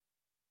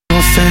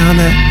down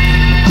there.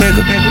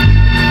 Nigga,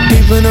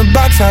 deep in the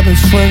box, I've been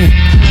swimming.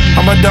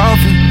 I'm a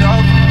dolphin,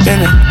 in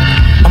it.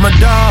 I'm a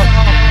dog,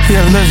 he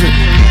a lizard.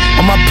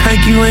 On my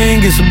pinky ring,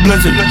 it's a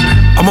blizzard.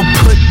 I'ma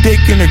put dick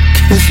in her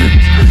kisser.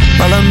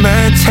 While a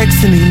man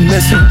texting, he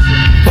missing.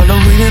 While I'm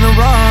reading the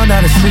raw,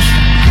 not a switch.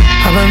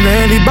 I've been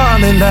really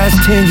ballin'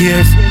 last 10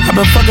 years. I've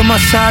been fucking my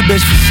side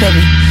bitch for 7.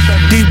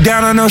 Deep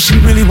down, I know she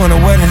really want a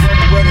wedding.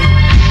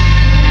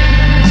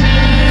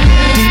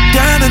 Deep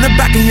down in the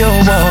back of your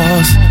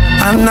walls,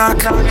 I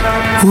knock.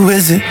 Who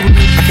is it?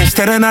 I can't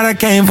stay the night, I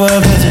came for a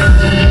visit.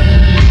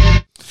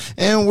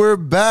 And we're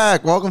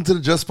back. Welcome to the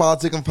Just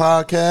Politicking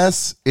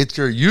Podcast. It's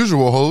your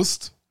usual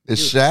host.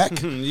 It's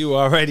Shaq. You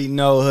already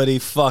know, Hoodie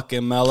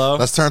fucking Mellow.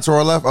 Let's turn to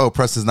our left. Oh,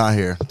 Preston's not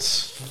here.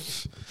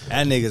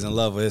 That nigga's in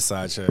love with his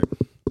side chick.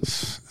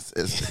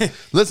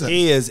 Listen.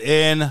 He is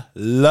in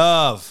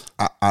love.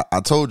 I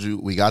told you,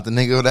 we got the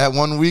nigga that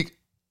 1 week.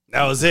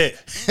 That was it.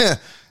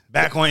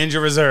 Back on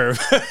injured reserve.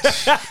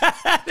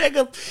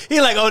 Nigga,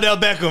 he like Odell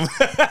Beckham.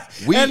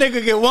 That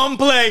nigga get one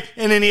play,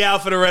 and then he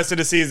out for the rest of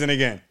the season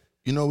again.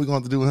 You know what we're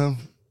going to do with him?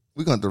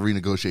 We're going to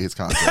renegotiate his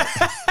contract.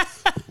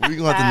 We're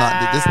going to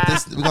knock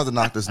this. We're going to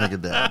knock this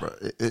nigga down, bro.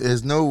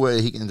 There's no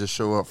way he can just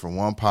show up for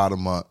one pot a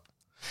month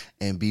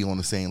and be on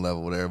the same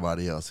level with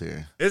everybody else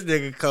here. This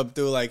nigga come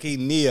through like he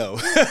Neo.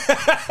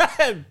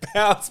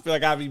 Bounce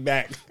like I'll be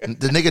back.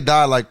 The nigga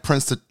died like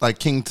like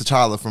King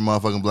T'Challa from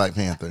motherfucking Black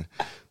Panther.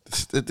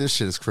 This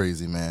shit is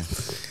crazy, man.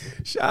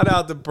 Shout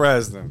out to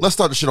Preston. Let's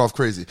start the shit off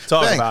crazy.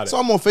 Talk about it. So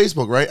I'm on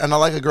Facebook, right? And I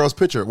like a girl's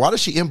picture. Why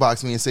does she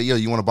inbox me and say, yo,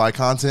 you want to buy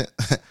content?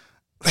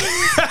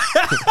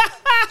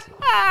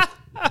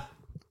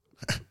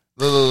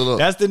 Look.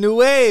 That's the new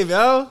wave,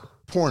 yo.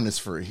 Porn is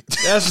free.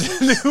 That's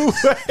the new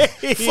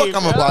wave. Fuck,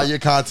 I'm going to buy your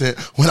content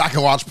when I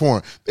can watch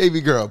porn.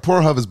 Baby girl,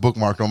 Pornhub is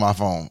bookmarked on my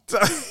phone.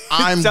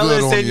 I'm Tell good her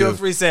to on send you a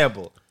free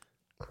sample.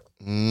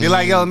 Be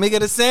like, yo, let me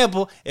get a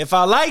sample. If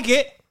I like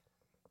it,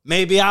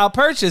 maybe I'll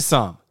purchase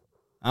some.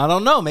 I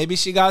don't know. Maybe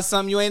she got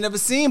something you ain't never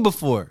seen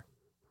before.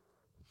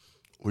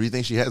 What do you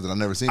think she has that I've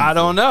never seen before? I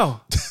don't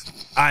know.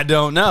 I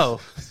don't know.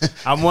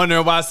 I'm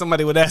wondering why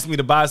somebody would ask me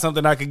to buy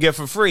something I could get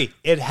for free.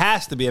 It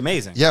has to be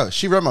amazing. Yo,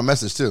 she read my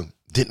message too.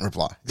 Didn't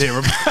reply.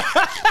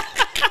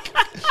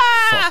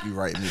 Fuck you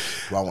writing me.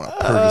 Do I want to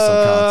purchase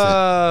some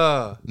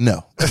content?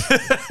 No.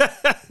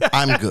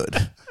 I'm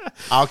good.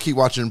 I'll keep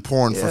watching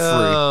porn for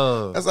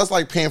free. That's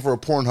like paying for a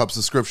Pornhub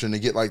subscription to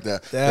get like the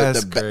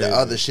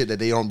other shit that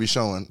they don't be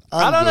showing.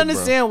 I don't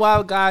understand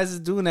why guys is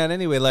doing that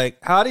anyway. Like,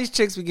 how these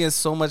chicks be getting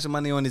so much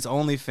money on this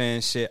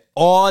OnlyFans shit?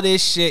 All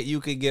this shit you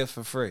could get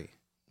for free.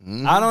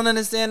 Mm-hmm. I don't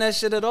understand that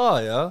shit at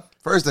all, yo.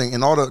 First thing,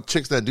 and all the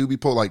chicks that do be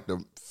post, like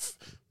the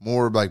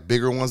more like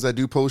bigger ones that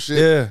do post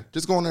shit,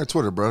 just go on their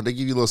Twitter, bro. They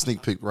give you a little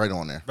sneak peek right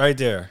on there. Right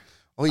there.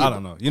 Oh, yeah. I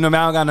don't know. You know,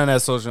 man, I don't got none of that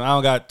social. I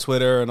don't got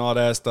Twitter and all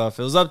that stuff. If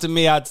it was up to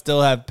me, I'd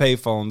still have pay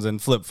phones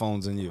and flip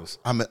phones in use.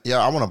 I want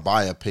to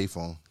buy a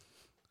payphone,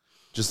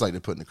 just like they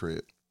put in the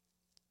crib.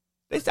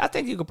 I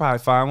think you could probably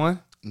find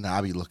one. Nah,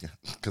 I be looking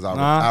because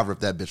I'll rip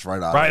that bitch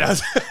right out. Right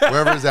out.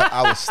 Wherever it's at,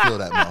 I will steal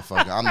that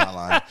motherfucker. I'm not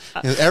lying.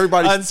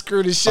 Everybody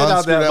unscrew the shit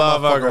out that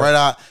motherfucker right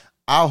out.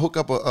 I'll hook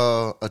up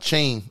a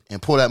chain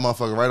and pull that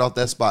motherfucker right off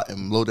that spot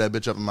and load that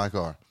bitch up in my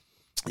car.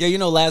 Yeah, you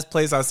know, last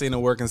place I seen it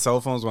working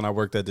cell phones when I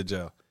worked at the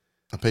jail.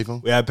 A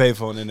payphone? We had a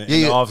payphone in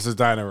the officer's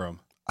dining room.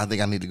 I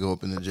think I need to go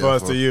up in the jail. For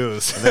us to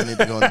use. I think I need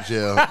to go in the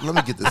jail. Let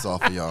me get this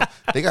off of y'all.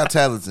 They got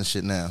tablets and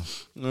shit now.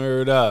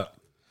 Word up.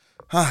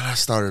 That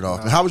started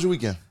off. How was your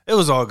weekend? It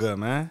was all good,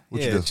 man.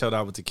 What you do? Chilled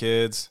out with the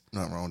kids.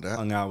 Nothing wrong with that.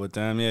 Hung out with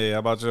them. Yeah. How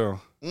about you?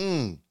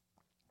 I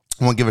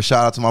want to give a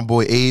shout out to my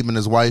boy Abe and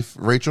his wife,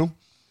 Rachel.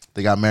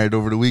 They got married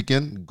over the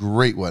weekend.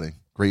 Great wedding.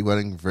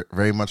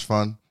 Very much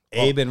fun.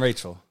 Abe and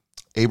Rachel.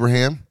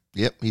 Abraham.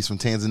 Yep. He's from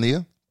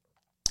Tanzania.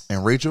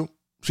 And Rachel,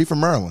 she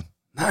from Maryland.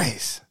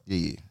 Nice.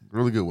 Yeah.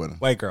 Really good wedding.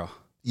 White girl.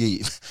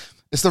 Yeah.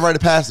 It's the rite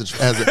of passage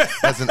as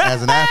an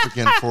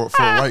African for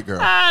a white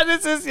girl.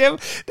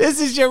 This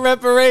is your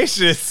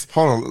reparations.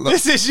 Hold on.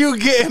 This is you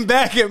getting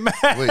back at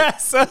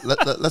Mass. Wait,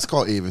 let's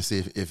call Abe and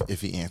see if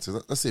he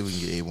answers. Let's see if we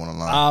can get Abe on the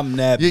line. I'm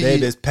that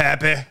baby's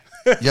pappy.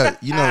 Yeah,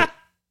 you know,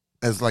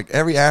 as like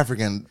every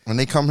African, when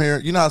they come here,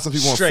 you know how some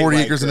people want 40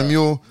 acres and a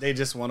mule? They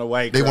just want a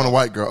white girl. They want a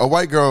white girl. A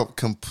white girl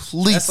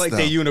completes That's like them.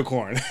 their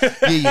unicorn.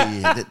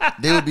 Yeah.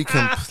 They would be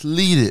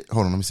completed.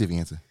 Hold on, let me see if he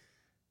answers.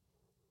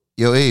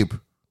 Yo, Abe.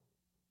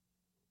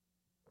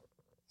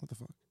 What the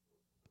fuck?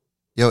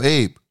 Yo,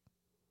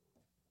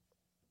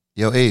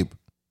 Abe.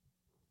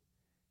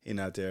 He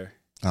not there.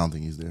 I don't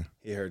think he's there.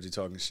 He heard you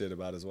talking shit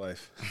about his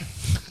wife.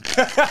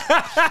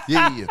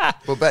 Yeah.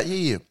 But back,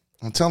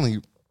 I'm telling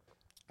you,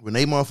 when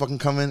they motherfucking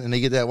come in and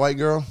they get that white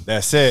girl.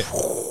 That's it.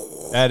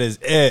 That is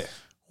it.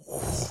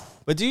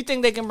 But do you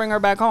think they can bring her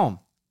back home?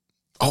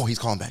 Oh, he's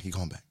calling back.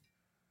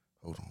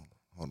 Hold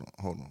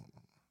on.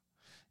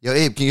 Yo,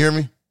 Abe, can you hear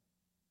me?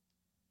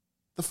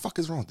 The fuck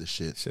is wrong with this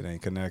shit? Shit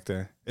ain't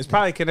connected. It's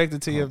probably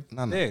connected to your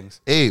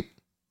things. Abe.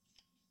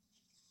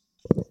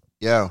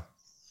 Yo.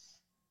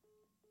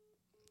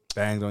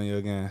 Banged on you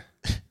again.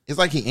 It's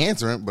like he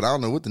answering, but I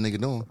don't know what the nigga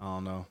doing. I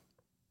don't know.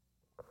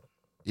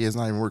 Yeah, it's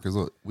not even working.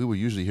 Look, we would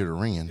usually hear the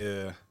ringing.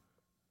 Yeah.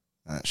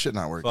 Shit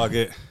not working. Fuck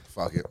it.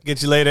 Fuck it.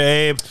 Get you later,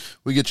 Abe.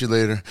 We get you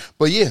later.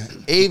 But yeah,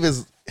 Abe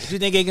is. Do you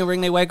think they can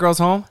bring their white girls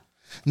home?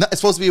 No,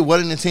 it's supposed to be a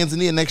wedding in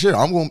Tanzania next year.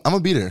 I'm gonna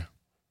be there.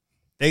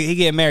 He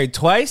get married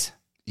twice?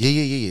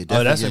 Yeah.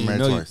 Oh, that's getting when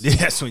married you know. twice.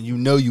 That's when you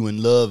know you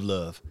in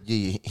love.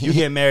 Yeah. You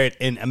get married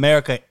in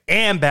America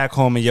and back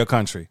home in your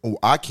country. Oh,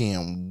 I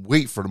can't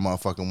wait for the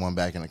motherfucking one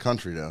back in the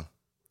country though.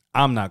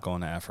 I'm not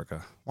going to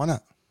Africa. Why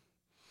not?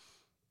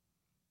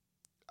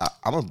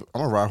 I'm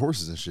gonna ride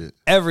horses and shit.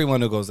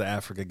 Everyone who goes to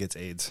Africa gets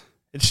AIDS.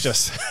 It's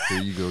just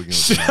Here you go again.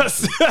 it's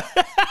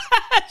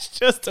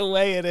just the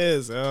way it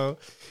is, yo.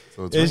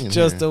 So It's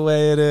just the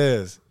way it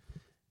is.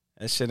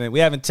 That shit ain't. We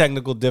having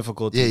technical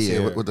difficulties. Yeah,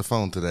 here. with the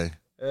phone today.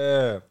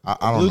 Yeah. I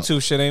don't know.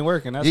 Bluetooth shit ain't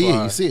working. That's Yeah,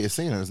 why. you see it. It's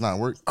saying it's not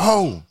working.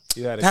 Oh,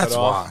 You had it that's cut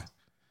off. why.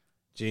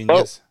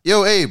 Genius.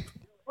 Yo, Abe.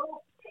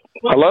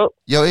 Hello?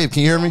 Yo, Abe,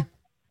 can you hear me?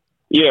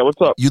 Yeah,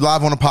 what's up? You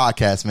live on a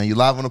podcast, man. You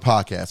live on a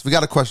podcast. We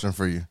got a question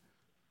for you.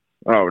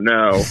 Oh,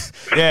 no.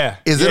 Yeah.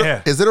 Is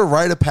it a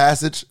rite of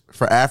passage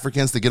for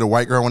Africans to get a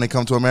white girl when they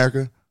come to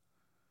America?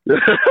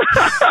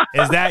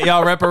 Is that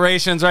y'all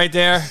reparations right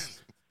there?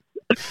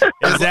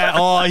 Is that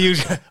all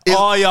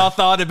y'all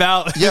thought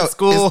about in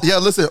school?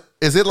 Listen,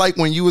 is it like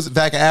when you was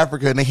back in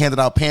Africa and they handed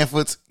out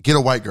pamphlets, get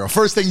a white girl?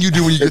 First thing you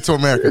do when you get to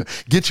America,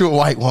 get you a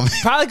white woman.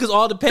 Probably because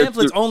all the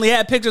pamphlets only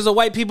had pictures of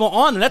white people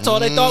on them. That's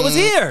all they thought was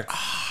here.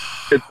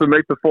 It's to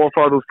make the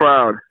forefathers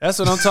proud. That's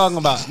what I'm talking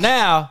about.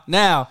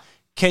 Now,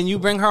 can you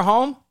bring her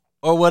home?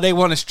 Or will they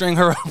want to string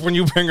her up when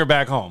you bring her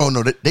back home? Oh,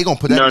 no, they going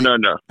to put that. No.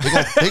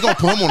 They going to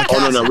put him on the Oh,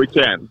 castle. no, we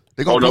can't.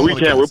 They gonna Oh, no, put we him on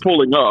the can't. We're castle.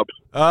 pulling up.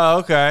 Oh,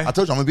 okay. I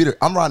told you I'm going to be there.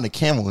 I'm riding a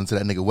camel into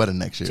that nigga wedding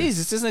next year.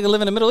 Jesus, this nigga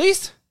live in the Middle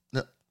East?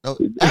 No,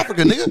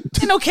 Africa, nigga.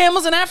 Ain't no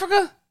camels in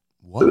Africa?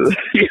 What?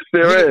 Yes,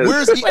 there Nigga, is.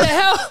 where's he? What the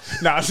hell?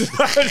 Nah,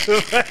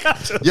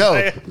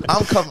 Yo,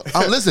 I'm coming.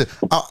 Listen,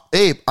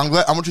 Abe, I'm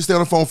glad. I want you to stay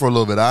on the phone for a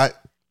little bit, all right?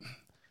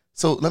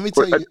 So let me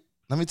tell you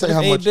how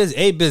much.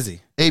 Abe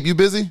busy. Abe, you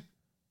busy?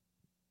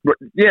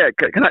 Yeah,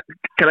 can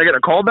I get a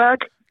call back?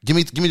 Give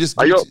me 2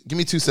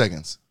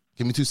 seconds.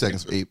 Give me 2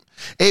 seconds, Abe.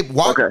 Abe,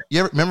 why? Okay.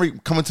 You ever remember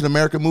Coming to the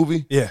America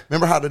movie? Yeah.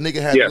 Remember how the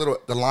nigga had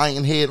the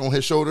lion head on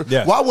his shoulder?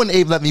 Yeah. Why wouldn't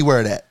Abe let me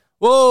wear that?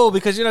 Whoa,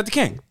 because you're not the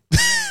king.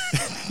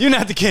 You're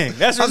not the king.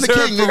 That's I'm the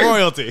reserved king, for nigga.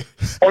 royalty.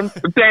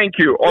 Thank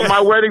you. On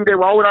my wedding day,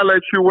 why would I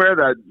let you wear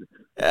that?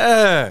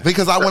 Yeah.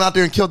 Because I went out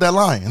there and killed that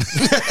lion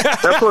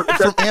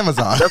from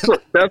Amazon.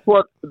 That's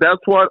what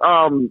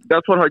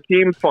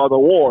Hakeem's father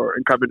wore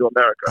in Coming to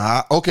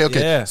America. Okay.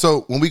 Yeah.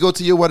 So when we go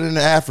to your wedding in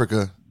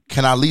Africa,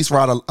 can I at least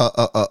ride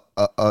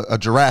a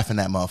giraffe in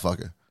that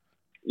motherfucker?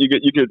 You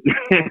could.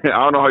 I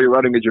don't know how you're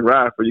riding a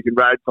giraffe, but you can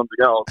ride something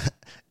else.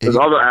 There's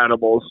other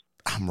animals.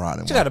 I'm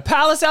riding. You got a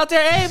palace out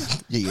there, Abe?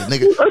 Yeah,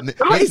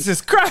 nigga.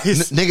 Jesus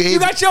Christ. Nigga, you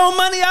got your own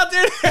money out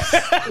there?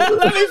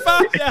 Let me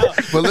find out.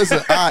 But listen,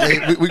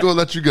 we gonna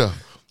let you go.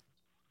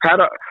 Had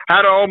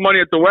our own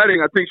money at the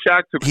wedding. I think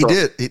Shaq took He some.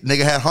 did.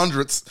 Nigga had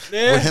hundreds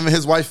with him and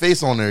his wife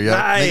face on there, yo.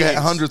 Nice. Nigga had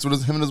hundreds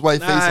with him and his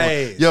wife face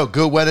Nice. on. Yo,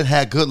 good wedding,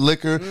 had good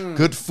liquor,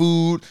 good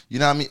food. You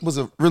know what I mean? It was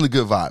a really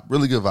good vibe.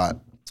 Really good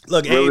vibe.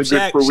 Look, Really Abe,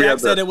 good food. We Shaq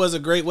had said that. it was a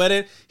great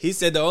wedding. He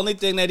said the only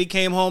thing that he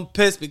came home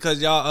pissed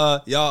because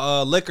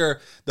y'all liquor,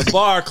 the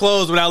bar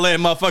closed without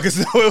letting motherfuckers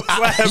know it was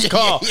last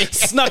call.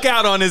 Snuck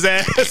out on his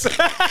ass.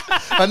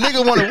 A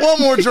nigga wanted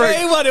one more drink.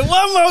 He wanted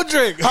one more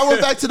drink. I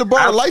went back to the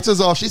bar, the lights was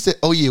off. She said,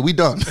 "Oh yeah, we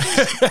done."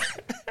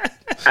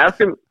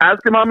 Ask him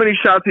how many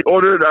shots he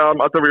ordered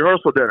at the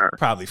rehearsal dinner.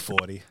 Probably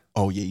 40.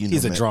 Oh yeah, you know.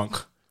 He's a man.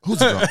 drunk. Who's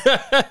a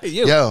drunk?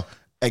 You. Yo,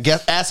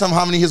 ask him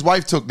how many his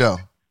wife took though.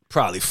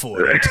 Probably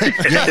 40.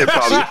 Yeah,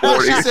 probably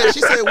 40. She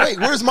said, "Wait,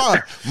 where's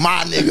mine?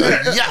 My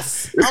nigga,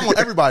 yes, I want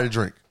everybody to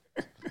drink."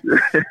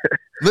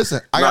 Listen,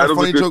 I got a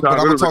funny joke, but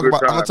I'm gonna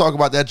talk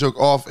about that joke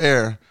off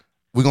air.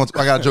 I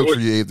got a joke for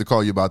you, Abe, to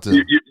call you about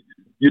too.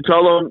 You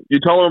tell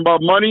him about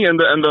money and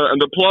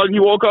the plug he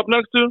woke up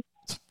next to.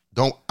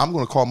 I'm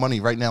gonna call money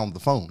right now on the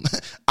phone.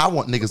 I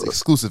want niggas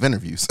exclusive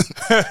interviews.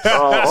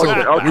 Oh,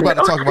 okay, We're about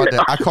to talk about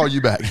that. I call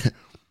you back.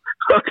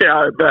 Okay,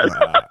 I bet.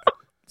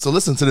 So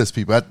listen to this,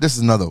 people. This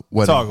is another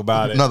wedding. Talk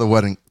about it. Another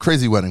wedding,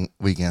 crazy wedding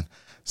weekend.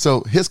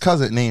 So his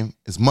cousin name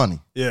is Money.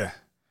 Yeah.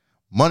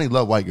 Money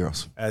love white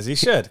girls. As he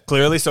should.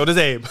 Clearly, so does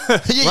Abe.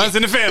 Runs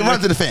in the family. It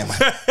runs in the family.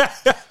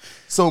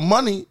 So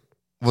Money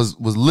was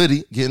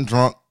litty, getting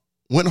drunk,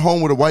 went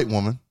home with a white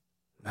woman.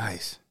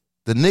 Nice.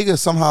 The nigga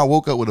somehow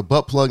woke up with a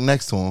butt plug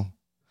next to him.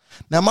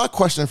 Now, my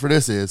question for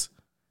this is,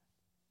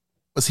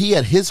 was he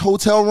at his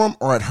hotel room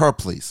or at her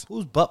place?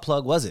 Whose butt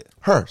plug was it?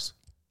 Hers.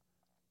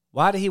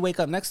 Why did he wake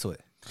up next to it?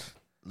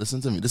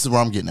 Listen to me. This is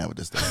where I'm getting at with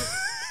this thing.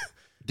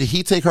 Did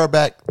he take her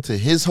back to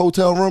his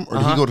hotel room or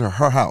did he go to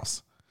her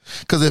house?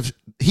 Because if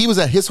he was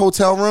at his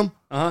hotel room,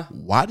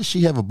 why does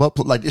she have a butt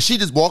plug? Like, is she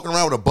just walking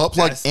around with a butt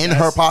plug in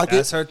her pocket?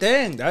 That's her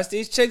thing. That's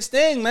these chicks'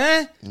 thing,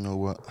 man. You know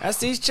what? That's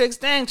these chicks'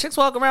 thing. Chicks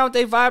walk around with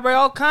they vibrate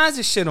all kinds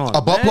of shit on.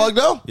 A butt plug,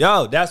 though?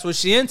 Yo, that's what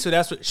she into.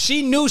 That's what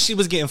she knew she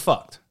was getting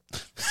fucked.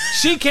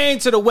 She came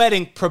to the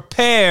wedding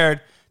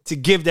prepared to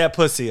give that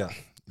pussy up.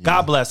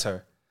 God bless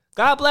her.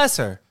 God bless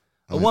her.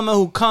 A woman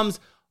who comes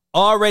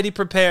already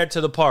prepared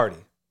to the party.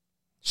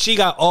 She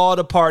got all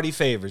the party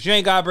favors. You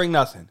ain't got to bring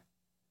nothing.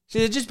 She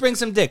said, just bring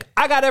some dick.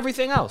 I got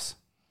everything else.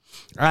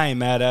 I ain't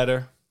mad at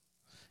her.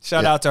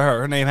 Shout out to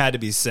her. Her name had to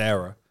be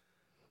Sarah.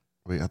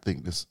 Wait, I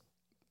think this...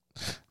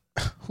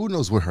 Who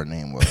knows what her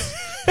name was?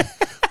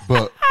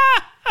 But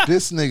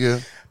this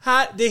nigga...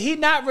 Did he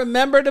not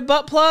remember the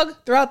butt plug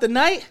throughout the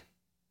night?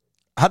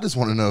 I just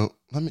want to know.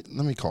 Let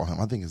me call him.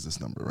 I think it's this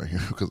number right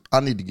here because I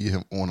need to get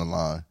him on the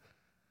line.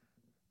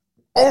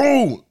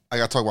 Oh, I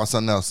got to talk about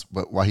something else,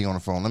 but while he on the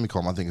phone, let me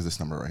call him. I think it's this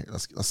number right here.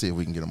 Let's see if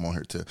we can get him on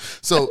here too.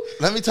 So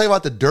let me tell you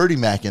about the dirty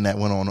macking that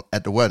went on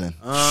at the wedding.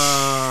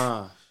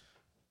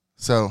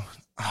 So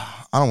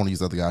I don't want to use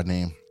the other guy's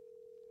name.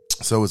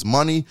 So it's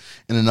Money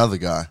and another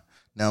guy.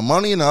 Now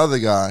Money and the other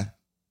guy,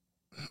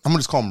 I'm gonna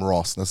just call him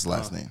Ross. That's his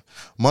last name.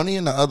 Money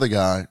and the other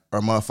guy are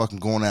motherfucking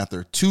going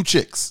after 2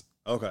 chicks.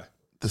 Okay.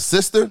 The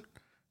sister,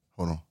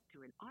 hold on.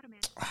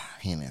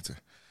 He didn't answer.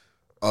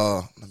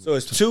 So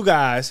it's 2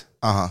 guys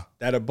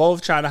that are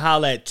both trying to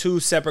holler at 2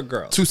 separate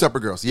girls. 2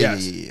 separate girls. Yeah.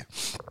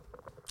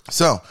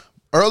 So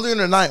earlier in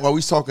the night while we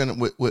was talking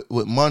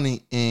with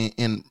Money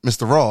and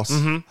Mr. Ross,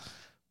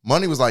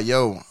 Money was like,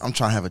 yo, I'm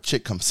trying to have a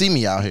chick come see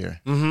me out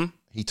here.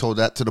 He told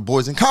that to the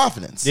boys in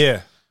confidence.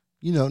 Yeah.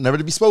 You know, never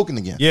to be spoken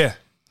again. Yeah.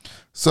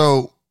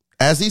 So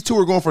as these 2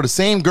 are going for the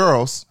same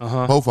girls,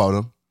 both of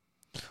them,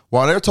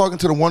 while they're talking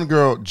to the one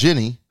girl,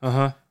 Jenny,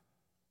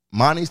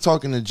 Money's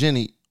talking to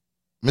Jenny,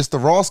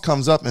 Mr. Ross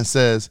comes up and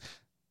says,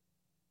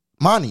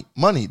 Money,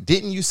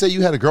 didn't you say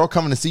you had a girl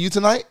coming to see you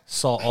tonight?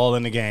 Salt all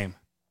in the game.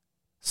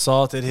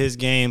 Salted his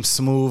game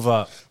smooth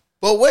up.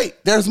 But wait,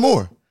 there's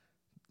more.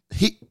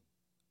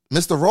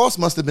 Mr. Ross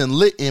must have been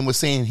lit and was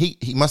saying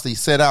he must have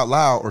said out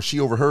loud or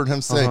she overheard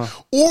him say,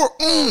 or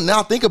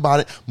now think about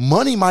it,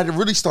 Money might have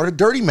really started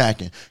dirty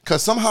macking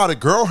because somehow the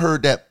girl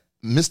heard that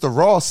Mr.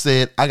 Ross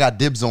said, I got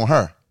dibs on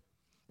her.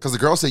 Because the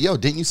girl said, yo,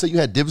 didn't you say you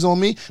had dibs on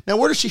me? Now,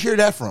 where did she hear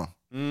that from?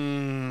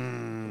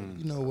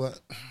 You know what?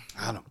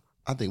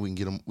 I think we can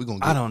get him.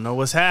 I don't know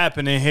what's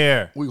happening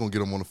here. We're going to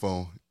get him on the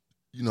phone.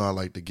 You know I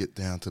like to get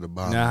down to the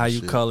bottom. Now how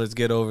you colors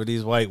get over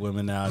these white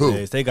women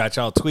nowadays. Who? They got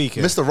y'all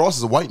tweaking. Mr. Ross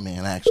is a white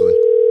man, actually.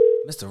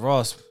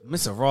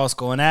 Mr. Ross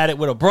going at it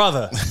with a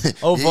brother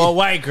over a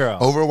white girl.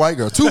 Over a white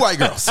girl. 2 white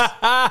girls.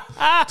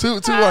 two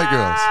white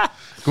girls.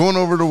 Going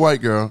over the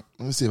white girl.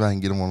 Let me see if I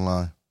can get him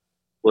online.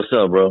 What's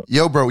up, bro?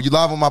 Yo, bro, you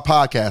live on my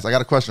podcast. I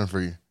got a question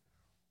for you.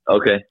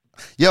 Okay.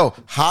 Yo,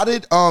 how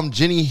did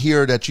Jenny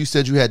hear that you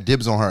said you had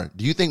dibs on her?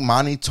 Do you think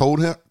Monty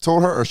told her,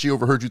 or she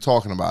overheard you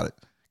talking about it?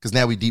 Because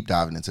now we deep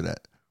diving into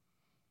that.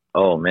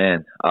 Oh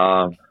man,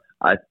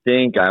 I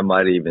think I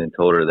might have even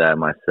told her that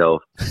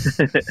myself.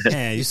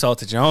 Man, you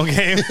salted your own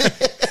game.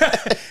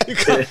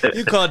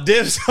 you called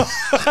dibs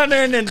on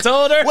her and then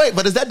told her. Wait,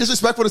 but is that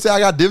disrespectful to say I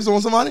got dibs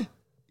on somebody?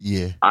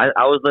 Yeah. I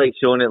was like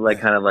showing it like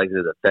kind of like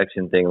this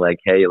affection thing, like,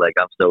 hey, like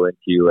I'm so into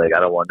you, like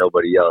I don't want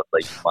nobody else,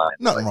 like you're mine.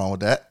 Nothing wrong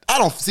with that. I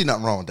don't see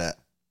nothing wrong with that.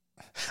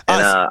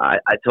 And I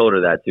told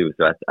her that too.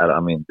 So I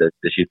mean, did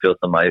she feel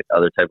some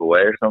other type of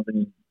way or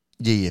something?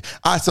 Yeah.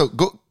 All right, so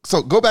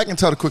go back and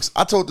tell the quick.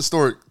 I told the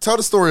story. Tell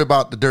the story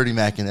about the dirty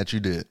macking that you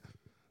did.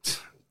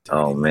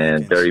 Oh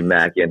man, dirty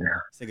macking.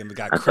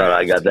 I thought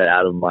I got that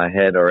out of my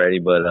head already,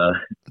 but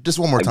just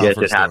one more time. I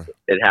guess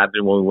it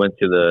happened when we went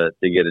to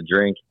get a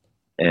drink.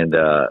 And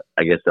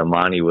I guess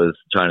Amani was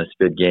trying to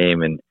spit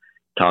game and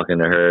talking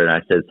to her. And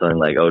I said something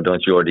like, oh,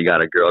 don't you already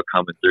got a girl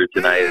coming through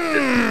tonight?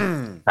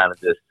 And just kind of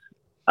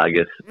I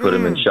guess, put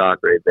him in shock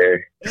right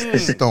there.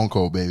 Stone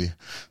cold, baby.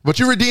 But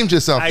you redeemed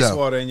yourself, Ice though.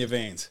 water in your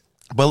veins.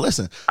 But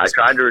listen. I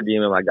tried to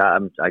redeem him. I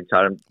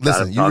tried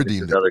him you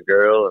redeemed to another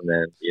girl. And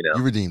then,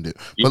 you redeemed it.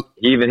 He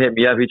even hit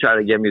me up. He tried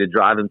to get me to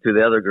drive him to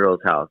the other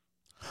girl's house.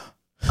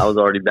 I was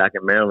already back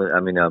in Maryland. I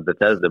mean,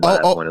 Bethesda by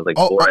that point. It was like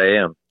 4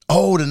 a.m.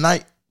 Oh, the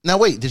night. Now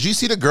wait, did you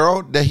see the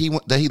girl that he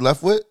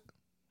left with?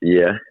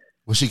 Yeah.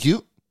 Was she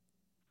cute?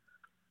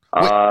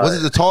 Wait, was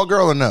it the tall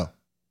girl or no?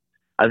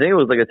 I think it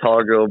was like a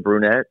taller girl,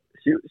 brunette.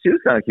 She was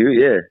kind of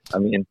cute. Yeah. I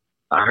mean,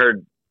 I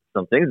heard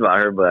some things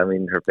about her, but I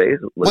mean, her face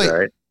looked all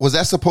right. Was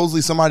that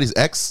supposedly somebody's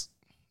ex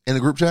in the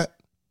group chat?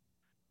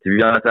 To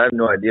be honest, I have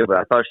no idea, but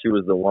I thought she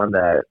was the one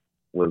that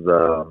was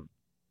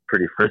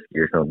pretty frisky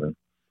or something.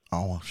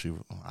 Oh, well,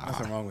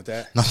 nothing wrong with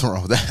that. Nothing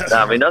wrong with that. No,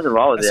 I mean, nothing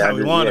wrong with That's that. how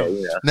we want them.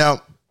 Yeah.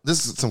 Now,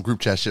 this is some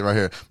group chat shit right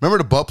here. Remember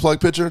the butt plug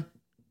picture?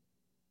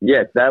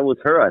 Yes, that was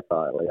her, I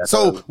thought.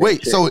 So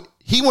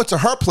he went to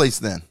her place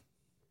then?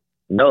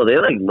 No, they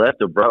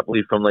left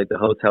abruptly from the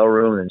hotel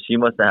room, and she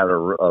must have had a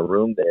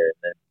room there.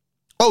 And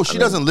then, she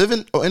doesn't live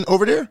in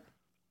over there?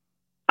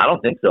 I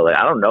don't think so.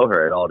 I don't know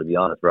her at all, to be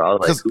honest, bro. I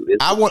was like, who is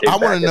I want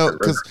to know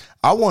because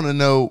I want to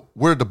know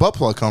where the butt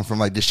plug come from.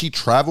 Like, did she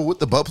travel with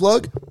the butt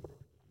plug?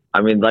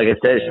 I mean, like I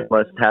said, she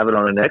must have it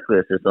on a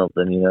necklace or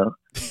something,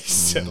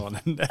 Sit on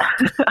a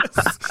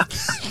necklace.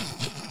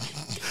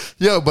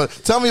 Yo, but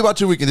tell me about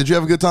your weekend. Did you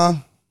have a good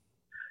time?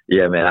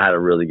 Yeah, man, I had a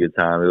really good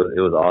time.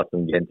 It was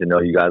awesome getting to know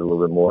you guys a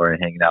little bit more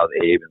and hanging out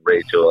with Abe and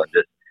Rachel and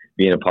just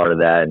being a part of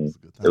that. And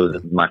it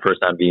was my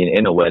first time being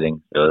in a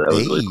wedding, so that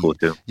was really cool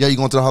too. Yeah, you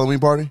going to the Halloween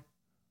party?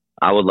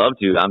 I would love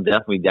to. I'm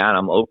definitely down.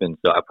 I'm open.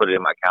 So I put it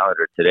in my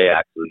calendar today,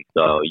 actually.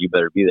 So you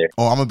better be there.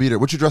 Oh, I'm gonna be there.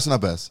 What you dressing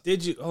up as?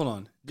 Did you hold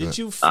on? Did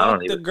you I fuck don't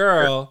the even-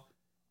 girl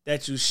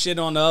that you shit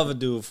on the other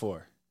dude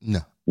for? No.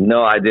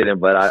 No, I didn't,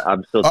 but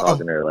I'm still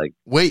talking to her. Like,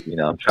 Wait. you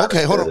know, I'm trying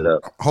Okay, to hold set on. it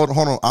up. Hold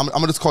on. I'm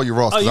gonna just call you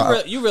Ross. Oh,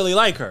 'cause you really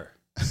like her?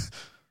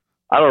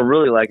 I don't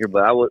really like her,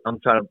 but I'm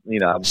trying to, you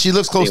know. she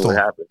lives close seeing to what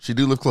him. happens. She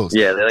do live close.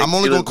 Yeah, I'm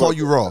only she gonna lives call close.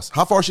 you Ross.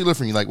 How far she live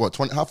from you? Like what?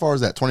 20? How far is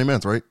that? 20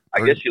 minutes, right? I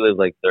 30? guess she lives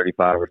like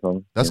 35 or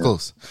something. That's you know?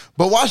 close.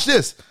 But watch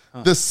this.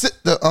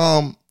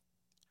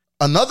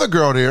 Another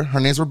girl there. Her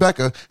name's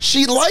Rebecca.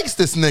 She likes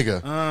this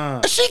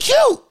nigga. She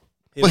cute,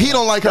 but he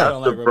don't like her.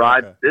 don't That's the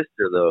bride's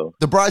sister, though,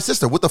 The bride's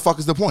sister. What the fuck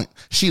is the point?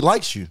 She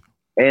likes you.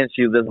 and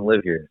she doesn't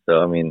live here.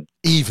 So I mean,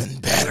 Even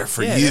better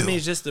for Yeah, you. that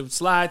means just to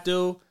slide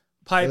through,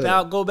 pipe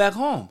out, go back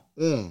home.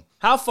 Mm.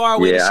 How far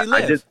away does she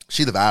live?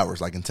 She live hours,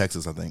 like in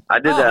Texas, I think. I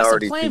did Oh, that that's a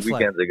already 2 plane flight.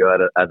 weekends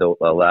ago at the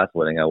last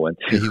wedding I went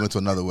to. Yeah, he went to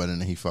another wedding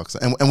and he fucks.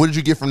 And what did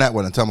you get from that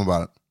wedding? Tell me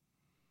about it.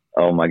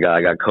 Oh my god,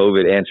 I got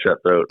COVID and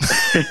strep throat.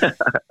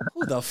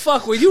 Who the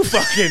fuck were you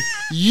fucking?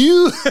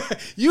 You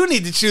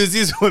need to choose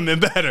these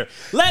women better.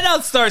 Let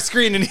out start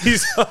screening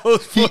these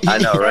hoes. I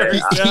know, right? He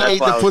That's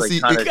ate why the I was, pussy.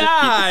 trying to just keep it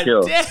God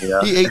chill, damn. you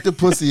know? He ate the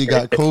pussy and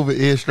got COVID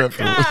and strep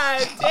throat.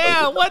 God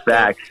damn, what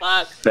Facts. the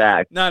fuck?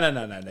 Fact.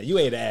 No. You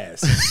ate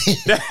ass.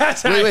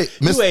 That's Wait,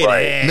 you Mr. ate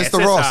Right. ass. Mr. It's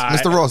Ross, all right.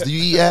 Mr. Ross, do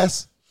you eat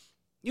ass?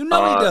 You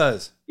know he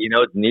does. You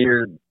know, it's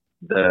near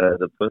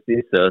the pussy,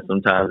 so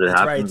sometimes it It's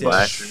right happens there.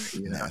 by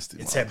accident. You know? Nasty.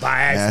 It's by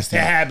accident. Nasty. It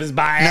happens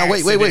by Now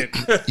accident.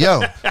 wait.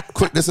 Yo,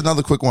 quick. This is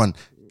another quick one.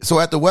 So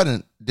at the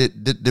wedding,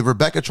 did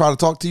Rebecca try to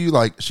talk to you?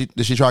 Like,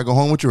 did she try to go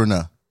home with you or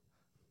no?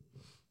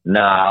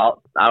 Nah,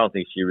 I don't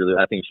think she really.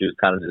 I think she was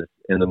kind of just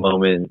in the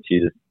moment. She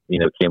just, you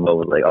know, came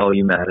over like, "Oh,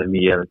 you mad at me?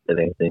 You haven't said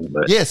anything."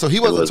 But Yeah. So he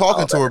it wasn't was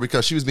talking all to her that.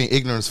 because she was being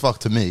ignorant as fuck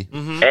to me.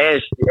 Mm-hmm.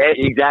 And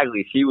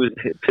exactly, she was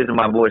pissing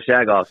my boy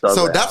Shag off. So, I was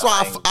So like, that's "Oh,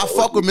 why ain't I gonna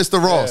fuck with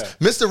Mr. Ross.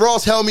 Yeah. Mr.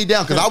 Ross held me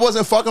down because I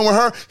wasn't fucking with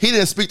her. He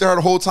didn't speak to her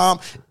the whole time.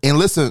 And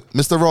listen,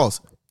 Mr. Ross,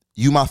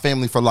 you my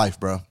family for life,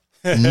 bro.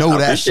 Know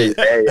that shit.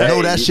 Hey,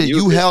 Know that you- shit. you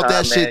You big held time,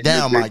 that shit man.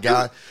 down, You my big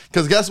guy.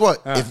 Because guess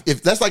what?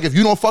 If that's like if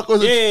you don't fuck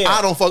with her, Yeah.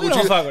 I don't fuck We with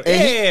don't you. fuck with-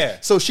 And he- yeah.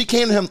 So she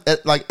came to him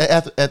at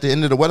the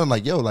end of the wedding,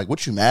 like, yo, like,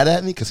 what you mad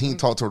at me? Because he didn't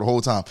talk to her the whole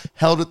time.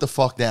 Held it the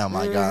fuck down,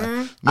 my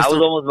guy. I was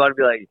almost about to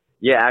be like,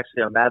 "Yeah,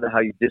 actually, I'm mad at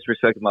how you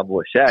disrespected my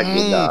boy Shag."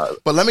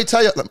 But let me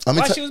tell you,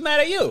 Why she was mad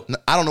at you?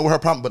 I don't know what her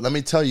problem, but let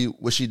me tell you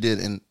what she did.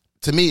 And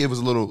to me, it was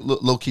a little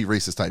low key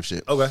racist type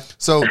shit. Okay.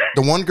 So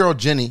the one girl,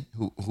 Jenny,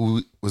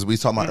 who was we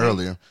talking about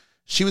earlier,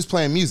 she was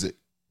playing music.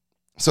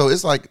 So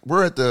it's like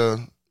we're at the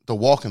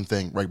walking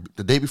thing, right?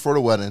 The day before the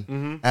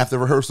wedding, after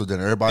rehearsal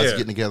dinner, everybody's Yeah.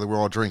 getting together. We're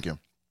all drinking.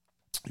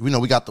 We know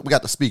we got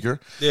the speaker,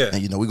 Yeah.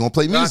 and you know we're gonna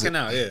play music. Rocking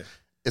out, yeah.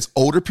 It's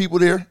older people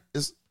there.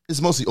 It's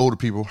mostly older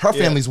people. Her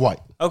family's white.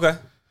 Okay.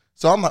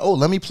 So I'm like, oh,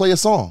 let me play a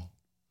song.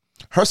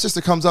 Her sister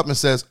comes up and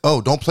says,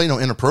 oh, don't play no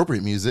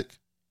inappropriate music.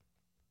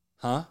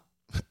 Huh?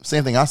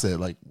 Same thing I said.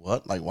 Like,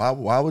 what? Like,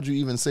 why would you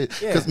even say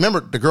it? Yeah. Because remember,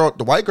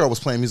 the white girl was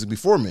playing music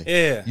before me.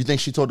 Yeah. You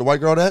think she told the white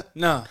girl that?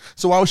 No.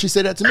 So why would she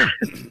say that to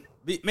me?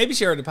 Maybe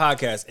she heard the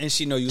podcast and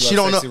she know you love She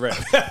don't sexy know-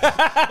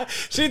 rap.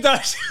 She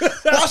thought she was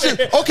Watch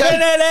it. Okay. Turn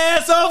that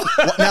ass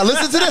over. Now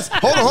listen to this.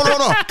 Hold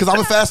on. Because I'm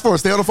going to fast forward.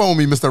 Stay on the phone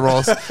with me, Mr.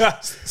 Ross.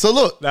 So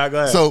look. Nah, go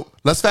ahead. So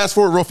let's fast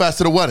forward real fast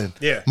to the wedding.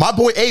 Yeah. My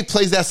boy Abe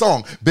plays that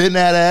song, Bend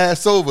That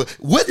Ass Over.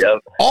 With Yep.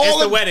 all It's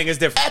the of- wedding. It's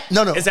different.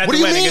 No. It's at What the do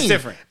you wedding. mean? It's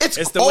different.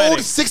 It's the old wedding.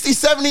 60, It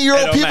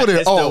 70-year-old don't people matter.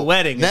 there. It's the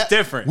wedding. It's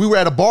different. We were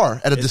at a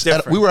bar at It's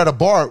different. we were at a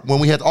bar when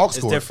we had the aux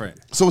cord. different.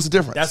 So it's a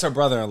difference. That's her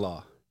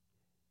brother-in-law.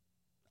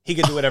 He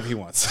can do whatever he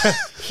wants.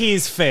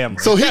 He's family.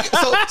 so he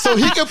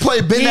can play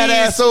Bend That He's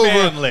Ass Over.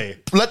 family.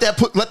 Let that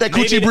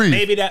coochie breathe.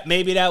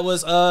 Maybe that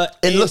was And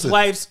his listen,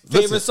 wife's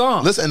favorite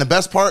song. Listen, and the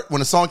best part, when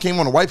the song came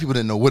on, the white people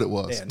didn't know what it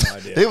was. They had no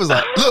idea. They was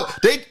like, look,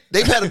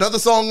 they've had another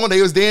song on,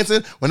 they was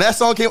dancing. When that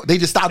song came, they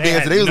just stopped They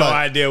dancing. had They was no like,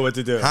 idea what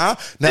to do. huh?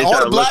 They Now all the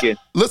started black, looking.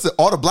 listen,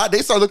 all the black, they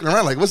start looking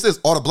around like, what's this?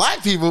 All the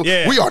black people,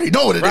 Yeah. we already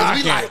know what it is.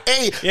 Rocking. We like,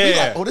 hey, we Yeah.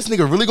 like, oh, this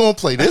nigga really gonna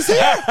play this here?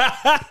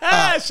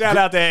 Shout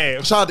out to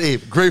Abe. Shout out to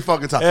Abe, great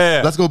fucking time.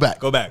 Yeah. Let's go back.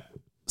 Go back.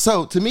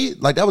 So to me,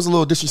 like that was a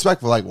little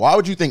disrespectful. Like, why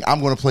would you think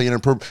I'm going to play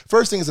inappropriate?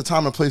 First thing is a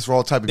time and place for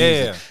all type of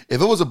music. Yeah.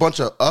 If it was a bunch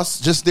of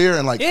us just there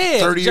and like Yeah,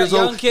 30 years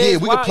young old, kids, yeah, we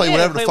could wild- play yeah,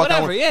 whatever play the fuck I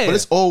whatever, want. yeah. But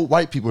it's old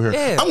white people here.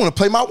 Yeah. I'm going to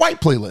play my white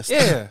playlist.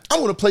 Yeah. I'm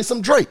going to play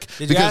some Drake.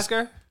 Did you ask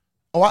her?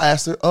 Oh, I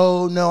asked her.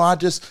 Oh no,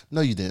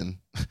 no, you didn't.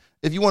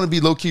 If you want to be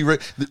low key, Well,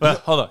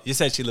 hold on. You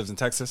said she lives in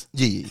Texas?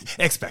 yeah.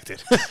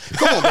 Expected.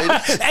 Come on, baby.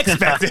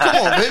 Expected. Come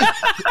on, baby.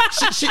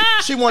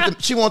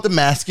 She want to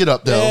mask it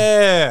up though.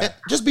 Yeah. And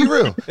just be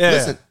real. Yeah.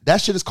 Listen,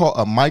 that shit is called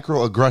a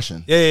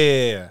microaggression.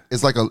 Yeah.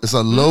 It's like it's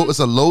a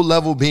low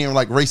level being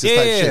like racist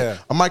type Yeah. shit.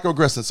 A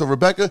microaggression. So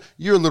Rebecca,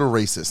 you're a little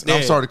racist. And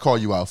I'm Yeah. sorry to call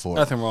you out for it.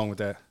 Nothing wrong with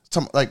that.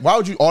 Like, why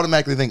would you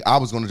automatically think I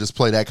was going to just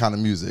play that kind of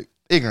music?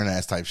 Ignorant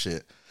ass type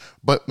shit.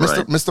 But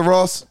Right. Mr.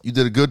 Ross, you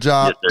did a good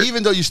job. Yes, sir.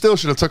 Even though you still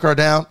should have took her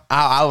down,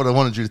 I would have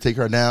wanted you to take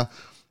her down.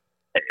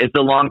 it's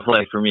a long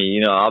play for me.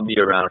 You know, I'll be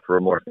around for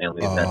more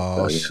family events.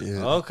 Oh so, you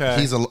know. shit!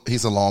 Okay.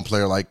 He's a long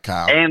player like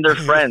Kyle. And they're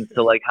friends,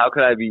 so like, how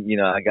could I be? You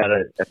know, I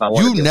gotta if I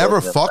want. You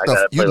never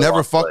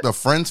fucked a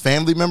friend's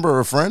family member or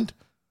a friend?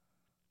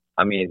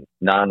 I mean,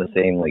 not on the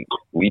same like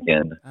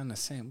weekend. I'm the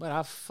same, but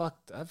I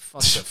fucked a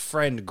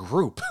friend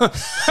group.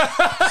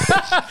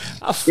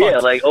 I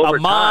fucked like over a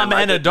mom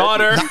time, and a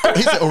daughter.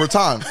 He said over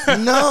time.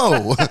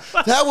 No,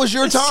 that was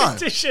your time.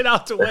 Get this shit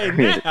out the way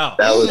now.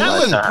 That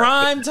was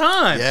prime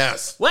time.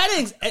 Yes.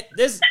 Weddings.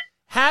 This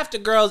half the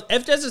girls.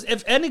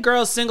 If any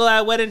girl's single at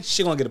a wedding,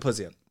 she gonna get a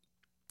pussy up.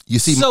 You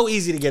see, so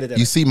easy to get it.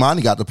 You see,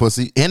 Monty got the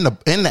pussy in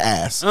the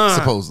ass,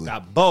 supposedly.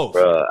 Got both.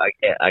 Bro,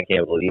 I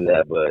can't believe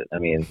that, but I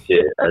mean,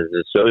 shit. As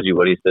it shows you,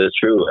 what he says is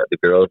true. The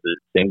girls are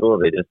single;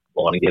 they just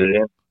want to get it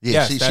in.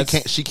 Yeah,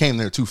 she came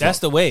there too far. That's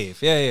the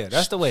wave. Yeah,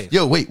 that's the wave.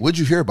 Yo, wait, what'd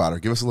you hear about her?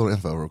 Give us a little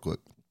info real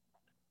quick.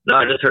 No,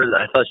 I just heard.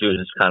 I thought she was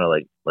just kind of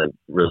like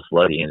real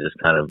slutty and just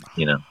kind of,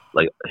 you know,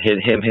 like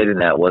him hitting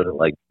that wasn't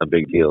like a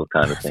big deal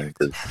kind of thing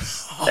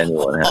because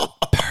anyone has.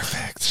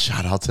 Perfect.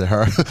 Shout out to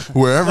her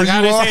wherever you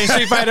are. Saying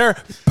Street Fighter.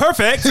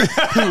 Perfect.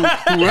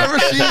 Whoever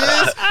she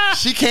is,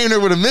 she came there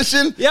with a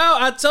mission. Yo,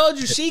 I told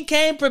you she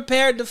came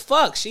prepared to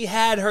fuck. She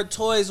had her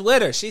toys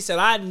with her. She said,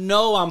 "I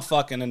know I'm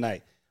fucking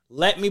tonight.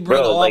 Let me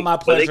bring all my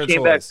pleasure toys." But they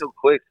came back so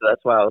quick, so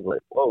that's why I was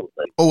like, "Whoa!"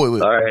 Like,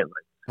 wait. All right.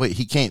 Wait,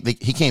 he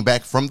came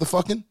back from the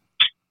fucking.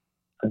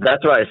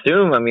 That's what I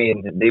assume. I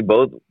mean, they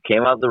both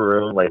came out the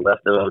room, like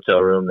left the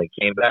hotel room. They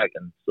came back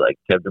and like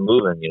kept it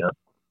moving, you know.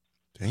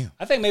 Damn.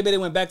 I think maybe they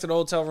went back to the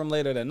hotel room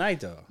later that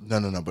night, though.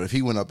 No. But if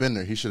he went up in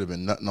there, he should have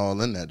been nutting all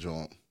in that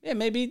joint. Yeah,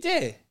 maybe he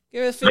did.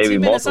 Give it 15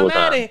 minutes. I'm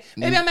out of here.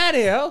 Maybe I'm out of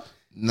here, yo.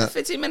 No.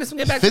 15 minutes and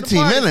get back to the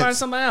party and find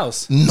somebody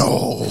else.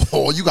 No,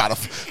 you gotta,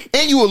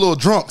 and you a little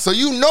drunk, so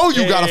you know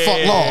you gotta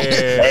fuck long.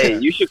 Hey,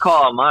 you should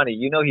call Amani.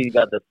 You know he's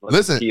got the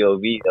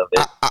POV of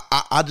it.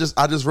 I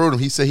just wrote him.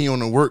 He said he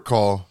on a work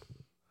call,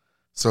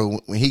 so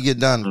when he get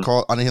done,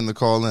 I need him to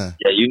call in.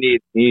 Yeah, you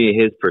need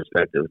his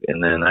perspective,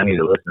 and then I need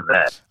to listen to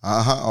that.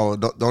 Oh,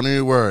 don't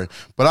even worry.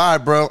 But all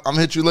right, bro, I'm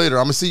gonna hit you later.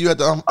 I'm gonna see you at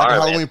the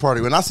Halloween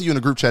party. When I see you in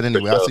the group chat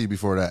anyway, I'll see you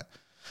before that.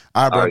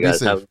 All right, bro. Be guys,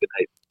 safe. have a good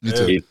night. You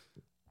too.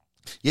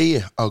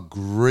 Yeah. A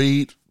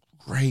great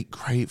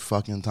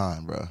fucking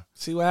time, bro.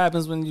 See what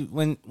happens when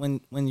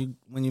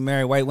you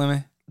marry white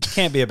women?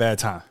 Can't be a bad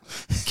time.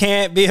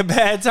 Can't be a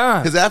bad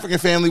time. His African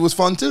family was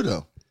fun too,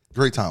 though.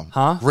 Great time.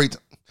 Huh? Great.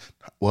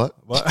 What?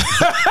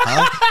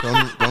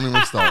 Huh? Don't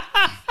even start.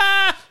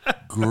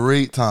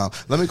 Great time.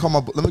 Let me call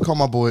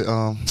my boy.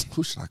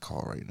 Who should I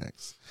call right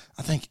next?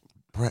 I think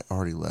Brett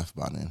already left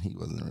by then. He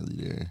wasn't really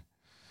there.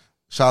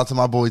 Shout out to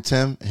my boy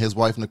Tim and his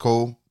wife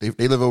Nicole. They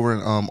live over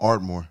in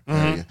Ardmore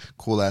area.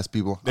 Cool ass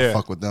people. I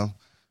fuck with them.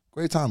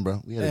 Great time,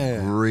 bro. We had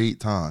a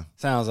great time.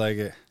 Sounds like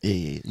it.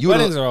 Yeah.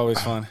 Weddings are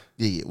always fun.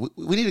 Yeah.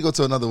 We need to go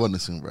to another wedding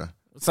soon, bro.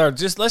 So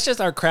let's just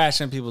start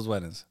crashing people's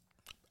weddings.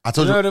 I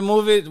told you know the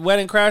movie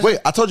Wedding Crashing? Wait,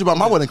 I told you about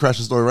my wedding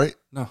crashing story, right?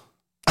 No.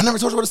 I never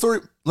told you about the story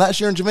last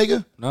year in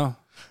Jamaica? No.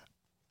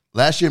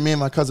 Last year, me and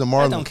my cousin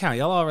Marlon. That don't count.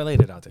 Y'all all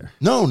related out there.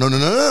 No.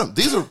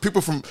 These are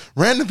people from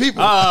random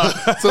people.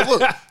 So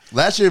look,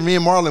 last year, me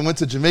and Marlon went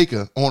to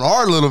Jamaica on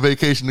our little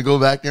vacation to go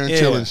back there and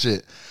chill and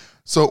shit.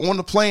 So on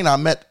the plane, I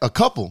met a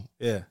couple.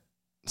 Yeah.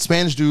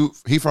 Spanish dude.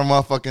 He from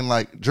motherfucking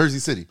like Jersey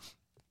City.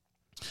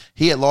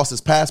 He had lost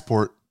his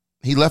passport.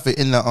 He left it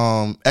in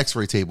the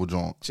X-ray table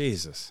joint.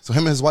 Jesus. So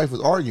him and his wife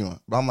was arguing.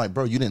 But I'm like,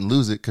 bro, you didn't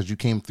lose it because you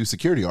came through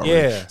security already.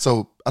 Yeah.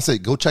 So I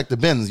said, go check the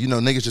bins. You know,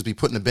 niggas just be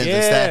putting the bins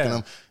and stacking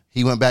them.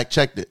 He went back,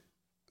 checked it.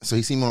 So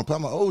he seen me on the plane.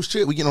 I'm like, oh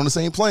shit, we getting on the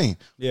same plane.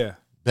 Yeah.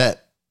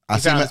 Bet. He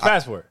found his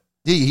passport.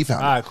 Yeah, he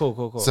found it. All right,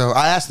 cool. So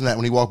I asked him that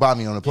when he walked by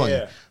me on the plane.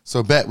 Yeah.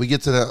 So bet we get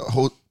to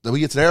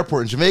the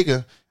airport in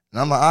Jamaica, and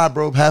I'm like, all right,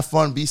 bro, have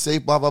fun, be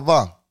safe, blah, blah,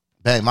 blah.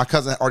 Bang, my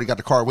cousin already got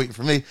the car waiting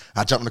for me.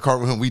 I jump in the car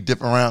with him. We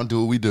dip around,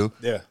 do what we do.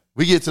 Yeah.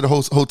 We get to the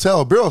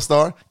hotel, Barrel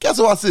Star. Guess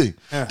what I see?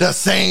 Yeah. The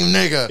same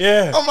nigga.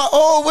 Yeah. I'm like,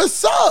 oh,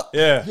 what's up?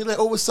 Yeah. He like,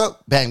 oh, what's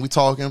up? Bang, we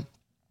talking.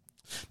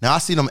 Now I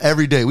see them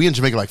every day. We in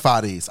Jamaica like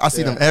 5 days. I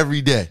see them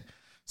every day.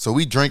 So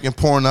we drinking,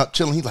 pouring up,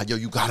 chilling. He's like, yo,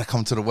 you gotta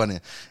come to the wedding.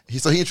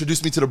 So he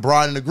introduced me to the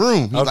bride and the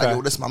groom. He's like,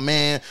 yo, this my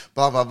man,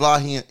 blah, blah, blah.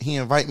 He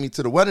invite me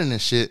to the wedding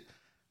and shit.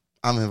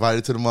 I'm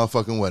invited to the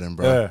motherfucking wedding,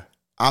 bro. Yeah.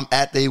 I'm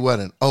at their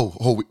wedding.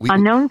 We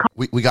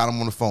got him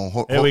on the phone.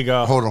 Here we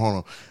go. Hold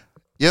on.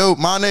 Yo,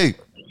 Mane.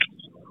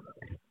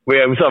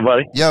 Yeah, what's up,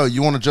 buddy? Yo,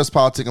 you want to Just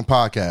Politicking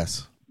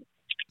podcast?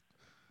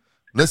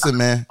 Listen,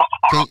 man.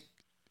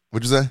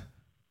 What'd you say?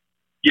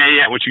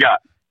 Yeah. What you got?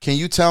 Can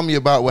you tell me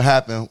about what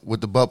happened with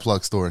the butt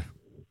plug story?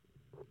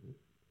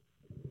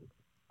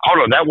 Hold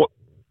on,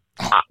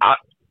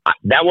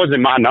 that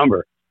wasn't my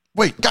number.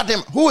 Wait, goddamn,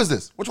 who is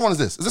this? Which one is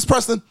this? Is this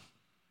Preston?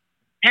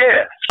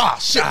 Yeah. Ah,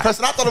 shit,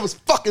 Preston. I thought it was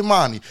fucking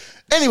Monty.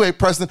 Anyway,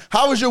 Preston,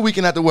 how was your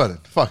weekend at the wedding?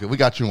 Fuck it, we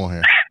got you on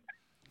here.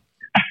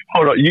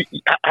 Hold on,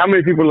 how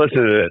many people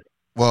listen to this?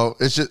 Well,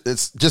 it's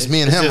just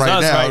me and him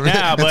right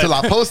now until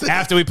I post it.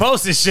 After we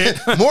post this shit,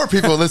 more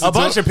people listen. A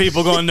bunch of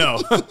people gonna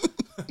know.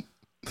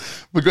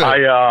 But good.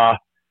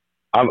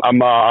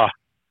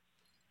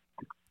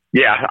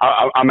 Yeah,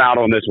 I'm out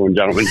on this one,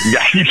 gentlemen.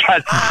 You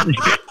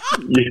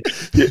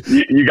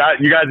guys,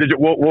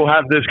 we'll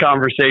have this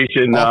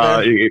conversation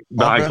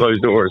behind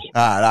closed doors.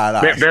 All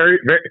right. Very,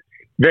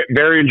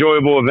 very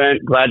enjoyable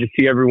event. Glad to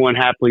see everyone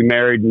happily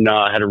married and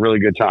had a really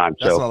good time.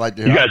 That's so what I like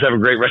to hear. You guys have a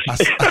great rest of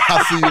the day.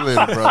 I'll see you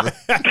later, brother.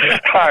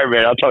 All right,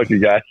 man. I'll talk to you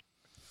guys.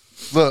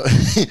 Look,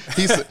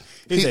 he said,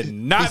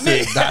 not me.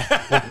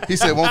 He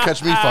said, won't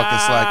catch me fucking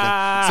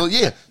slacking. So,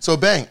 yeah. So,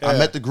 bang. I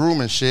met the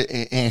groom and shit,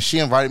 and she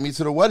invited me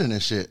to the wedding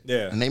and shit.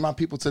 Yeah. And they my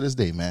people to this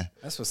day, man.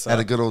 That's what's up. Had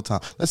a good old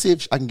time. Let's see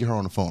if I can get her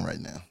on the phone right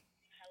now.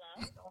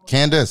 Hello?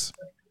 Candace.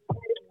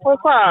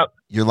 What's up?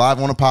 You're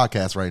live on a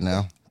podcast right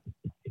now.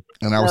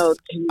 And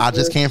I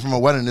just came from a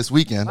wedding this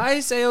weekend. Why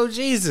you say, oh,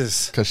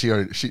 Jesus? Because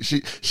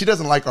she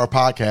doesn't like our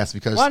podcast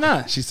because why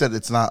not? She said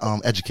it's not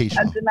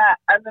educational. I do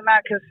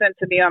not consent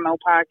to be on no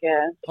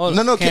podcast. Oh,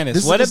 no,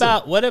 Candace, what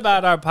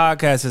about our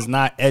podcast is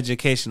not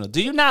educational?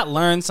 Do you not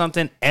learn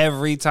something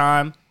every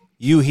time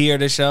you hear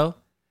the show?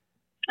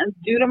 And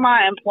due to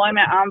my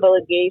employment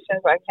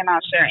obligations, I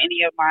cannot share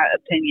any of my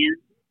opinions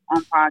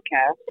on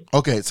podcasts.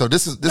 Okay, so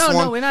this one.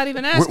 No, we're not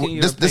even asking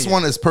you. This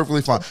one is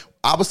perfectly fine.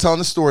 I was telling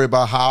the story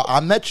about how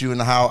I met you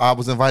and how I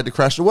was invited to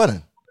crash the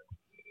wedding.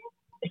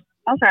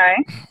 Okay.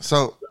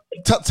 So,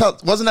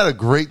 wasn't that a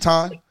great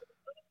time?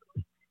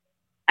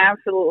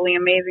 Absolutely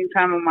amazing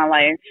time of my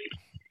life.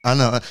 I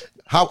know.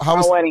 How my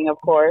was wedding,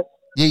 of course.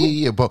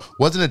 Yeah. But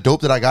wasn't it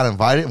dope that I got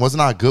invited?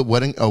 Wasn't I a good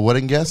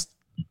wedding guest?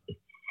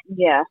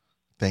 Yeah.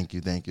 Thank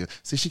you.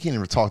 See, she can't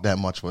even talk that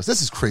much for us.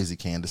 This is crazy,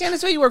 Candace.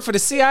 Candace, where you work for the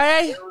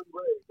CIA?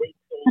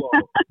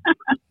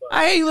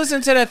 I hear you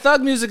listen to that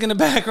thug music in the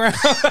background.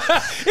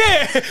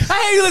 Yeah,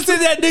 I hear you listen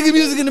to that nigga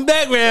music in the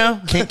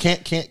background.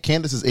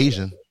 Candace is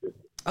Asian.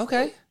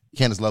 Okay.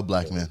 Candace love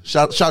black men.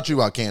 Shout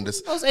you out,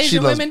 Candace. Most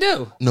Asian women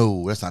do.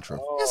 No, that's not true.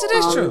 Yes, it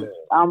is true.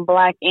 I'm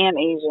black and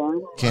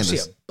Asian.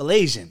 Candace. She a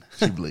Blasian.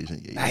 She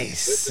Blasian, yeah.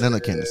 Nice. No,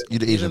 Candace. You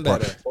the Asian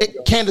part. better. Hey,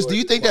 Candace, do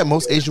you think that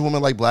most Asian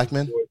women like black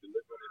men?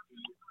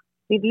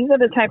 See, these are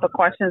the type of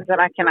questions that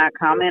I cannot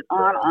comment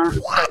on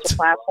such a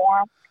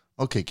platform.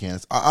 Okay,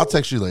 Candace. I'll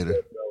text you later.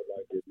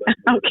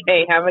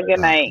 Okay, have a good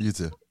night. You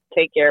too.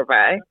 Take care,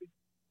 bye.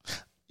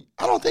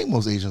 I don't think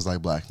most Asians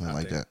like black men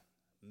like that.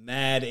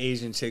 Mad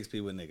Asian chicks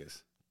be with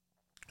niggas.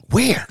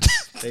 Where?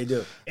 They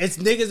do. It's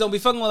niggas don't be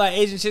fucking with like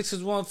Asian chicks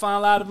because want to find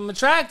a lot of them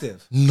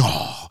attractive.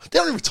 No. They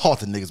don't even talk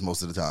to niggas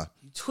most of the time.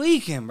 You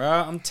tweaking, bro.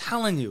 I'm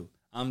telling you.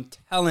 I'm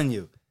telling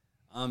you.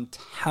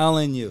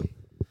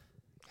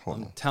 Hold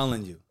on. I'm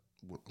telling you.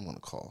 I'm going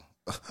to call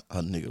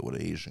a nigga with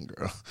an Asian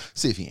girl.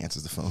 See if he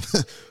answers the phone.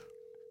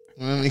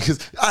 You know what I mean?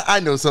 Because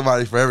I know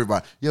somebody for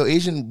everybody. Yo,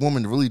 Asian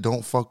women really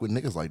don't fuck with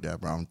niggas like that,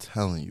 bro. I'm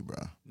telling you, bro.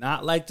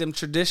 Not like them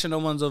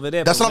traditional ones over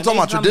there. That's what I'm talking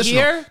about,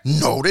 traditional. Here,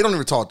 no, they don't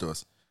even talk to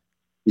us.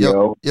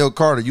 Yo,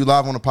 Carter, you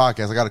live on the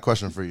podcast. I got a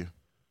question for you.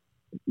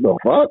 The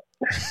fuck?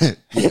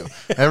 Yo,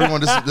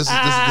 everyone, this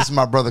is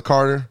my brother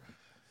Carter.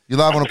 You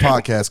live on the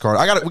podcast, Carter.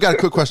 We got a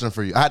quick question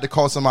for you. I had to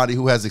call somebody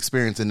who has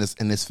experience in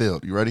this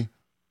field. You ready?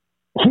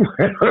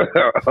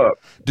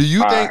 Do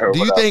you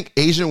think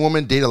Asian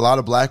women date a lot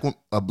of black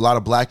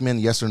men?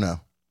 Yes or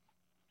no?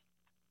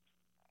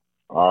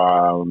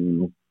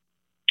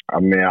 I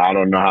mean, I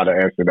don't know how to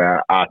answer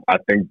that. I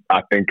think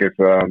it's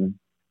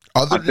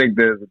I think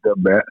there's a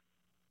good bet.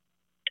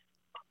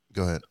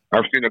 Go ahead.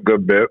 I've seen a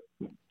good bit.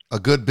 A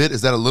good bit?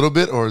 Is that a little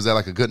bit or is that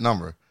like a good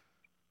number?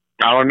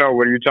 I don't know.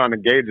 What are you trying to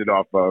gauge it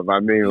off of? I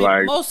mean,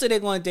 like most of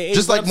them going to date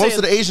just like most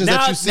of the Asians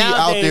that you see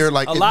out there,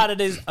 like a lot of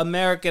these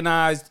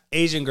Americanized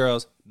Asian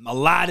girls, a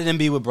lot of them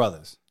be with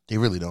brothers. They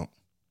really don't.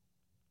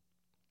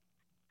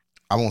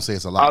 I won't say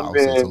it's a lot. I'll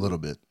say it's a little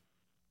bit.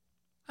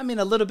 I mean,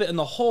 a little bit in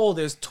the whole.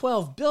 There's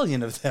 12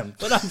 billion of them,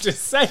 but I'm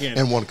just saying.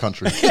 In one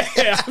country.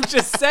 Yeah, I'm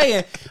just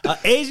saying.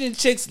 Asian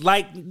chicks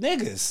like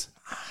niggas.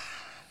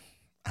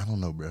 I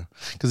don't know, bro.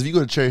 Because if you go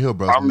to Cherry Hill,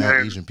 bro, it's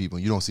mad Asian people.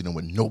 You don't see them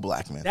with no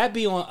black men. That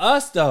be on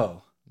us,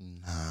 though.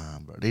 Nah,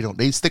 bro. They don't.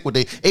 They stick with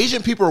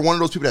Asian people are one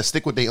of those people that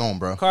stick with their own,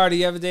 bro. Carter,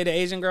 you ever date an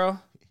Asian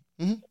girl?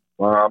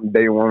 Mm-hmm. I'm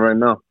dating one right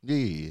now.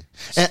 Yeah.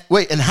 And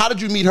wait, and how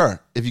did you meet her?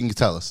 If you can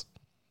tell us.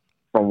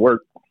 From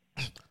work.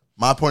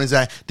 My point is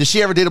that did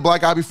she ever date a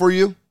black guy before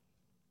you?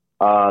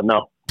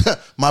 No.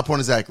 My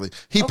point exactly.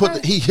 He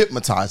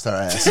hypnotized her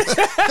ass.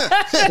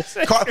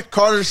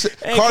 Carter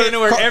came to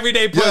work every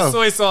day, put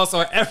soy sauce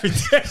on every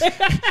day.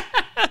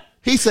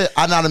 He said,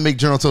 "I know how to make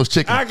General Tso's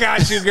chicken." I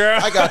got you, girl.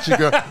 I got you,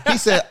 girl. He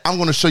said, "I'm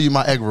going to show you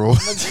my egg roll."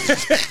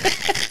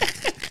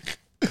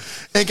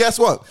 And guess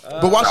what?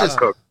 But watch this.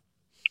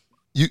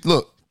 You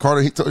look,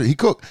 Carter. He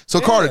cooked. So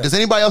yeah. Carter, does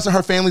anybody else in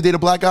her family date a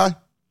black guy?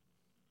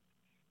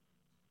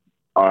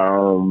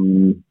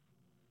 Probably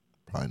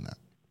not.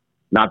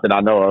 Not that I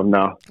know of,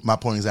 no. My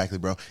point exactly,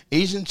 bro.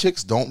 Asian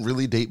chicks don't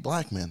really date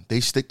black men. They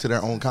stick to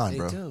their own kind,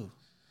 bro. They do.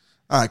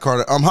 All right,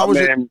 Carter. How was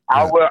it?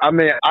 I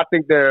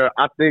think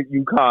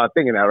you kind of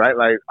thinking that, right?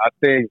 Like, I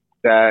think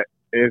that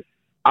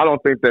I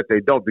don't think that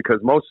they don't, because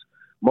most,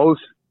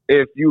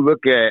 if you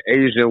look at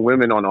Asian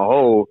women on a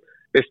whole,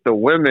 it's the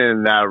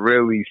women that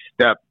really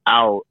step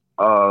out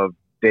of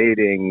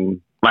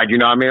dating. Like, you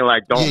know what I mean?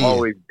 Like, don't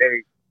always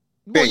date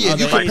Well, yeah, if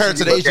you Other compare it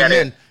to the Asian- Asian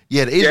men,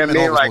 yeah, the Asian men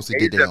always like mostly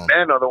did their Asian own.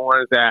 men are the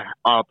ones that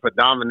are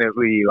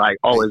predominantly like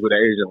always with an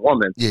Asian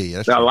woman. Yeah,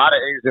 that's Now, a true. lot of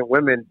Asian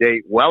women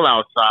date well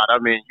outside. I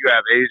mean, you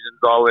have Asians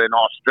all in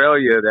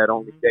Australia that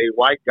only date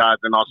white guys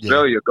in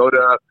Australia. Go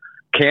to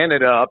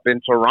Canada, up in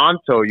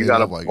Toronto, you They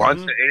got a love white bunch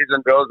guys. of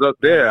Asian girls up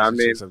there. I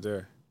mean, Up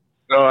there.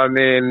 so I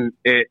mean,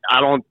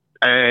 I don't.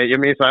 I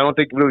mean, so I don't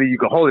think really you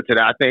can hold it to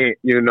that. I think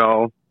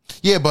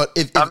Yeah, but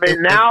if I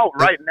mean,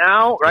 right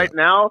now,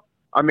 Yeah.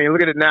 I mean,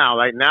 look at it now.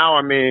 Like now,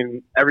 I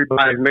mean,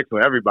 everybody's mixed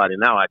with everybody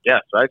now, I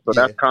guess, right? So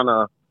Yeah. that's kind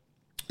of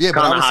yeah,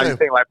 but I was how you saying,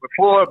 think. Like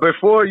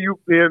before you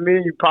know what I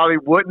mean, you probably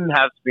wouldn't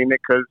have seen it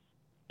because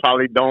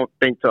probably don't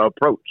think to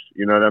approach.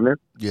 You know what I mean?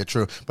 yeah,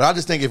 true. But I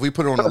just think if we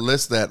put it on a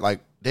list that like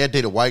they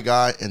date a white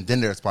guy, and then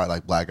there's probably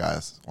like black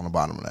guys on the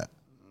bottom of that.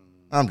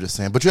 I'm just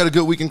saying. But you had a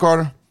good weekend,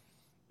 Carter.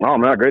 Oh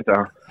man, great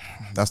time.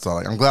 That's all.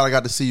 I'm glad I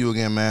got to see you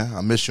again, man.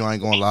 I miss you. I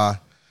ain't gonna lie.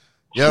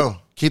 Yo,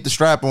 keep the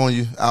strap on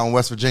you out in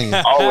West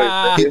Virginia.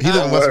 Always. He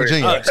live in West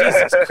Virginia. Oh,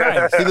 Jesus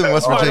Christ. He live in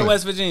West Part of Virginia.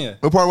 West Virginia.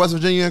 What part of West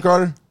Virginia you in,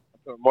 Carter?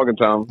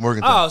 Morgantown.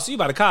 Morgantown. Oh, so you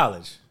about to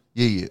college.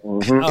 Yeah. Oh,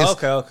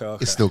 It's- okay.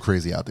 It's still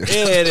crazy out there.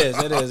 Yeah, it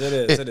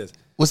is.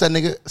 What's that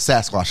nigga?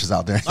 Sasquatch is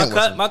out there.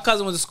 My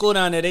cousin went to school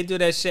down there. They do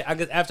that shit. I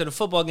guess after the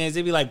football games,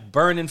 they be like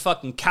burning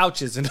fucking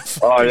couches in the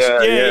fucking Oh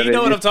yeah, you they know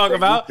what I'm used- talking they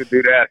about? used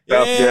to do that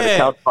stuff. Yeah, the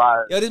couch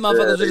fire. Yo, these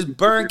motherfuckers they just used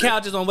burn to do that.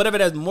 couches on whatever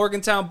that's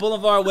Morgantown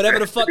Boulevard, whatever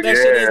the fuck that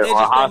shit is. They on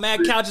just High throw mad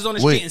Street. couches on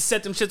the Wait. street and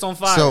set them shits on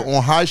fire. So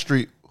on High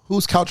Street,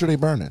 whose couch are they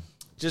burning?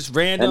 just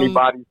random.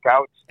 Anybody's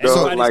couch.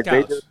 So, Anybody's like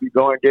couch. they just be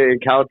going getting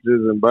couches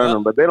and burn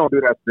them, but they don't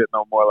do that shit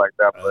no more like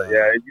that. But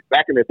yeah,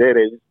 back in the day they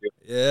used to.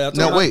 Yeah. I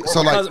No, told wait,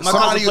 so, my like, cousin, my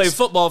somebody cousin played used-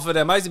 football for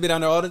them. I used to be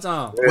down there all the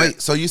time. Wait,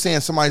 so you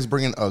saying somebody's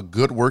bringing a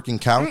good working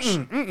couch?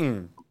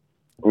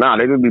 Nah,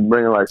 they just be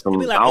bringing like some.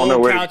 Be like I don't know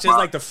old where couches,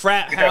 like the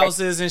frat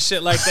houses and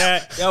shit like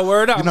that. Yo,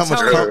 word up. You know I'm how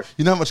much? telling you.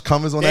 You know how much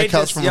cum is on They that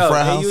couch just, from yo, a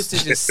frat they house? used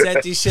to just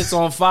set these shits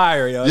on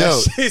fire, yo. Yo,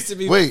 That shit used to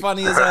be wait.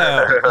 funny as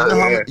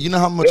hell. You know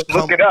how much Just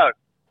cum? look it up.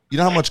 You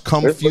know how much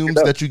cum Let's look it fumes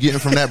up. that you getting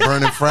from that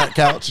burning frat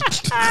couch?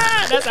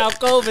 That's how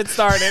COVID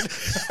started.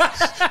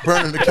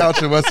 Burning the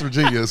couch in West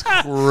Virginia is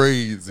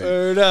crazy.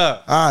 Word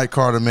up. All right,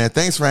 Carter, man.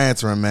 Thanks for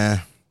answering,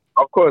 man.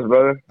 Of course,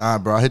 brother. All right,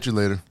 bro. I'll hit you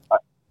later.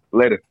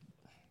 Later.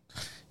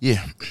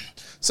 Yeah.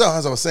 So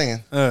as I was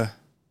saying,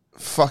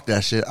 fuck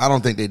that shit. I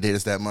don't think they did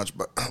us that much,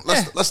 but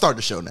let's start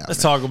the show now.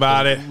 Let's man. talk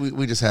about it.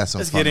 We just had some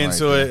Let's fun get right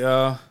into there. it,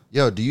 yo.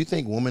 Yo, do you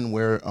think women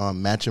wear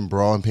matching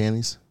bra and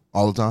panties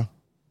all the time?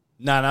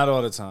 Nah, not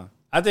all the time.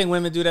 I think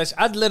women do that.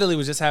 I literally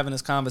was just having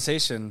this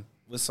conversation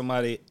with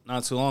somebody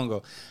not too long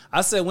ago.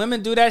 I said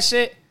women do that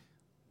shit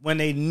when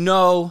they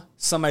know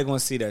somebody going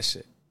to see that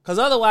shit. Because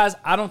otherwise,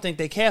 I don't think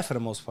they care for the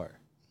most part.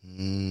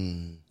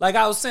 Like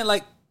I was saying,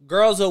 like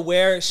girls will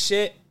wear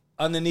shit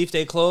underneath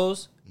their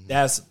clothes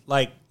that's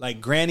like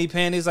granny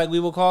panties, like we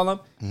would call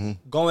them,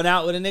 going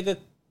out with a nigga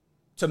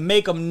to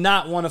make them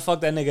not want to fuck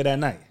that nigga that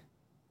night.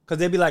 Because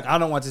they'd be like, I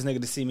don't want this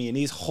nigga to see me in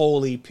these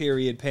holy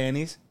period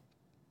panties.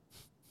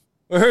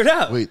 Word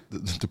up. Wait,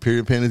 the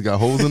period panties got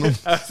holes in them?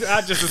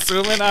 I just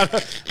assuming.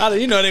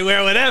 You know they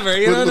wear whatever.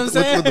 You know what I'm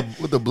saying?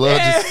 With the blood,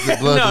 the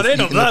blood no, just they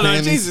no eating the blood on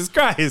panties?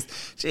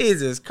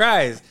 Jesus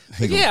Christ.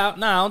 But yeah,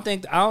 no, I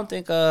don't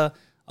think a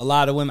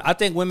lot of women. I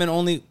think women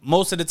only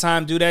most of the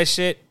time do that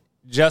shit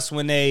just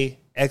when they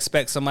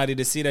expect somebody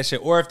to see that shit,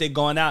 or if they're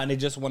going out and they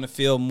just want to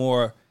feel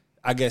more,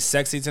 I guess,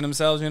 sexy to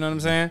themselves. You know what I'm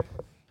saying?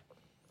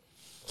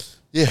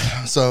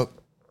 Yeah, so...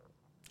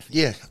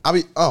 Yeah,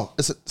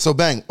 so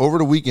bang, over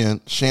the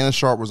weekend, Shannon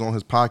Sharp was on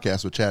his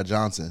podcast with Chad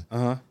Johnson.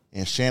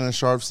 And Shannon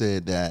Sharp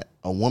said that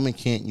a woman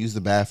can't use the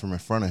bathroom in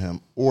front of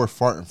him or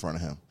fart in front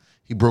of him.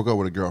 He broke up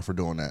with a girl for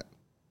doing that.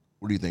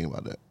 What do you think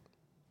about that?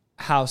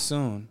 How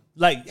soon?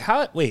 Like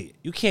how? Wait,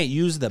 you can't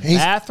use the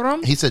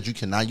bathroom? He said you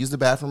cannot use the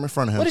bathroom in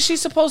front of him. What is she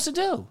supposed to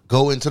do?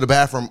 Go into the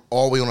bathroom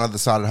all the way on the other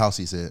side of the house,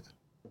 he said.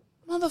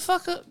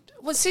 Motherfucker.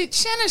 Well, see,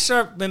 Shannon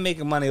Sharp been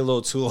making money a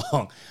little too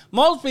long.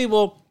 Most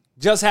people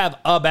just have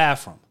a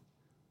bathroom.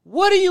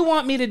 What do you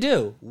want me to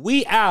do?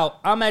 We out.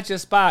 I'm at your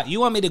spot. You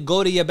want me to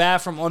go to your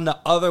bathroom on the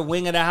other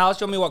wing of the house?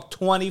 You want me to walk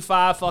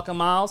 25 fucking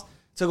miles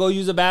to go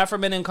use a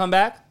bathroom and then come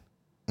back?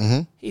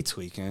 Mm-hmm. He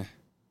tweaking.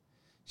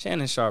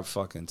 Shannon Sharp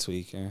fucking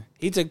tweaking.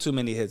 He took too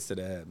many hits to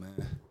the head, man.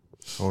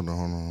 Hold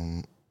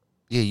on.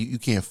 Yeah, you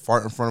can't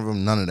fart in front of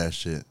him. None of that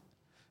shit.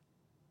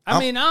 I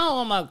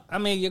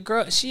mean, your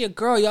girl, she a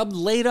girl. Y'all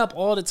laid up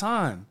all the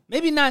time.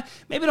 Maybe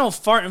don't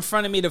fart in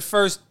front of me the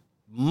first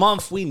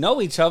month we know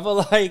each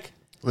other. Like,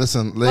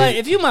 Listen, like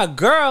if you my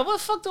girl, what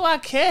the fuck do I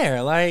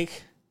care?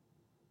 Like,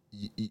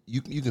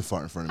 you can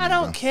fart in front of me. I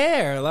don't bro.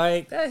 care.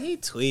 Like, that he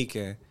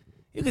tweaking.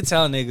 You can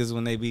tell niggas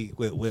when they be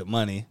with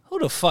money. Who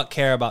the fuck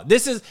care about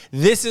this?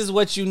 Is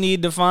what you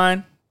need to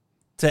find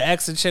to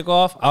X a chick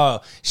off?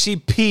 Oh, she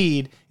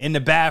peed in the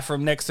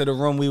bathroom next to the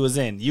room we was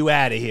in. You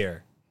out of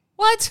here.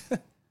 What?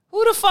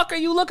 Who the fuck are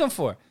you looking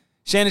for?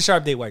 Shannon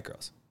Sharp date white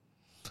girls.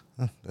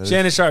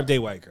 Shannon Sharp date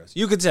white girls.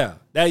 You could tell.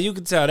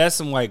 That's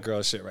some white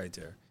girl shit right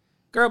there.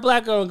 Girl,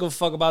 black girl don't give a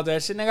fuck about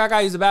that shit. Nigga, I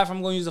gotta use the bathroom.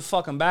 I'm gonna use the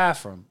fucking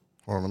bathroom.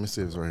 Hold on, let me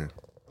see this right here.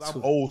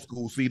 I'm old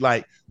school. See,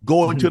 like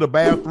going to the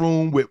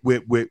bathroom with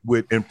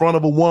in front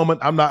of a woman.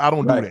 I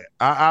don't do that.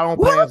 I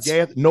don't pass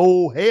gas.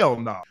 No, hell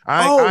no.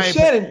 I ain't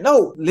Shannon,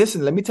 no.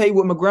 Listen, let me tell you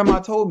what my grandma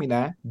told me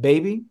now.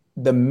 Baby,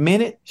 the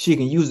minute she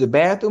can use the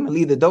bathroom and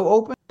leave the door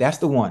open, that's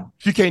the one.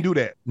 She can't do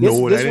that. That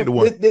ain't the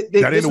one.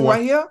 That ain't the one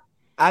right here.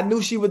 I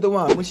knew she was the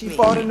one. When she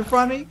fought in the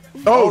front of me.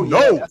 Oh no.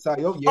 Yeah, that's how,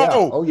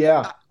 oh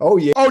yeah.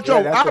 Oh Joe,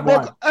 yeah,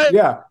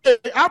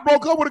 I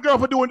broke up with a girl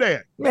for doing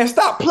that. Man,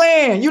 stop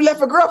playing. You left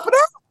a girl for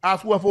that? I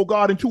swear for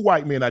God and 2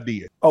 white men I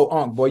did.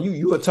 Oh, boy,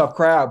 you a tough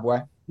crowd,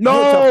 boy. No. You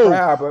a tough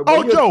crowd, boy.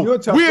 Oh, Joe, you're a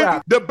tough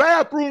crowd. The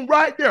bathroom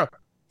right there.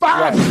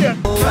 5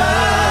 steps.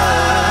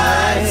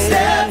 5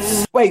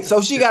 steps. Wait,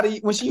 so she got to,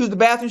 when she used the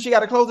bathroom, she got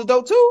to close the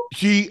door too?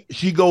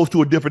 She goes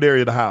to a different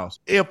area of the house.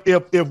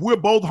 If we're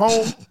both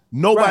home,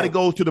 nobody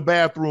goes to the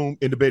bathroom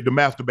in the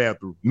master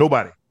bathroom.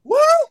 Nobody. What?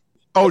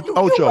 Joe.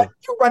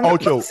 You running a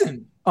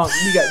prison.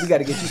 We got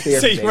to get you there.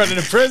 So you running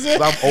a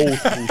prison? I'm old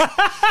school.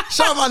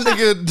 Shout out my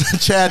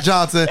nigga Chad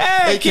Johnson,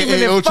 keeping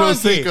aka it Ocho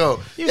funky. Cinco.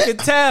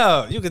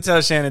 You could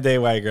tell Shannon Day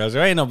white girls.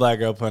 There ain't no black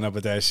girl putting up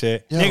with that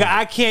shit. Yo. Nigga,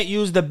 I can't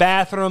use the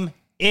bathroom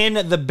in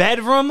the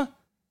bedroom.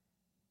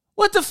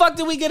 What the fuck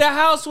did we get a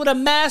house with a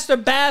master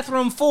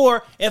bathroom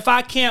for if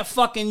I can't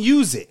fucking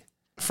use it?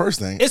 First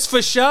thing, It's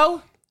for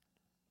show.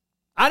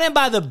 I didn't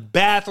buy the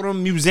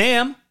bathroom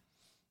museum.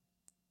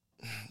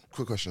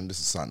 quick question. This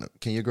is a side note.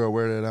 Can your girl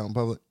wear that out in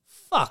public?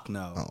 Fuck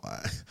no. Oh,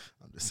 I'm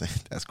just saying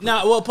that's cool.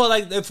 No, well, Paul,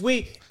 like if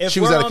She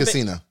was at a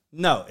casino.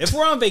 No, if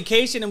we're on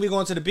vacation and we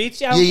going to the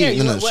beach, I don't Yeah,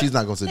 care. no, she's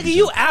not going to the Nigga, beach.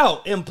 you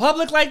out in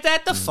public like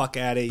that? The fuck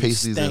out of here, you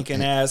Pasties stinking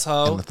and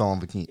asshole. the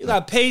thong bikini. You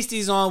got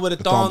pasties on with a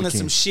The thong thong and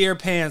some bikini. sheer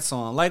pants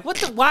on. Like, what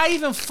the? Why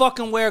even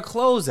fucking wear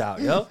clothes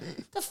out, yo?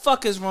 The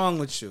fuck is wrong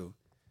with you?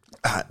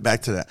 All right,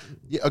 back to that.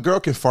 Yeah, a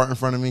girl can fart in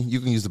front of me. You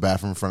can use the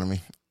bathroom in front of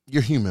me.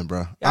 You're human,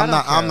 bro.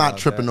 Yeah, I'm not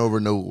tripping over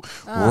no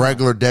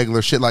regular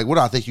degular shit. Like, what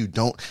do I think you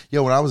don't?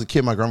 Yo, when I was a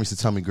kid, my grandma used to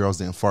tell me girls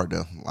didn't fart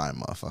though. Lying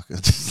motherfucker.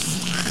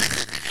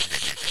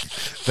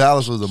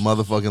 Dallas was a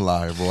motherfucking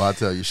liar, bro. I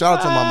tell you. Shout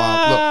out to my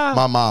mom. Look,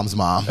 my mom's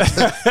mom.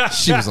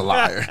 She was a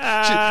liar.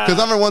 Because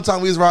I remember one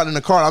time we was riding in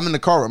the car. I'm in the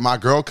car with my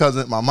girl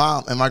cousin, my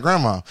mom, and my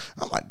grandma.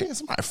 I'm like, damn,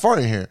 somebody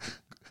farting here.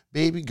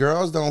 Baby,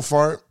 girls don't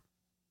fart.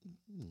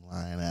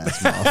 Lying ass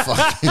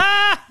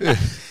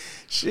motherfucker.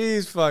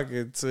 She's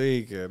fucking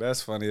tweaking.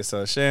 That's funny.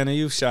 So Shannon,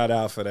 you shout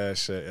out for that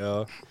shit,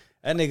 yo.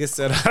 That nigga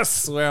said, I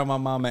swear on my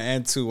mama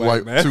and 2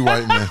 white men. 2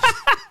 white men.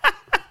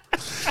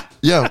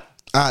 Yo,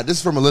 this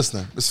is from a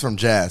listener. This is from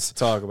Jazz.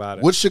 Talk about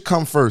it. What should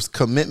come first,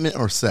 commitment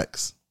or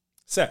sex?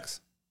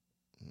 Sex.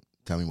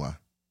 Tell me why.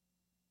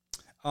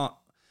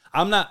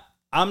 I'm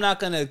not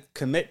gonna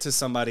commit to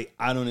somebody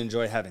I don't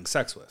enjoy having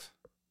sex with.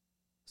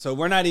 So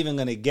we're not even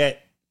gonna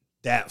get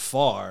that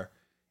far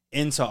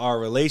into our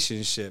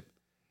relationship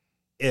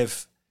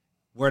if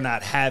we're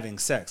not having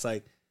sex.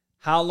 Like,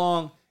 how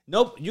long?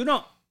 Nope, you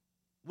don't.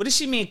 What does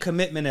she mean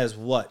commitment as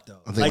what,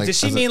 though? Like, does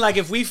she mean like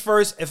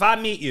if I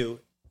meet you,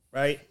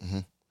 right?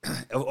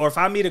 Mm-hmm. Or if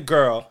I meet a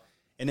girl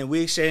and then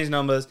we exchange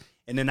numbers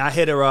and then I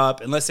hit her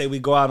up and let's say we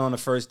go out on a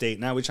first date.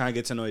 Now we're trying to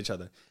get to know each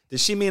other.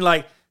 Does she mean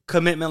like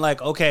commitment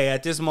like, okay,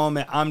 at this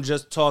moment I'm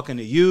just talking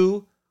to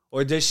you?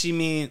 Or does she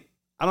mean,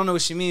 I don't know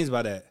what she means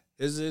by that.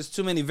 There's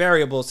too many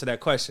variables to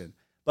that question.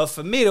 But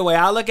for me, the way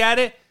I look at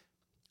it,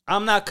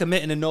 I'm not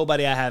committing to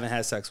nobody I haven't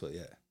had sex with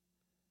yet.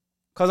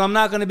 Because I'm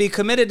not going to be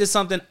committed to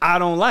something I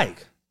don't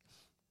like.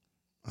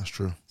 That's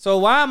true. So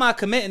why am I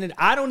committing it?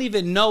 I don't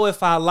even know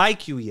if I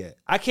like you yet.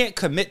 I can't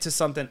commit to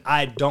something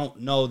I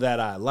don't know that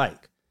I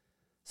like.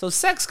 So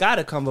sex got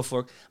to come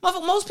before.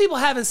 Most people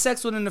having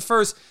sex within the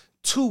first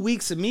 2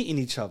 weeks of meeting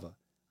each other.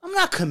 I'm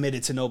not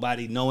committed to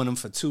nobody knowing them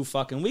for 2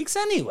 fucking weeks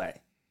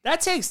anyway.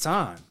 That takes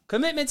time.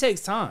 Commitment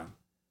takes time.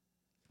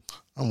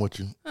 I'm with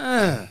you.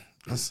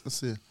 Let's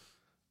see.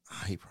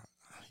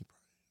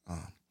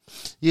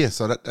 Yeah,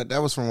 so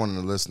that was from one of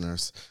the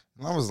listeners.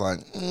 And I was like,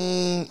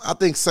 I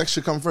think sex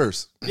should come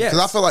first. Yes.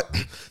 Because I feel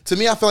like, to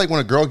me, I feel like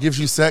when a girl gives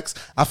you sex,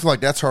 I feel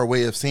like that's her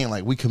way of saying,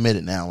 like, we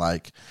committed now.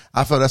 Like,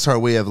 I feel that's her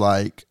way of,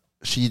 like,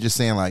 she just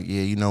saying, like,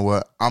 yeah, you know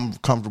what? I'm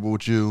comfortable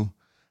with you.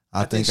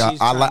 I think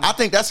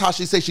that's how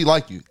she say she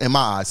like you, in my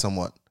eyes,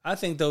 somewhat. I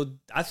think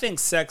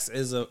sex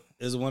is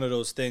one of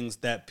those things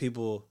that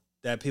people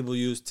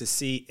use to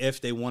see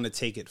if they want to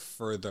take it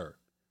further.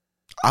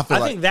 I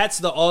think that's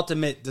the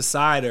ultimate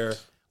decider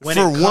when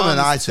for it comes women,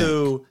 I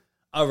to think.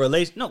 A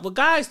relation. No, but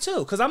guys too,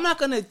 because I'm not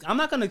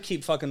gonna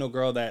keep fucking no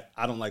girl that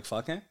I don't like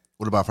fucking.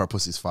 What about if her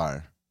pussy's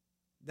fire?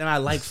 Then I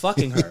like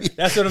fucking her.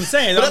 That's what I'm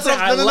saying. No.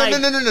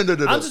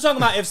 I'm just talking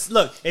about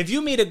if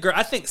you meet a girl,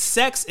 I think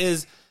sex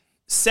is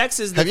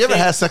the Have you ever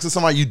thing. had sex with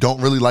somebody you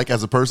don't really like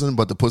as a person,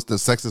 but the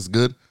sex is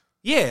good?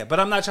 Yeah, but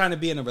I'm not trying to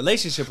be in a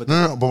relationship with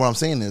No, but what I'm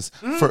saying is,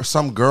 for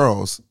some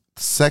girls,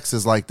 sex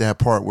is like that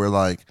part where,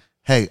 like,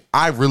 hey,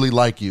 I really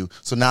like you,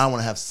 so now I want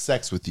to have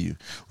sex with you,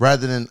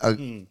 rather than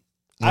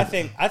I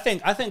think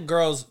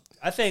girls,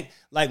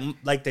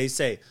 like they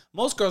say,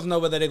 most girls know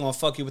whether they're gonna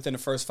fuck you within the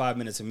first 5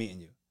 minutes of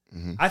meeting you.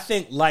 I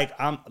think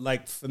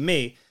for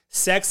me,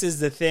 sex is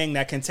the thing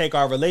that can take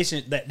our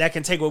relation, that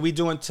can take what we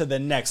doing to the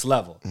next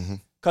level.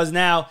 Because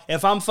now,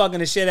 if I'm fucking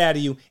the shit out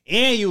of you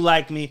and you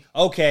like me,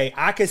 okay,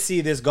 I could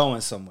see this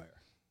going somewhere.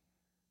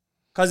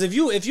 Because if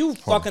you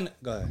fucking...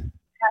 Go ahead.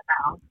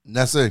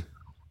 Nessie.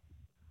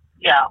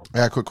 Yeah. I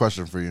got a quick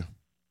question for you.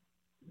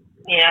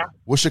 Yeah.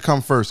 What should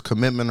come first,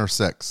 commitment or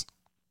sex?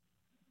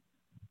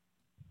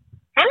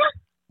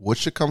 What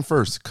should come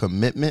first,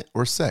 commitment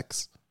or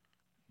sex?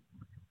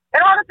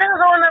 It all depends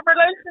on the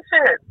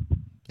relationship.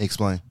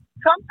 Explain.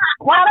 Sometimes,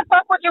 why the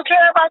fuck would you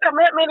care about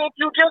commitment if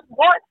you just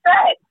want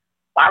sex?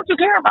 Why would you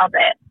care about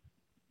that?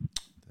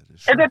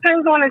 It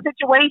depends on the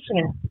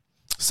situation.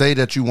 Say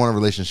that you want a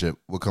relationship.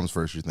 What comes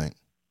first, you think?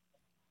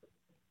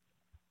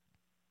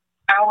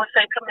 I would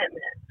say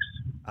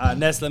commitment.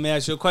 Ness, let me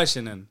ask you a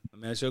question then.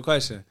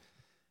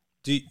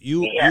 Do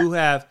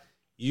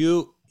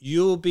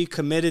you'll be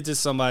committed to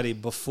somebody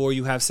before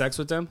you have sex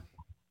with them?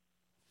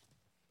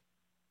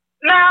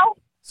 No.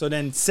 So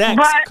then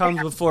sex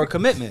comes before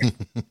commitment.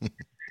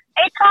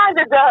 It kind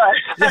of does.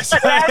 That's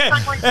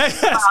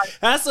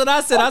what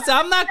I said. I said,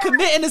 I'm not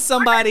committing to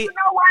somebody. You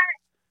know what?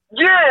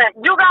 Yeah,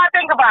 you got to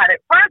think about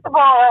it. First of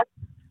all,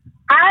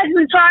 I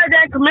actually tried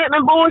that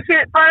commitment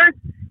bullshit first,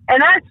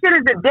 and that shit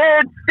is a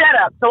dead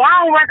setup, so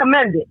I don't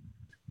recommend it.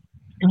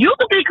 You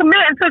could be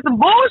committing to some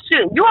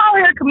bullshit. You out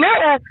here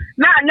committing,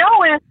 not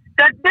knowing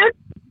that this,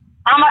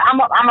 I'm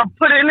gonna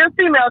put it in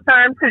female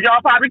terms because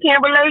y'all probably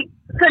can't relate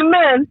to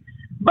men,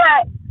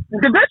 but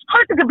the bitch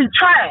person could be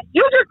trash.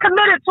 You just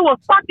committed to a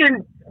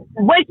fucking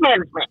waste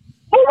management.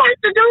 Who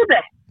wants to do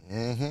that?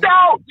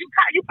 So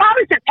you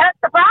probably should test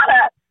the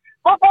product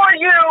before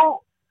you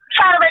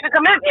try to make a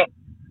commitment.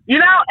 You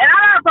know, and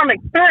I know from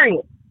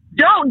experience.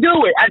 Don't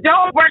do it. I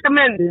don't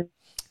recommend it.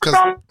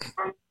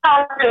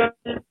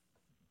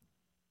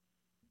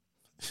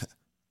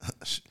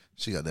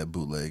 She got that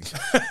bootleg.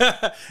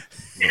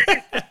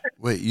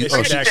 Wait, she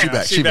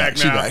back.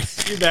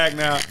 She back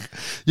now.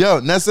 Yo,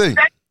 Nessie.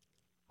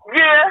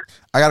 Yeah.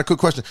 I got a quick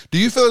question. Do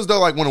you feel as though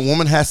like when a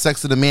woman has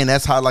sex with a man,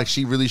 that's how like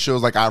she really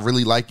shows like I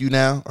really like you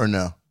now, or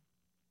no?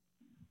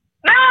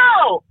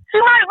 No, she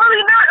might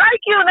really not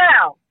like you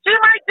now. She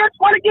might just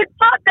want to get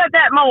fucked at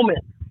that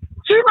moment.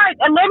 She might,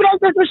 and maybe that's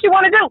just what she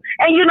want to do.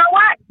 And you know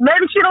what?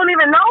 Maybe she don't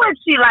even know if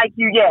she like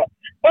you yet.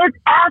 It's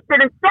after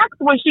the sex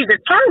when she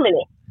determines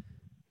it.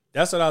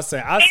 That's what I was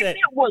saying. If it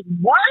was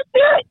worth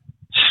it,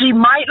 she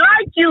might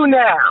like you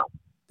now.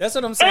 That's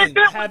what I'm saying. If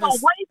it was a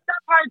waste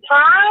of her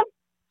time,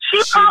 she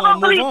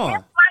probably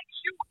dislikes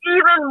you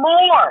even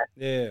more.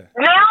 Yeah.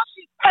 Now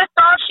she's pissed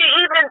off.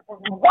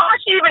 Why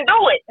she even do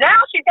it? Now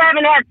she's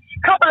having that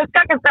couple of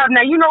seconds stuff.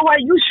 Now, you know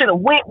what? You should have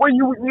went where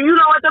you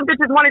know what, them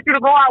bitches wanted you to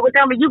go out with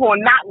them, and you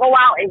going to not go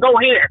out and go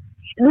here.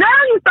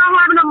 Now you start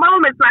having the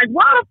moments like,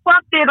 why the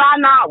fuck did I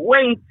not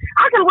wait?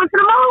 I could have went to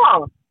the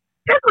mall.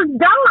 This was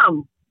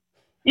dumb.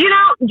 You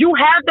know, you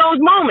have those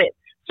moments.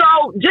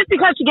 So just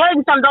because she gave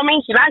you something don't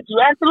mean she likes you.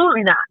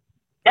 Absolutely not.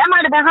 That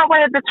might have been her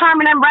way of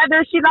determining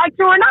whether she likes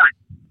you or not.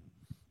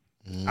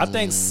 I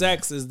think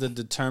sex is the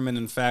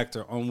determining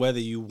factor on whether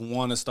you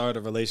want to start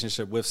a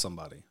relationship with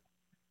somebody.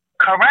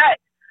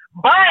 Correct.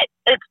 But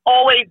it's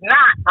always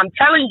not. I'm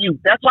telling you.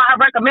 That's why I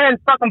recommend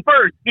fucking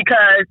first,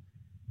 because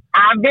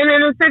I've been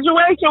in a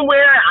situation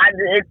where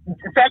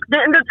sex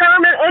didn't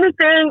determine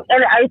anything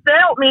and it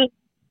failed me.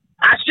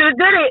 I should have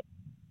did it.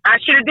 I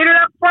should have did it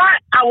up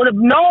front. I would have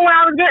known what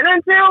I was getting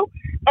into,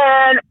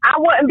 and I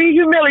wouldn't be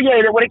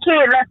humiliated with a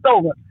kid left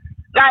over.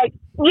 Like,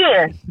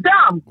 yeah,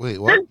 dumb. Wait,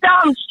 what? This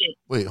dumb shit.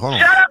 Wait, hold on.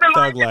 Shut up and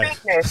Thug mind your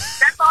life. business.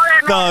 That's all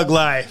that matters. Thug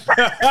life.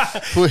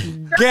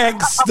 Wait,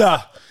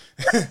 Gangsta.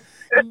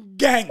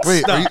 Gangsta.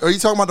 wait, are you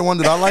talking about the one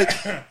that I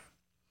like?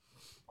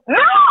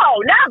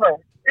 No, never.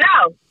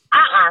 No.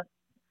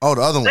 Oh,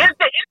 the other one. I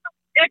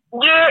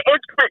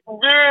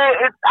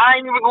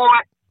ain't even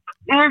going.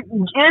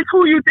 It's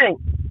who you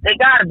think. It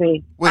gotta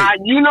be. Wait.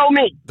 You know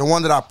me. The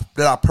one that I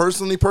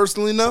personally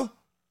know?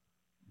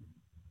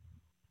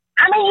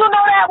 I mean, you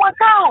know that one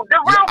too. The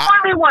real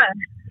funny one.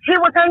 He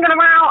was hanging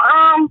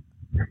around.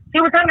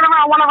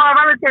 One of our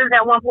relatives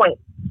at one point.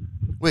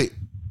 Wait,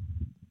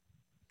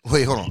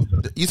 hold on.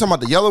 You talking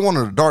about the yellow one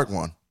or the dark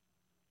one?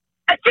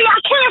 See, I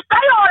can't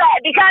say all that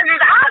because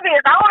it's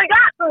obvious. I only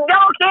got some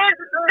yellow kids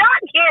and some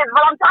dark kids,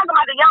 but I'm talking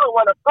about the yellow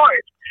one, of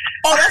course.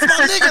 Oh, that's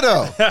my nigga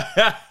though.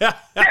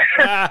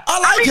 I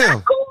like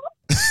him. That's cool.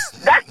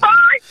 That's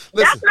fine.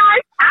 That's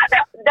nice. I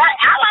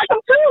like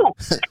him too.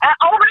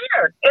 Over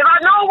here, if I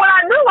know what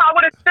I knew, I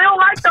would have still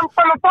liked him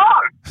from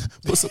afar.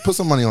 Put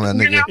some money on that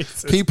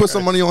nigga. Can you put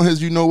some money on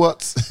his? You know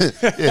what?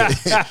 Yeah.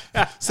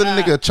 Send a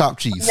nigga a chopped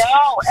cheese.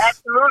 No,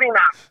 absolutely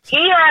not.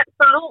 He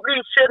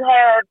absolutely should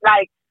have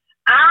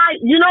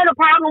you know the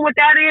problem with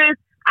that is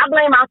I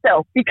blame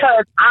myself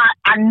because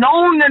I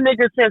known the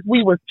nigga since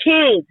we was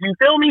kids. You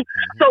feel me?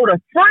 So the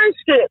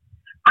friendship,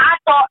 I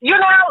thought,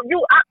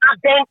 I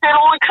banked it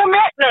on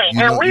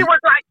commitment, and we was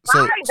like,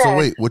 so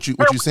wait, what you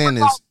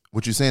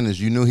saying is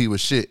you knew he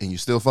was shit and you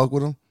still fuck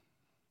with him?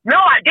 No,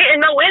 I didn't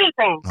know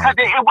anything because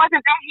it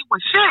wasn't that he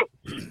was shit.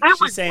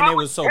 She's saying it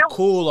was so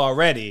cool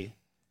already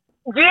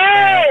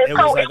Yeah. It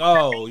was like,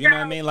 oh, you know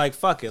what I mean? Like,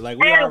 fuck it. Like,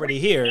 we already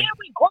here. Yeah,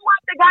 we grew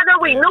up together.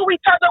 We knew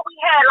each other. We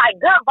had like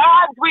good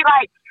vibes. We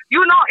like,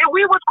 and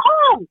we was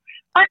cool.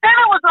 But then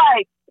it was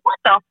like, what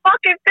the fuck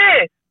is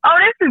this? Oh,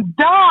 this is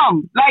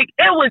dumb. Like,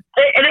 it was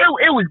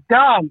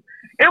dumb.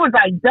 It was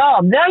like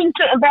dumb. Now you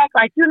sitting back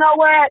like, you know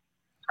what?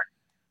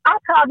 I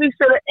probably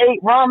should have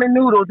ate ramen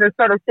noodles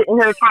instead of sitting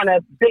here trying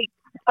to bake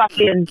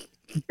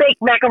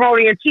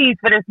macaroni and cheese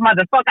for this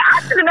motherfucker.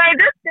 I should have made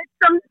this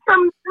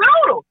some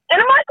noodles in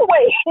a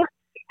microwave.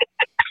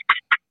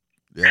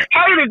 Yeah.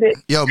 Hated it.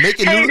 Yo,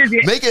 making oodles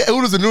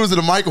and noodles in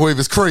the microwave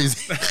is crazy.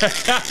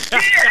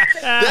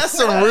 That's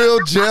some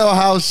real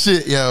jailhouse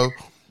shit, yo.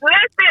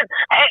 Listen,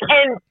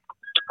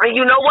 and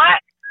you know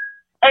what?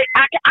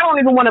 I don't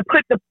even want to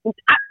put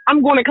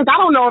I'm going to, because I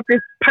don't know if this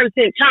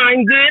person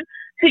chimes in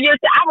to your,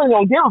 I really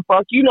don't give a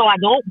fuck. You know I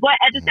don't. But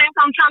at the same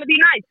time, I'm trying to be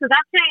nice because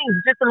I've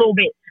changed just a little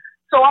bit.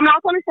 So I'm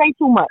not going to say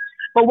too much.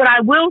 But what I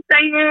will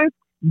say is,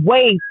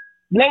 wait,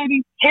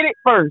 ladies, hit it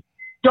first.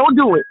 Don't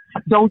do it.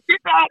 Don't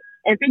sit back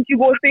and think you're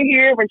going to sit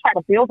here and try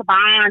to build a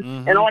bond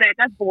and all that.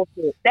 That's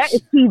bullshit. That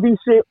is TV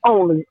shit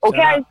only,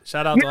 okay?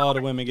 Shout out to all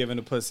the women giving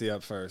the pussy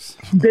up first.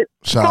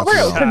 Shout out for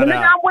real. Because the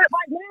nigga I'm with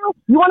right now,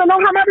 you want to know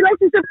how my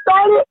relationship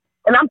started?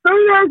 And I'm 3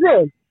 years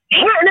in.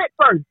 Hitting it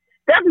first.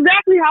 That's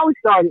exactly how it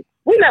started.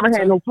 We never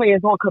had no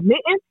plans on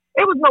committing.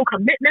 It was no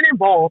commitment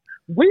involved.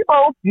 We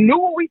both knew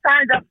what we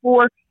signed up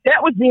for.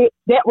 That was it.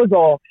 That was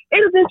all.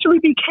 It eventually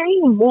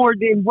became more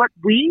than what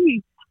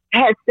we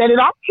had set it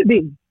up to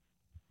be.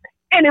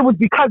 And it was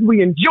because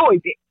we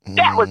enjoyed it.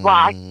 That was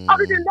why.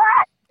 Other than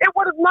that, it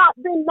would have not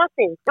been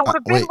nothing. It would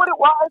have been what it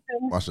was.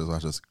 And Watch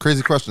this.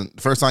 Crazy question.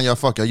 First time y'all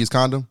fuck, y'all use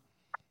condom?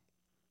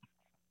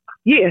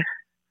 yeah.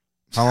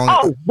 How long?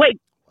 Oh, wait.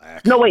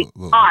 No, wait.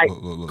 All right.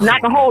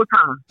 Not the whole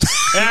time.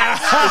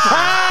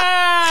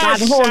 Not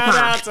the whole time.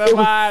 Shout out to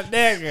my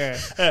nigga.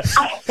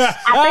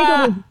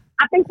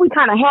 I think we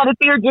kind of had it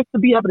there just to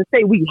be able to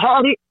say we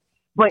had it,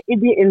 but it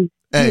didn't.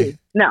 Hey,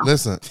 no.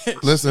 Listen. She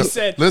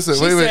said,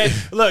 Wait.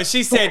 Look,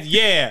 she said,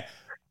 yeah.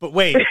 But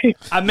wait,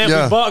 I meant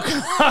Yeah. we bought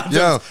condoms.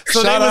 Yo,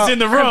 So they shout was out- in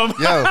the room.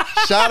 Yo,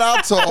 shout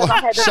out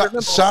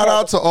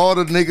to all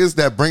the niggas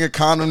that bring a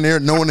condom there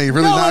knowing they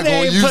really No, not they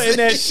going to ain't use putting it.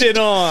 that shit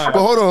on. But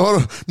hold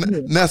on.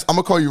 Ness, I'm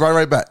going to call you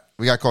right back.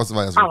 We got to call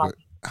somebody else real quick.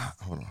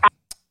 Hold on.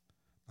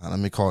 Let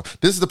me call.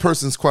 This is the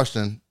person's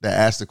question that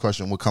asked the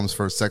question, what comes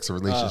first, sex or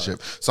relationship?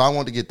 So I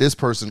want to get this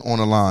person on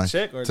the line.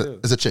 Chick or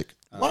dude? It's a chick.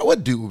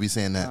 What dude would be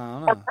saying that? I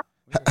don't know.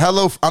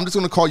 Hello. I'm just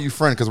going to call you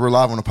friend because we're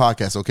live on the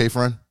podcast. Okay,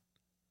 friend?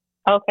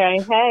 Okay.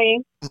 Hey.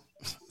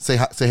 Say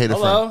hey to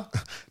Hello.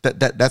 friend.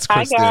 That's Hi,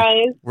 Chris. there.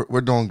 guys.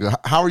 We're doing good.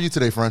 How are you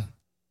today, friend?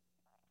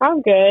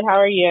 I'm good. How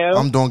are you?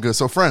 I'm doing good.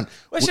 So, friend,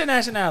 What's your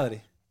nationality?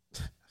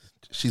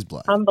 she's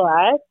black. I'm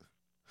black.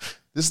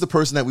 This is the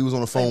person that we was on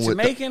the phone with.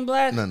 Jamaican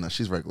black? No,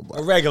 she's regular Or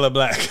black. regular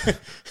black?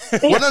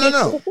 Well,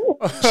 no.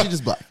 She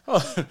just black.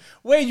 Oh,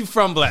 where you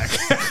from, black?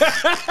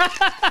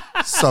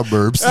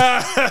 Suburbs.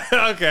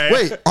 Okay.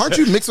 Wait, aren't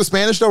you mixed with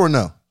Spanish though, or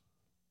no?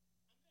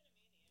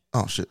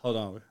 Oh shit. Hold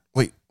on.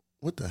 Wait,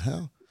 what the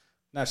hell?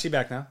 No, she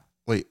back now.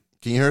 Wait,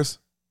 can you hear us?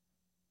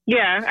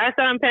 Yeah, I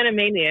thought I'm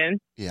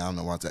Panamanian. Yeah, I don't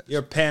know why it's that.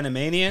 You're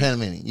Panamanian?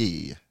 Panamanian.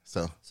 Yeah.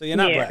 So So you're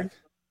not Yeah. black?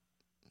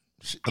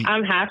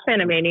 I'm half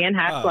Panamanian,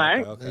 half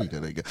black. Okay.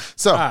 there you go.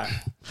 So, All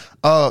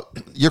right.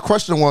 your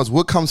question was,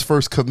 what comes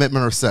first,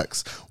 commitment or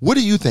sex? What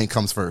do you think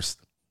comes first?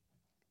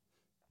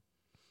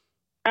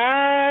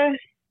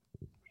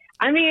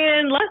 I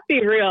mean, let's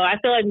be real. I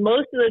feel like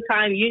most of the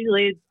time,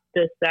 usually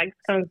the sex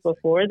comes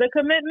before the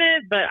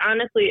commitment, but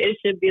honestly, it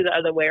should be the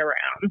other way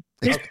around.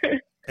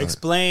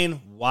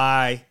 Explain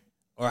why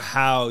or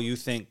how you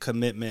think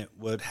commitment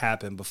would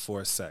happen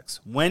before sex.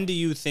 When do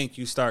you think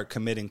you start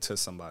committing to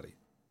somebody?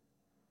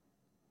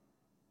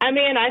 I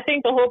mean, I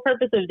think the whole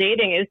purpose of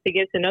dating is to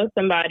get to know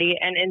somebody.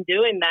 And in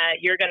doing that,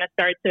 you're going to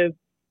start to,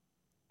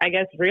 I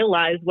guess,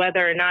 realize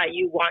whether or not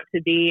you want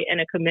to be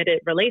in a committed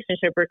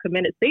relationship or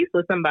committed space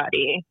with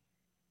somebody.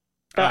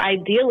 So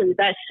ideally,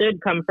 that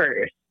should come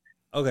first.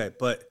 Okay,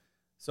 but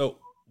so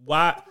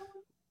why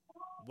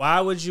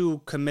would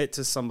you commit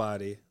to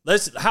somebody? All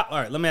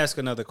right, let me ask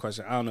another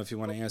question. I don't know if you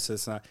want to answer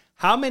this or not.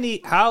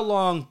 How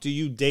long do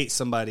you date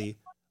somebody,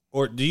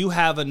 or do you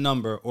have a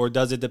number, or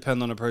does it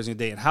depend on the person you're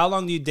dating? How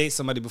long do you date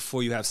somebody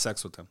before you have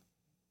sex with them?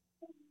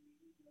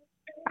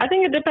 I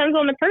think it depends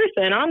on the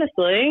person,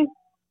 honestly.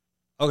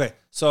 Okay,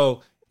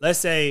 so let's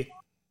say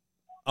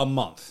a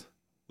month.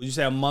 Would you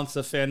say a month's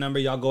a fair number?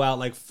 Y'all go out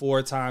like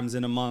 4 times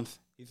in a month.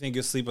 You think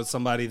you'll sleep with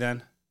somebody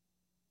then?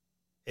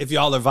 If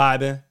y'all are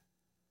vibing?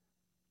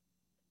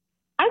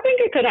 I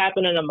think it could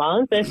happen in a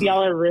month if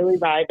y'all are really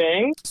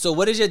vibing. So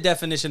what is your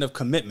definition of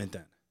commitment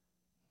then?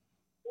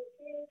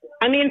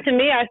 I mean, to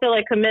me, I feel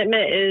like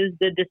commitment is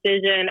the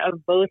decision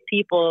of both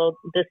people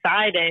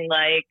deciding,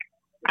 like,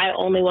 I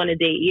only want to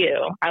date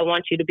you. I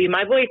want you to be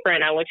my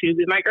boyfriend. I want you to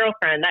be my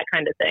girlfriend, that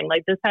kind of thing.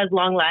 Like, this has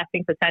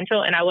long-lasting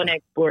potential, and I want to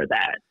explore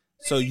that.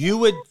 So you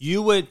would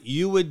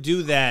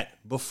do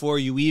that before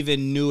you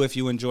even knew if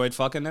you enjoyed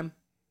fucking them?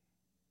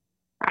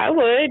 I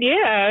would,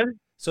 yeah.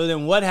 So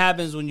then what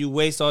happens when you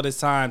waste all this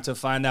time to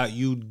find out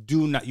you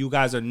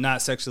guys are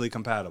not sexually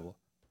compatible?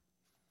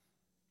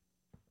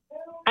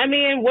 I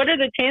mean, what are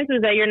the chances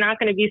that you're not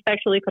going to be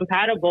sexually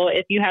compatible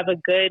if you have a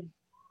good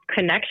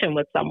connection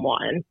with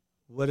someone?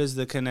 What does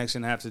the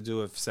connection have to do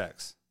with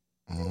sex?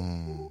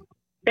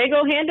 They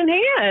go hand in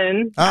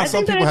hand.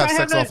 Some people have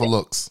sex off of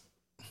looks.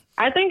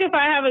 I think if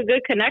I have a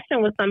good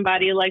connection with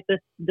somebody, like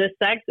the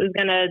sex is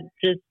going to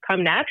just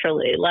come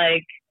naturally.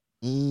 Like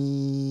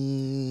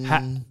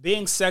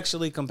being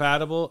sexually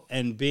compatible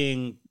and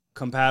being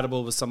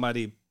compatible with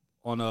somebody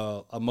on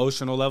a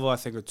emotional level, I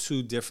think are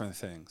two different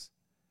things.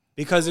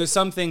 Because there's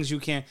some things you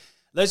can't.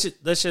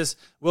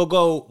 We'll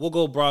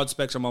go broad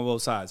spectrum on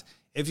both sides.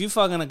 If you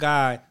fucking a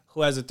guy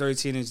who has a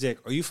 13-inch dick,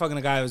 or you fucking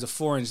a guy who has a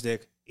 4-inch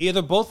dick,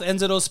 either both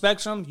ends of those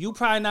spectrum, you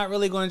probably not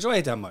really going to enjoy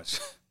it that much.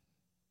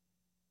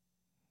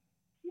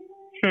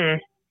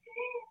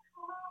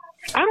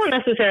 I don't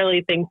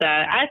necessarily think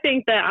that. I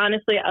think that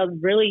honestly, a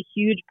really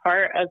huge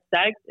part of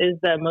sex is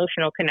the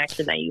emotional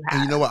connection that you have.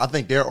 And you know what? I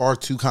think there are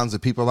two kinds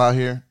of people out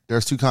here.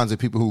 There's two kinds of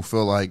people who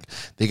feel like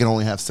they can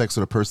only have sex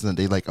with a person that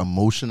they like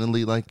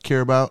emotionally like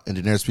care about, and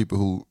then there's people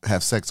who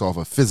have sex off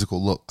of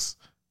physical looks.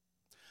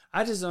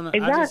 I just don't know.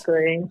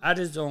 Exactly. I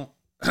just don't.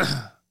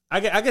 I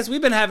guess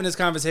we've been having this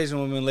conversation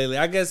with women lately.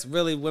 I guess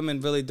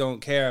women really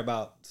don't care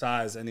about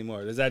size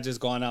anymore. Is that just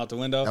going out the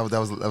window? That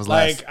was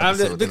like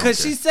last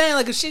because she's saying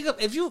like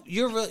if you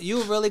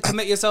really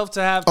commit yourself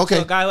to have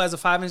to a guy who has a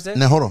 5-inch dick.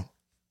 Now hold on.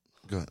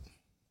 Go ahead.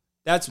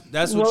 That's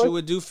what you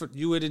would do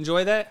you would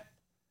enjoy that?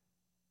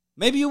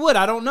 Maybe you would.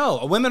 I don't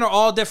know. Women are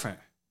all different.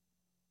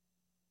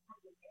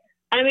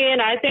 I mean,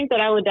 I think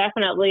that I would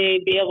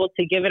definitely be able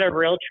to give it a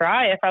real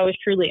try if I was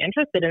truly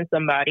interested in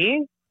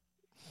somebody.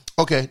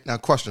 Okay, now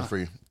question for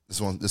you.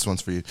 This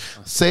one's for you.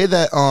 Say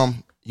that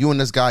you and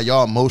this guy,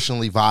 y'all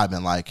emotionally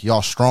vibing, like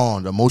y'all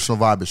strong. The emotional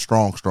vibe is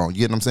strong. You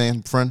get what I'm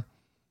saying, friend?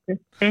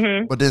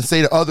 Mm-hmm. But then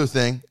say the other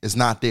thing is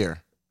not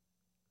there.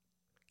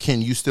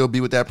 Can you still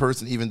be with that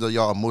person even though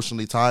y'all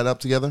emotionally tied up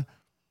together?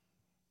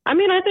 I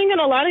mean, I think in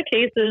a lot of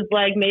cases,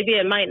 like maybe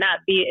it might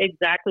not be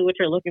exactly what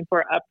you're looking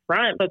for up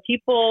front, but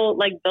people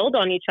like build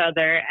on each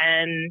other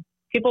and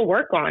people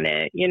work on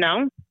it, you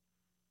know?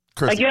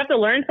 Like you have to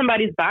learn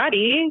somebody's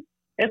body.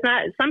 It's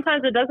not,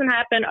 sometimes it doesn't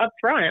happen up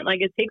front.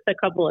 Like it takes a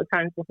couple of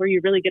times before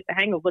you really get the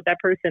hang of what that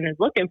person is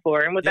looking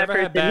for and what that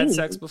person needs. You ever had bad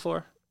sex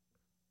before?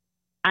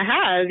 I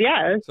have,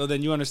 yes. So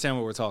then you understand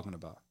what we're talking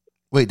about.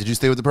 Wait, did you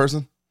stay with the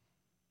person?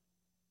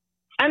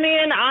 I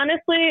mean,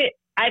 honestly,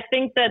 I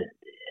think that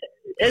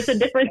it's a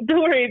different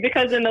story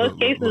because in those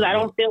cases, I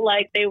don't feel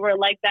like they were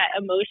like that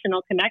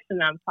emotional connection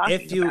that I'm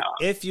talking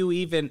about. If you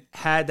even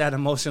had that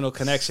emotional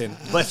connection,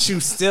 but you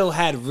still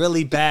had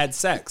really bad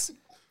sex,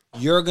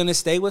 you're going to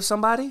stay with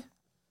somebody?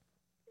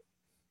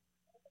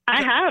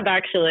 I have,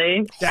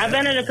 actually. I've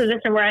been in a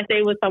position where I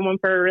stayed with someone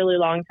for a really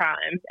long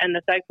time, and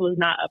the sex was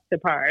not up to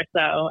par.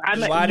 So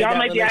y'all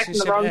might be asking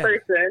the wrong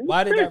person.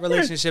 Why did that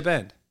relationship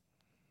end?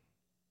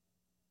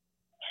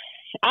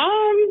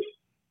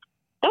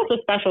 That's a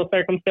special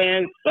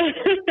circumstance.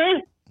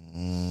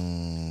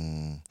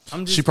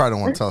 She probably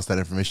don't want to tell us that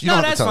information. You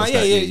no, don't have that's to tell fine.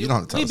 us that. Yeah. You don't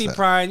have to tell us that. We be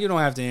prying. You don't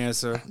have to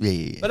answer.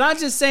 Yeah. But I'm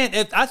just saying,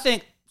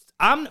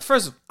 I'm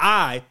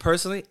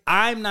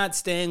not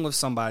staying with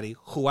somebody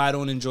who I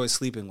don't enjoy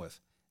sleeping with.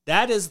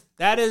 That is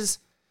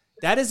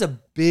a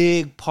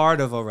big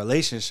part of a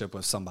relationship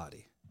with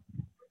somebody.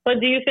 But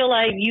do you feel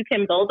like you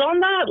can build on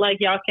that? Like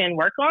y'all can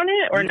work on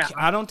it or no?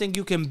 I don't think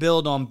you can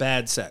build on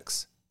bad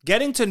sex.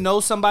 Getting to know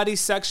somebody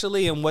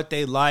sexually and what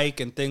they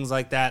like and things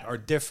like that are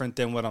different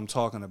than what I'm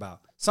talking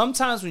about.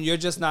 Sometimes when you're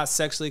just not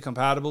sexually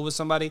compatible with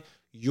somebody,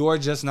 you're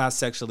just not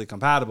sexually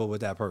compatible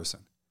with that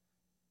person.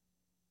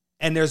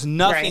 And there's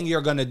nothing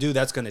you're going to do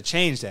that's going to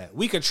change that.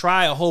 We could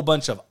try a whole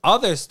bunch of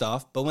other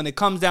stuff, but when it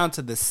comes down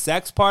to the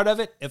sex part of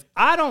it, if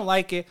I don't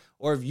like it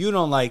or if you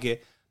don't like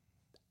it,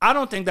 I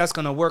don't think that's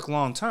going to work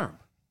long term.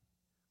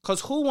 Because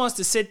who wants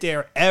to sit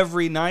there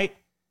every night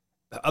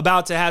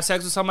about to have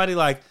sex with somebody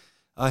like,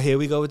 here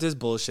we go with this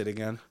bullshit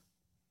again.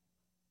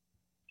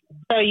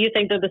 So you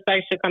think that the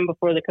sex should come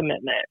before the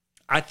commitment?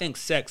 I think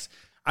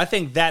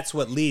that's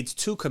what leads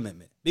to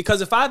commitment.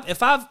 Because if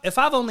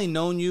I've only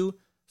known you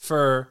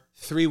for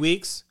 3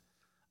 weeks,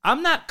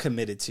 I'm not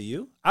committed to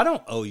you. I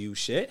don't owe you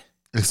shit.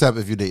 Except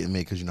if you're dating me,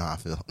 because you know how I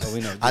feel. Oh,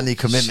 we know. I need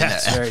commitment.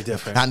 That's very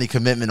different. I need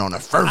commitment on the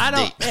first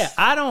date. Yeah,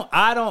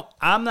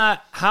 I'm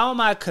not. How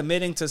am I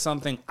committing to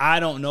something I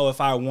don't know if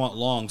I want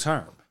long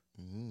term?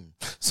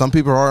 Some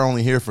people are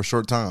only here for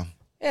short time.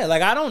 Yeah,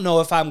 like I don't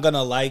know if I'm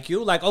gonna like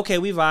you. Like, okay,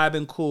 we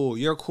vibing, cool.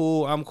 You're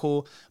cool, I'm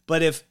cool.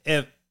 But if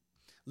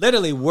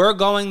literally we're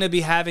going to be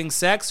having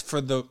sex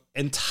for the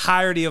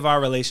entirety of our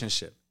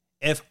relationship.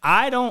 If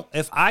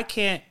I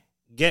can't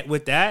get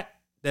with that,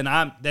 then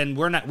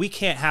we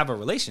can't have a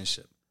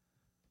relationship.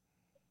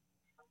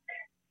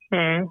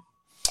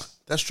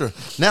 That's true.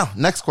 Now,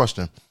 next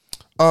question.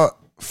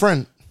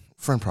 Friend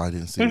probably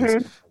didn't see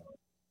this.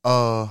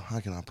 How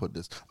can I put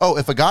this? Oh,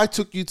 if a guy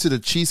took you to the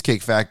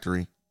Cheesecake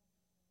Factory,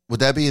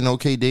 would that be an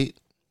okay date?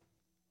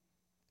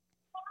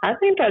 I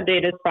think that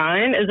date is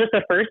fine. Is this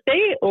a first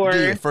date or?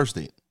 Yeah, first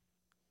date.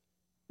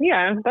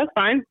 Yeah, that's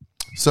fine.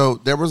 So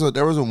there was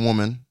a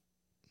woman,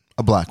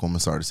 a black woman,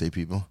 sorry to say,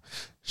 people.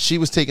 She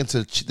was taken to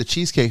the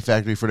Cheesecake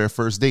Factory for their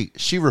first date.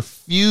 She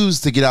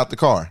refused to get out the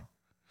car.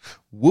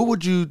 What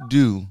would you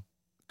do,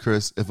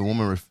 Chris, if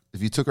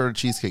if you took her to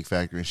Cheesecake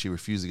Factory and she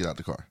refused to get out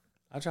the car?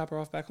 I'll drop her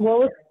off back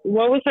home.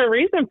 What was her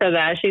reason for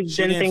that? She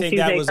didn't think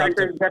Cheesecake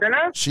Factory was good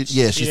enough? She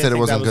said it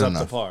wasn't good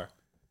enough.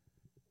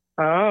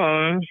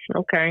 Oh,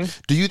 okay.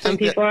 Do you some think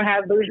people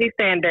have bougie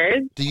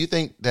standards? Do you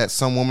think that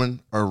some women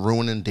are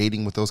ruining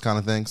dating with those kind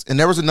of things? And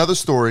there was another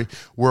story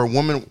where a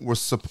woman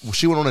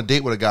she went on a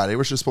date with a guy. They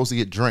were just supposed to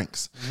get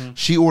drinks. Mm-hmm.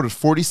 She ordered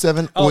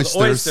 47 oysters. The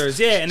oysters,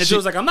 yeah. And the dude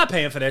was like, "I'm not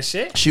paying for that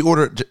shit." She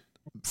ordered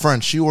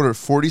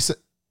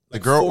 47. The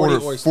girl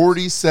ordered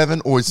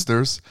 47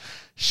 oysters.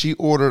 She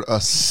ordered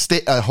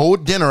a whole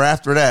dinner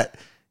after that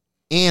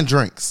and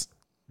drinks.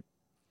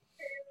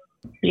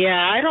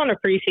 Yeah, I don't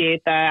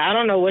appreciate that. I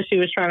don't know what she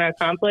was trying to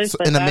accomplish,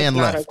 but and the that's man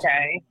not left.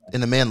 Okay.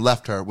 And the man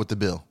left her with the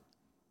bill.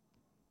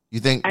 You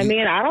think? I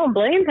mean, I don't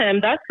blame him.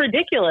 That's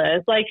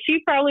ridiculous. Like, she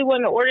probably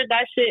wouldn't have ordered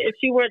that shit if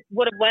she would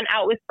have went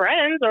out with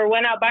friends or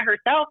went out by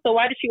herself. So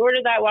why did she order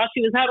that while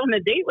she was out on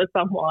a date with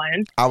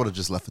someone? I would have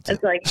just left it.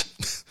 It's like,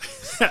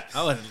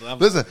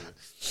 listen,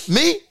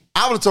 me.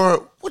 I would have told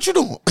her, "What you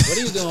doing? What are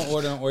you doing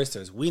ordering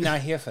oysters? We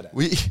not here for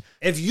that.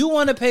 If you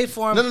want to pay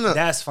for them, no.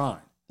 That's fine.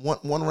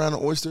 One round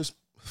of oysters,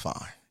 fine.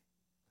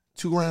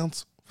 2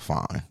 rounds,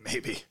 fine.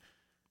 Maybe.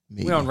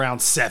 We're on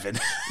round 7.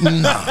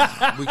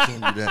 Nah, we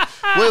can't do that.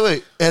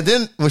 Wait. And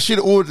then when she'd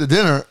ordered the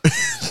dinner,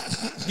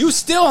 you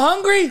still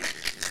hungry?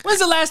 When's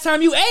the last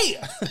time you ate?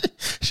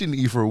 She didn't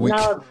eat for a week.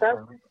 No,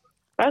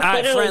 that's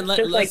right, literally friend,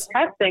 just like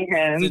testing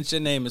him. Since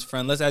your name is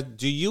friend, let's ask,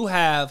 do you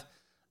have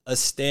a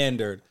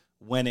standard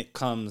when it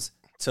comes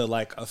to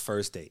like a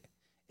first date?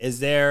 Is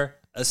there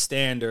a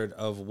standard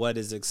of what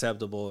is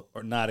acceptable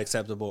or not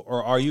acceptable?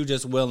 Or are you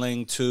just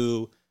willing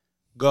to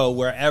go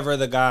wherever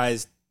the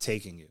guy's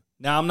taking you?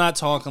 Now, I'm not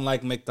talking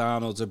like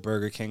McDonald's or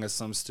Burger King or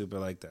something stupid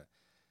like that.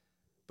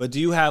 But do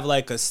you have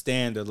like a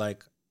standard?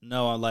 Like,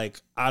 no,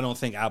 I don't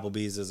think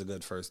Applebee's is a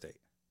good first date.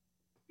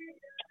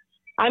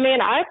 I mean,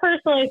 I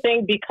personally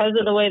think because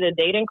of the way the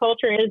dating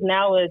culture is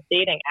now with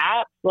dating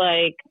apps,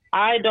 like,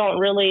 I don't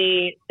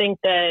really think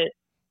that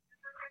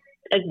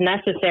it's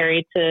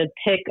necessary to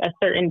pick a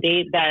certain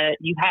date that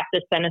you have to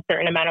spend a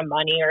certain amount of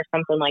money or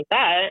something like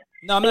that.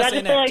 No, I'm not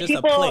saying that. Like just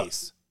a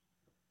place.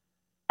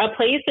 A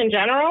place in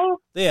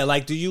general? Yeah,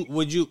 like,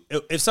 would you,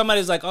 if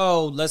somebody's like,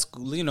 oh, let's,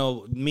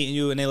 meet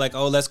you, and they're like,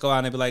 oh, let's go out,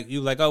 and they be like,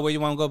 you like, oh, where you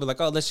want to go? Be like,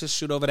 oh, let's just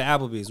shoot over to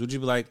Applebee's. Would you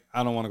be like,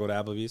 I don't want to go to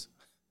Applebee's?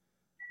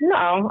 No,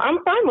 I'm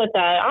fine with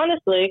that,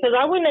 honestly, because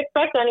I wouldn't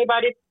expect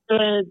anybody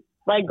to,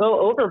 like, go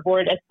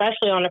overboard,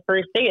 especially on a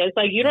first date. It's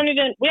like, we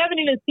haven't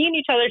even seen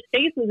each other's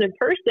faces in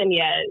person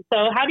yet.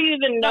 So how do you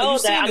even know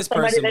you've that seen I'm this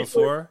somebody person that's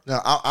before? No,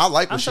 I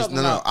like what she's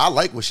I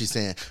like what she's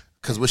saying.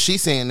 Because what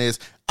she's saying is,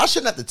 I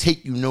shouldn't have to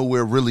take you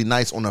nowhere really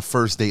nice on a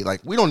first date.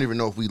 Like, we don't even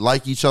know if we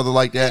like each other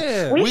like that.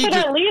 Yeah. We should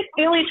at least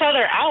feel each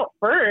other out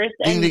first,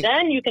 and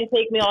then you can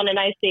take me on a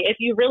nice date. If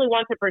you really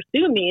want to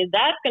pursue me,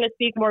 that's going to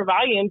speak more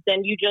volumes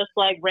than you just,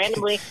 like,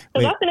 randomly.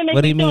 So that's going to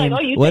make me feel like,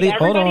 oh, you take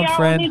everybody out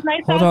on these nice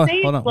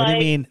dates? Hold on. What do you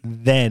mean,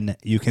 then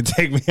you can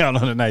take me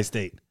out on a nice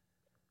date?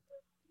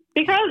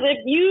 Because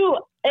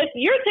if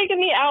you're taking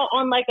me out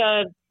on like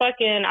a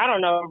fucking, I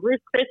don't know, Ruth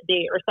Chris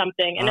date or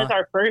something, and it's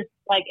our first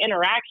like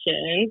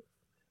interaction,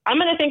 I'm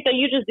going to think that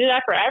you just do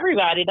that for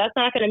everybody. That's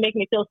not going to make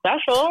me feel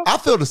special. I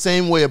feel the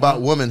same way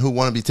about women who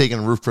want to be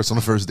taking Ruth Chris on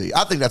the first date.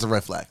 I think that's a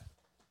red flag.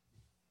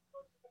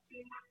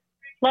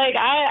 Like,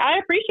 I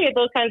appreciate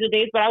those kinds of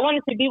dates, but I want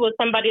it to be with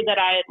somebody that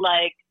I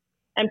like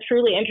am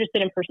truly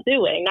interested in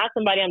pursuing, not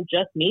somebody I'm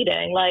just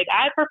meeting. Like,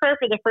 I prefer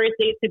for the first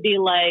date to be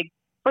like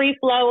free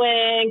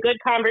flowing, good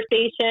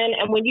conversation.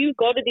 And when you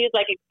go to these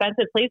like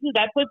expensive places,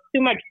 that puts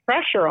too much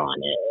pressure on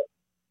it.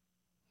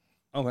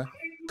 Okay.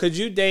 Could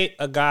you date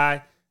a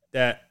guy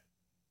that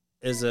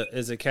is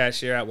a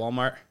cashier at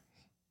Walmart?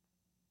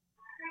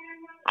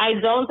 I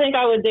don't think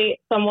I would date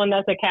someone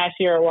that's a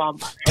cashier at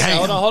Walmart. Okay,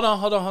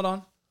 hold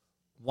on.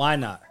 Why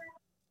not?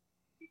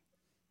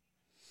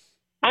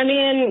 I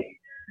mean,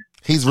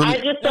 he's really. I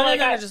just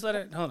feel just let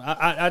it. Hold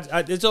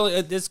on. It's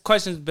only this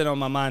question's been on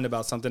my mind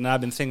about something. And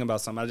I've been thinking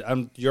about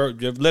something. You're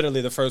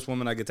literally the first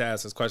woman I get to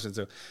ask this question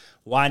to.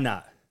 Why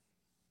not?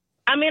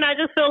 I mean, I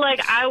just feel like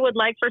I would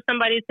like for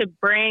somebody to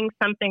bring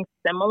something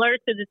similar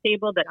to the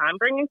table that I'm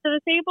bringing to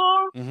the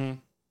table. Mm-hmm.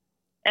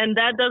 And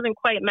that doesn't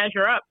quite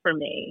measure up for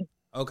me.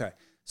 Okay.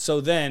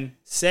 So then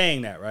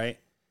saying that, right,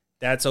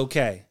 that's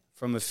okay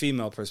from a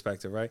female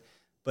perspective, right?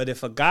 But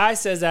if a guy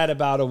says that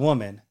about a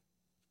woman,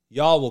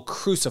 y'all will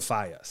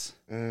crucify us.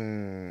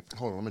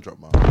 Hold on, let me drop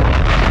mine.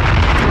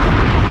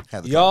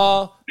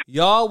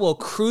 Y'all will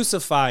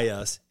crucify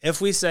us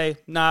if we say,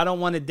 nah, I don't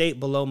want to date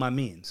below my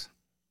means.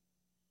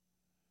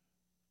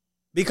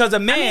 Because a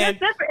man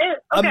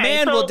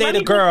will date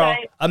a girl.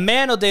 A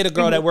man will date a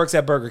girl that works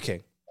at Burger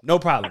King. No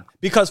problem.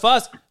 Because for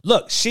us,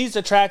 look, she's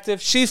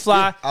attractive. She's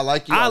fly. Yeah, I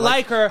like you. I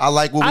like her. I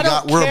like what we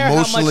got. We're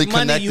emotionally how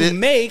much money connected. you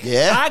make.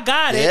 Yeah. I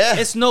got it. Yeah.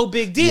 It's no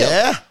big deal.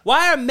 Yeah.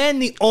 Why are men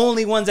the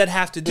only ones that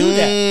have to do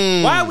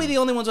that? Why are we the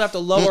only ones who have to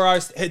lower our...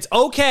 It's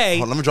okay.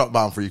 Hold on, let me drop a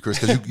bomb for you, Chris,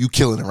 because you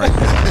killing it right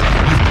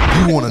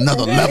now. You on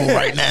another level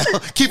right now.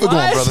 Keep it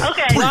going, brother.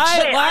 Okay.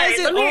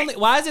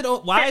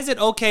 Why is it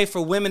okay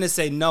for women to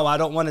say, no, I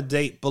don't want to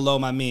date below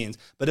my means?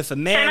 But if a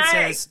man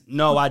says,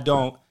 no, I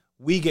don't,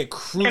 we get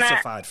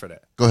crucified for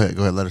that. Go ahead.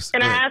 Let us.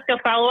 Can I ask a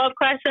follow-up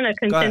question, a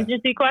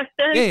contingency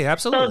question? Yeah,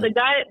 absolutely. So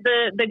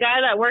the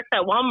guy that works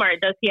at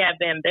Walmart, does he have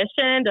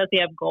ambition? Does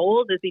he have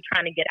goals? Is he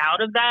trying to get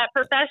out of that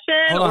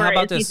profession? Hold on, or how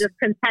about is this? he just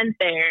content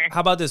there? How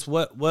about this?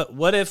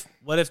 What if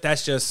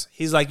that's just,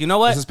 he's like, you know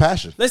what? This is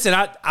passion. Listen,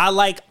 I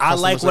like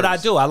what I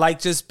service. do. I like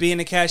just being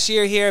a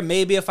cashier here.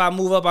 Maybe if I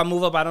move up, I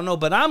move up. I don't know.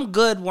 But I'm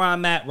good where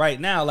I'm at right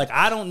now. Like,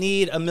 I don't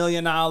need $1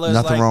 million.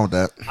 Nothing wrong with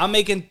that. I'm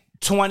making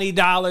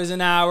 $20 an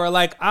hour.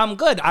 Like, I'm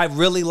good. I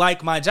really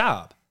like my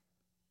job.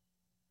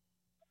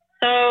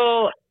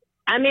 So,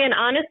 I mean,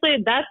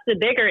 honestly, that's the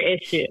bigger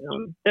issue.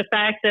 The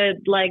fact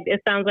that, like, it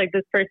sounds like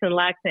this person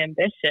lacks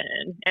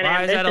ambition. And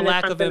Why is that a ambition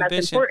lack of something that's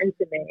ambition? important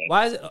to me.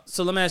 Why is it?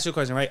 So let me ask you a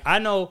question, right? I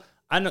know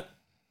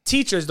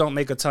teachers don't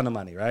make a ton of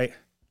money, right?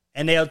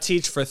 And they'll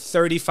teach for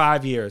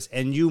 35 years,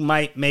 and you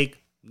might make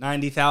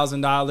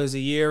 $90,000 a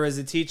year as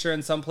a teacher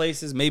in some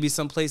places, maybe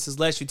some places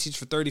less. You teach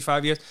for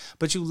 35 years,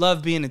 but you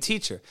love being a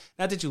teacher.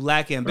 Not that you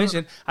lack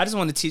ambition. I just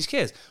want to teach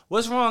kids.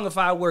 What's wrong if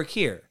I work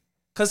here?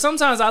 Because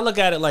sometimes I look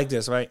at it like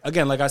this, right?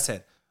 Again, like I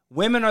said,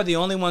 women are the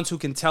only ones who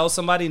can tell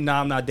somebody, nah,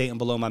 I'm not dating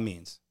below my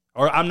means.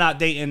 Or I'm not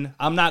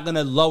going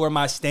to lower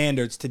my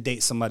standards to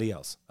date somebody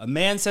else. A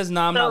man says,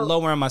 nah, I'm not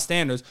lowering my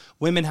standards.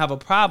 Women have a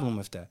problem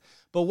with that.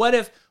 But what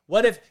if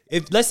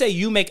let's say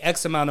you make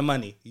X amount of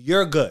money,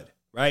 you're good,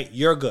 right?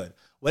 You're good.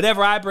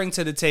 Whatever I bring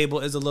to the table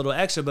is a little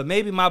extra, but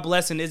maybe my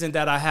blessing isn't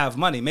that I have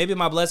money. Maybe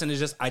my blessing is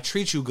just I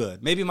treat you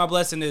good. Maybe my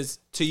blessing is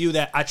to you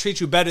that I treat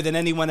you better than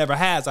anyone ever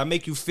has. I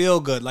make you feel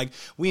good. Like,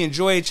 we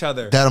enjoy each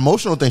other. That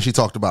emotional thing she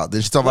talked about.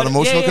 Did she talk about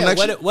emotional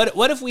connection?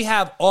 What if we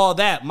have all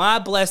that? My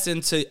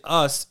blessing to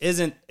us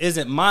isn't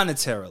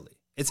monetarily.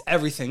 It's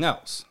everything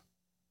else.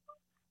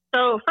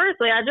 So,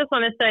 firstly, I just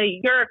want to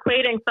say you're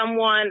equating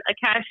someone, a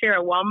cashier at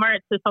Walmart,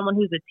 to someone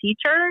who's a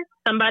teacher,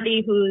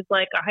 somebody who's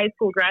like a high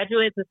school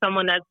graduate, to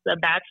someone that's a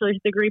bachelor's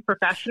degree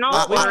professional.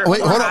 Wait,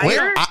 hold on. Wait,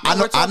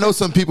 I know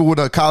some people with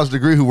a college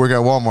degree who work at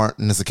Walmart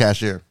and it's a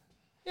cashier.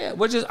 Yeah,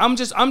 I'm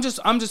just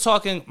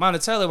talking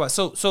monetarily about.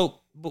 So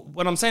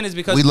what I'm saying is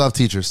because we love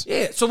teachers.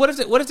 Yeah. So what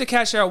if the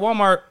cashier at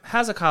Walmart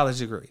has a college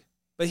degree,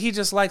 but he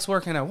just likes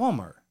working at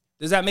Walmart?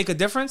 Does that make a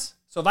difference?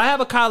 So if I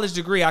have a college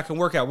degree, I can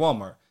work at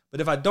Walmart. But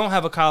if I don't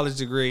have a college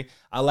degree,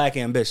 I lack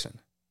ambition.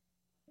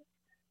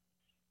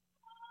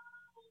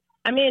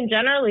 I mean,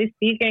 generally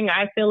speaking,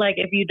 I feel like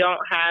if you don't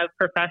have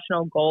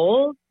professional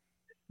goals,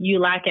 you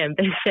lack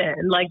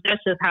ambition. Like,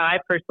 that's just how I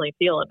personally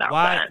feel about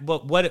that.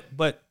 But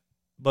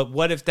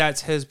what if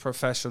that's his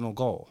professional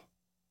goal?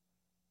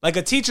 Like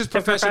a teacher's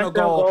professional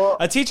goal.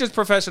 A teacher's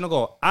professional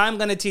goal. I'm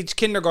going to teach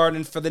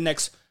kindergarten for the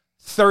next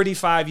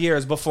 35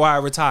 years before I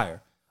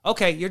retire.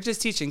 Okay, you're just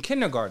teaching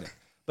kindergarten.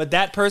 But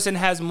that person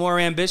has more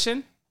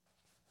ambition?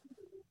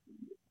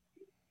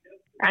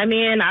 I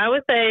mean, I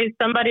would say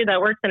somebody that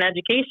works in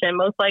education,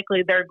 most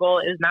likely their goal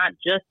is not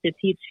just to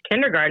teach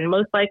kindergarten.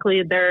 Most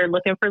likely they're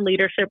looking for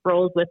leadership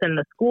roles within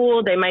the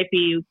school. They might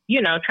be,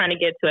 trying to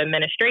get to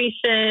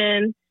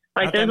administration.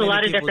 Like, there's a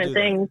lot of different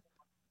things.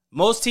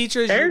 Most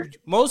teachers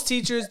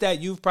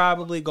that you've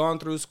probably gone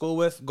through school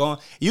with,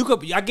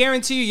 I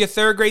guarantee you your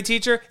third grade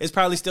teacher is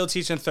probably still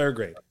teaching third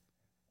grade.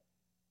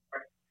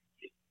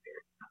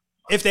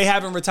 If they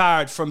haven't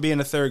retired from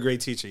being a third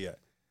grade teacher yet.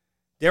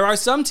 There are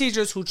some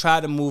teachers who try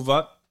to move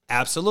up,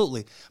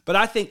 absolutely. But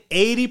I think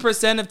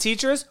 80% of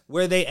teachers,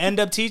 where they end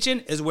up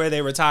teaching is where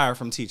they retire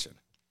from teaching.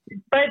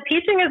 But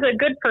teaching is a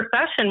good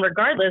profession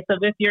regardless of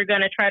if you're going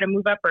to try to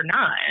move up or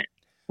not.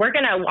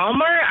 Working at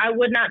Walmart, I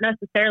would not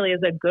necessarily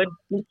is a good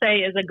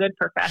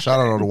profession. Shout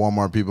out to all the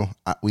Walmart people.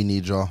 We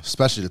need y'all,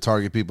 especially the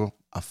Target people.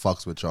 I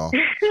fucks with y'all.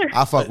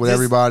 I fuck with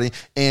everybody.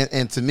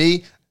 And to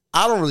me,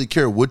 I don't really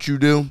care what you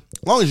do.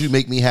 As long as you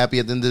make me happy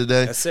at the end of the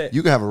day, that's it.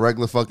 You can have a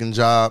regular fucking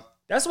job.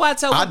 That's why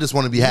I just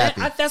want to be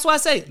happy. That's why I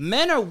say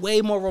men are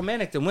way more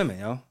romantic than women,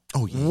 yo.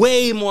 Oh, yeah.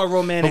 Way more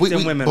romantic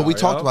than women. But we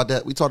talked about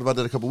that. We talked about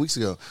that a couple weeks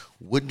ago.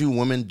 What do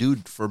women do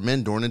for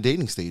men during the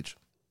dating stage?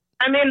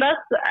 I mean,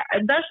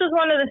 that's just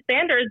one of the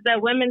standards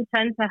that women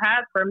tend to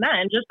have for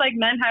men. Just like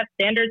men have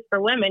standards for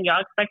women,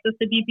 y'all expect us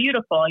to be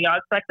beautiful. Y'all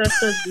expect us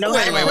to know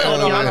how to cook.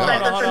 Y'all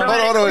expect us to know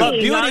how to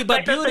clean. Y'all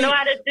expect us to know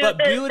how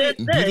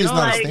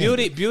to do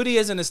this. Beauty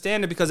isn't a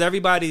standard because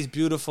everybody's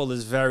beautiful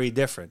is very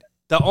different.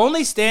 The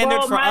only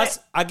standard for us,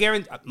 I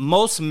guarantee,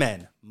 most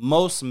men,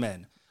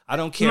 I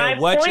don't care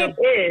what your...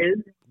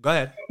 Go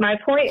ahead. My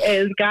point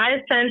is guys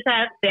tend to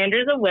have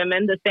standards of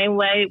women the same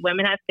way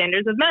women have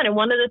standards of men. And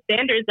one of the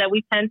standards that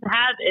we tend to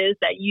have is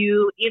that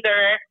you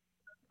either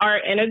are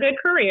in a good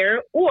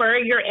career or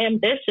you're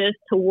ambitious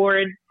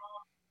towards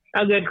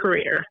a good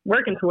career,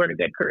 working toward a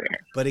good career.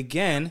 But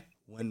again,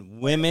 when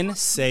women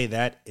say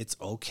that, it's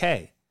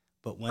okay.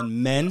 But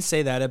when men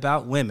say that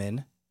about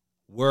women,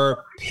 we're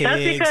pigs.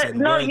 That's because and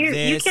no, we're you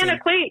this can't and-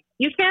 equate.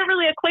 You can't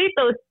really equate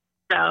those.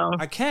 Though.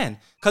 I can,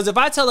 because if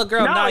I tell a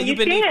girl, No, "Nah, you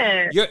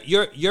can't.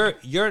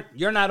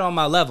 you're not on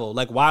my level,"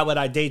 like, why would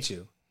I date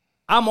you?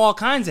 I'm all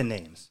kinds of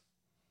names.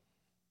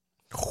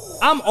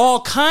 I'm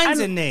all kinds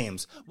of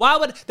names. Why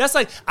would that's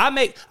like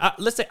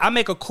let's say I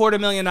make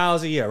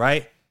 $250,000 a year,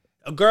 right?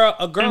 A girl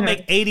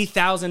make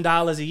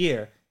 $80,000 a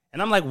year,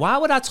 and I'm like, why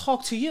would I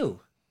talk to you?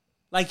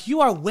 Like,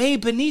 you are way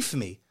beneath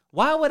me.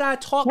 Why would I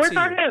talk to you?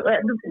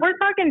 We're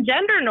talking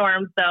gender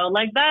norms though,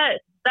 like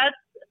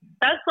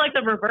that's like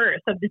the reverse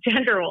of the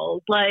gender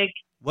roles. Like,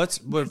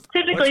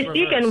 typically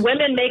speaking,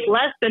 women make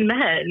less than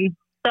men.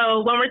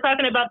 So when we're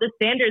talking about the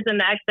standards and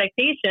the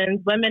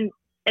expectations, women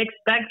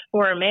expect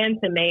for a man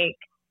to make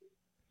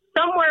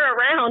somewhere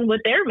around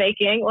what they're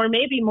making, or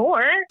maybe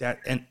more.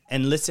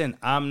 And listen,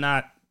 I'm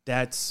not.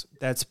 That's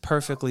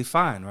perfectly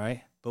fine,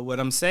 right? But what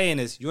I'm saying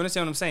is, you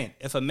understand what I'm saying?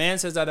 If a man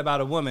says that about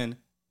a woman,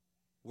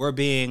 we're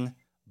being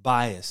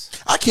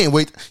biased. I can't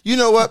wait. You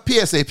know what?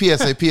 PSA.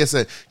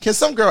 Can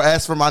some girl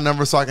ask for my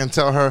number so I can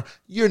tell her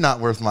you're not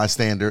worth my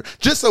standard,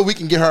 just so we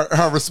can get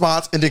her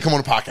response and then come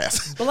on the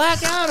podcast?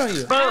 Black out on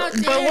you. But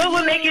what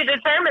would make you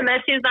determine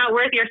that she's not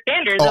worth your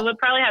standards? It would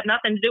probably have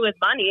nothing to do with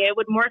money. It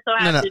would more so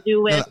have to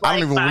do with I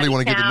don't even really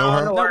want to get to know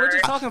her. No, we're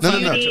just talking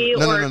beauty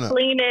or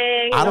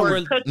cleaning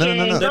or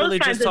cooking. Those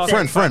kinds of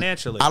things. Friend,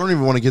 I don't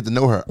even want to get to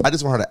know her. I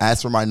just want her to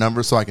ask for my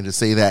number so I can just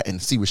say that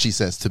and see what she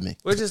says to me.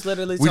 We're just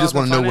literally. We just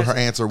want to know what her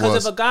answer was.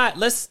 Because if a guy,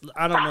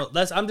 I don't know.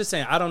 I'm just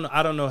saying, I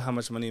don't know how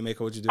much money you make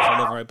or what you do for a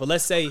living, right? But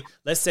let's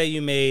say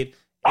you made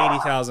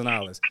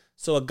 $80,000.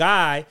 So a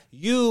guy,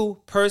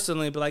 you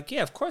personally be like,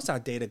 yeah, of course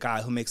I'd date a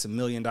guy who makes $1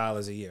 million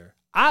a year.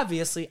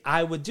 Obviously,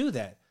 I would do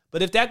that.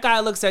 But if that guy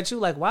looks at you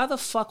like, why the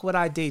fuck would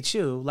I date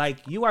you? Like,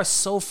 you are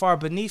so far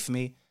beneath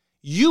me,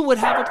 you would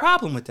have a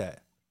problem with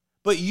that.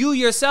 But you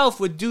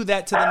yourself would do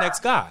that to the next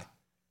guy.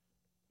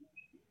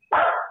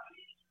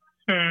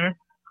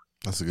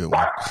 That's a good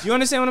one. You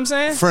understand what I'm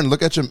saying? Friend,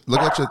 look at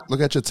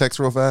your text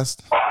real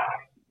fast.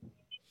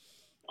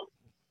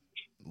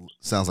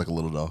 Sounds like a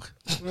little dog.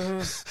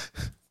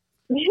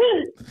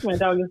 My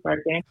dog is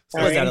barking.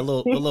 What's that? A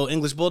little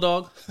English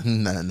bulldog?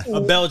 No.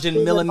 A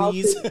Belgian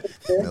Milanese?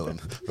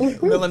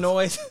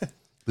 Illinois?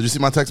 Did you see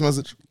my text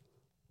message?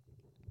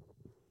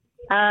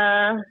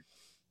 Let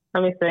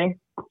me see.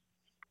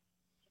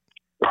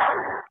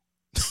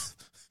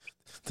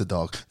 The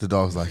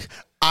dog's like,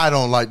 I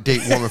don't like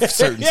date women for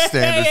certain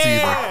standards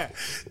either.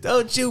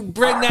 Don't you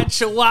bring that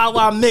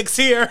Chihuahua mix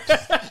here.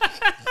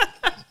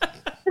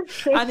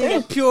 I need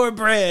a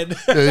purebred.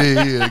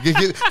 Yeah.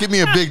 Give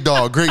me a big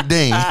dog, Great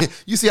Dane.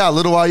 You see how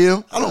little I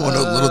am? I don't want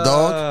no little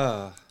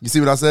dog. You see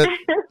what I said?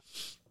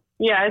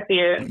 Yeah, I see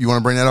it. You want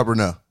to bring that up or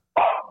no?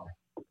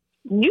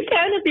 You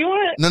can if you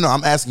want. No,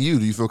 I'm asking you.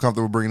 Do you feel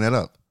comfortable bringing that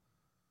up?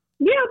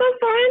 Yeah, that's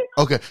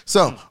fine. Okay,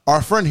 so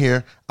our friend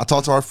here, I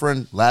talked to our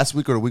friend last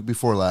week or the week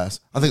before last.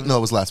 I think, no,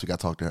 it was last week I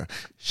talked to her.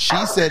 She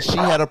said she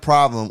had a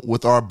problem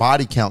with our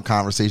body count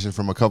conversation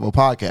from a couple of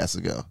podcasts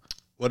ago.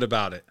 What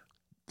about it?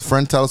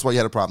 Friend, tell us why you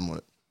had a problem with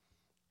it.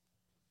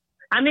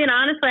 I mean,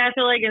 honestly, I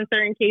feel like in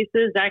certain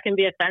cases that can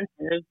be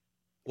offensive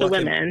to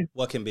women.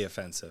 What can be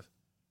offensive?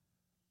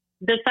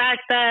 The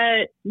fact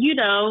that,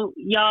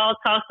 y'all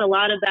talked a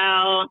lot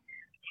about,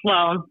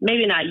 well,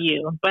 maybe not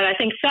you, but I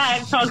think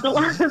Shaq talked a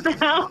lot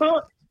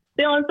about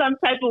feeling some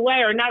type of way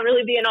or not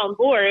really being on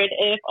board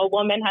if a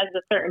woman has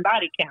a certain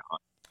body count.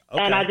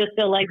 Okay. And I just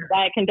feel like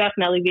that can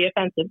definitely be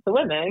offensive to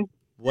women.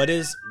 What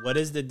is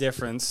the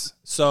difference?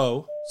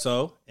 So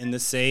in the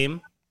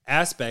same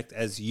aspect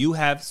as you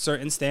have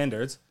certain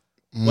standards,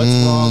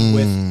 what's wrong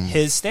with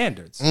his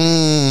standards? I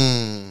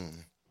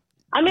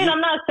mean,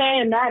 I'm not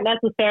saying that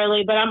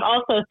necessarily, but I'm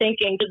also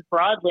thinking just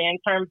broadly in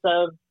terms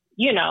of,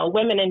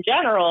 women in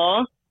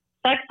general.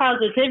 Sex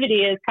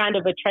positivity is kind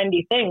of a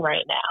trendy thing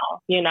right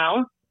now,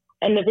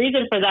 And the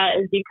reason for that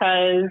is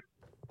because,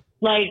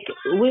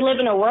 we live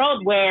in a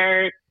world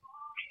where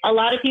a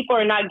lot of people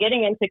are not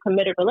getting into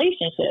committed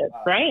relationships,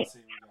 right?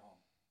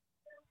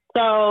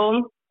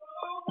 So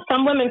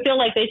some women feel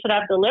like they should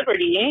have the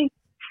liberty,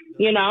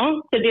 to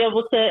be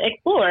able to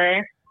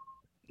explore.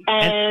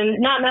 And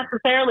not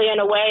necessarily in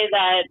a way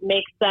that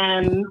makes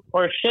them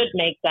or should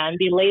make them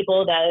be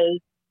labeled as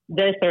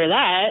this or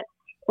that,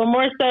 but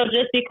more so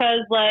just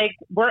because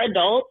we're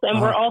adults and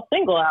we're all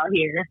single out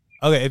here.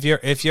 Okay,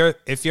 if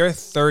you're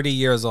 30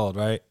 years old,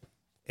 right,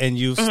 and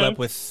you've slept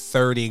with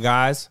 30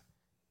 guys,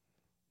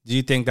 do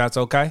you think that's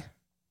okay?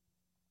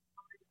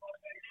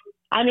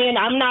 I mean,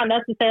 I'm not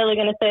necessarily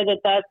going to say that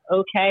that's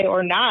okay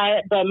or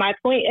not, but my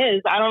point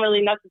is, I don't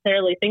really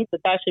necessarily think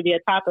that should be a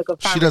topic of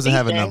conversation. She doesn't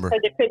have a number.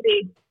 Because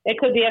it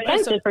could be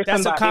offensive for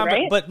somebody,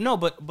 right?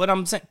 But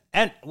I'm saying,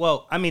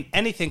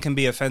 anything can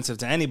be offensive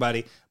to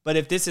anybody. But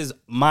if this is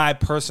my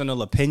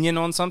personal opinion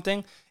on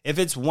something, if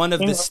it's one of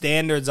the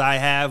standards I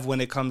have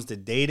when it comes to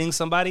dating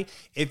somebody,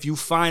 if you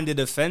find it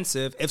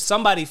offensive, if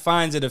somebody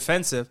finds it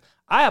offensive,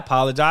 I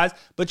apologize.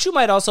 But you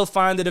might also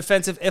find it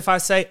offensive if I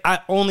say I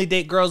only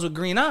date girls with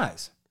green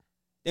eyes.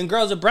 And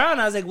girls with brown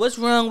eyes, like, what's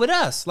wrong with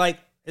us? Like,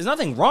 there's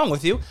nothing wrong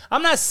with you.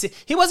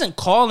 He wasn't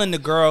calling the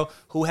girl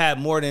who had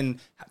more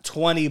than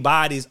 20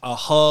 bodies a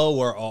hoe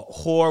or a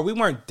whore. We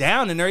weren't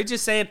down in there. He's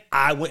just saying,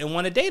 I wouldn't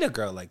want to date a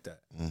girl like that.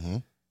 Mm-hmm.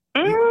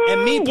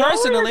 And me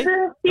personally,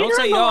 don't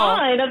say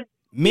y'all.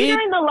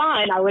 You're in the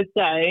line, I would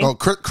say. Oh,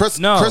 Chris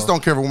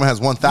don't care if a woman has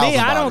 1,000 Me,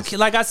 I bodies. don't.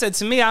 Like I said,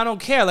 to me, I don't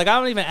care. Like, I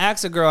don't even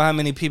ask a girl how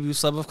many people you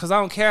slept with because I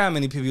don't care how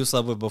many people you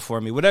slept with before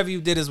me. Whatever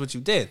you did is what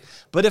you did.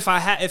 But if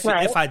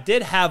I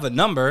did have a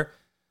number,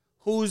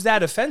 who's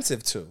that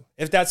offensive to?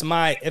 If that's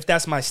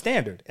my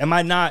standard, am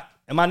I not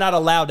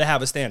allowed to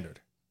have a standard?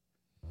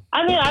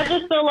 I mean, I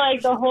just feel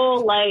like the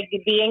whole like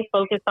being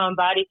focused on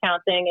body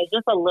count thing is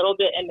just a little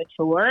bit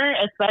immature,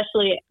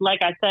 especially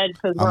like I said,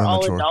 because we're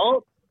all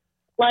adults.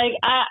 Like,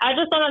 I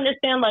just don't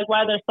understand, like,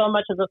 why there's so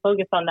much of a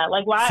focus on that.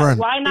 Like,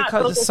 why not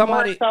focus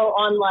more so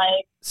on,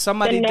 like,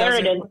 the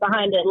narratives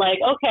behind it? Like,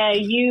 okay,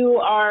 you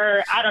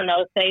are, I don't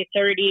know, say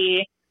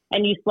 30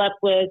 and you slept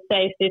with,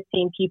 say,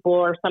 15 people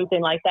or something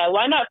like that.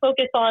 Why not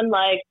focus on,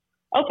 like,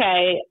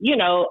 okay, you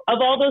know, of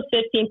all those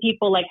 15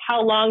 people, like,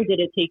 how long did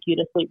it take you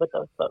to sleep with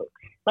those folks?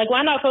 Like,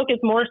 why not focus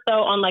more so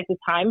on, like, the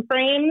time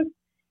frames?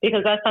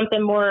 Because that's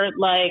something more,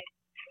 like,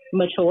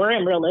 mature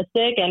and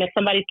realistic, and if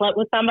somebody slept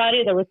with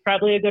somebody, there was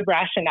probably a good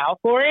rationale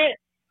for it.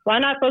 Why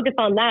not focus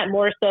on that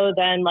more so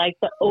than like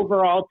the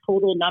overall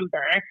total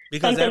number?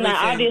 Because something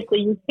that obviously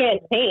you can't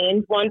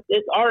change once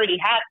it's already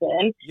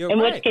happened.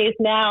 Which case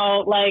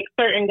now, like,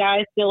 certain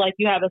guys feel like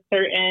you have a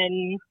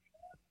certain,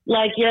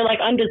 like, you're like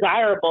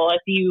undesirable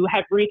if you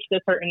have reached a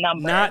certain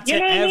number. Not to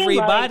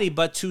everybody,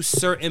 but to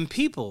certain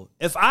people.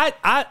 If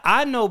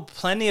I know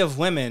plenty of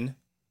women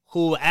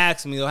who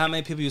ask me, how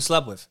many people you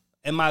slept with?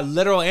 And my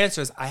literal answer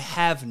is, I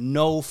have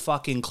no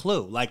fucking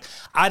clue. Like,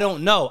 I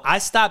don't know. I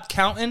stopped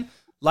counting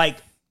like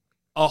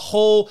a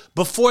whole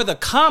before the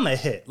comma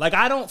hit. Like,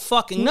 I don't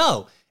fucking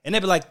know. And they'd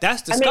be like,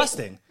 that's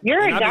disgusting. I mean,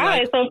 you're a guy,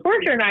 like, so of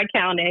course you're not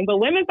counting. But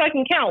women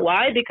fucking count.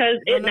 Why? Because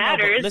it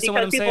matters.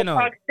 Because people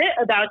talk shit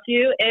about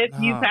you if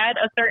you've had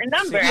a certain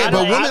number. Yeah, I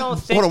don't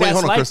think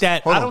that's like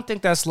that. I don't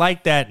think that's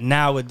like that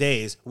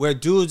nowadays, where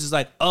dudes is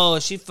like, oh,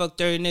 she fucked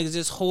 30 niggas,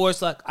 this horse.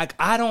 Like,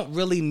 I don't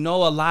really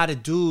know a lot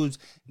of dudes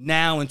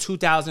now in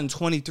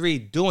 2023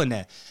 doing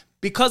that.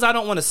 Because I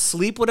don't want to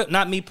sleep with it,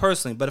 not me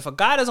personally, but if a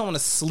guy doesn't want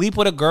to sleep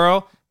with a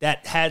girl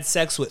that had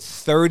sex with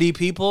 30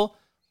 people,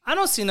 I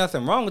don't see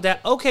nothing wrong with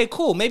that. Okay,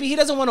 cool. Maybe he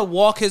doesn't want to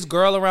walk his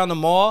girl around the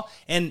mall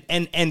and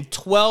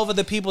 12 of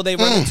the people they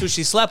run into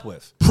she slept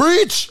with.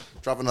 Preach!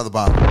 Drop another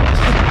bomb.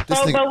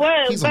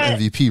 He's an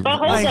MVP. But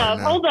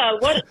hold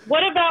up.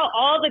 What about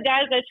all the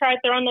guys that tried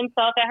throwing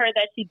themselves at her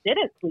that she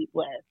didn't sleep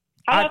with?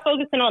 How about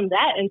focusing on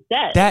that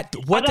instead?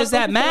 What does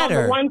that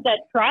matter? The ones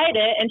that tried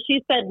it and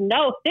she said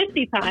no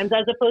 50 times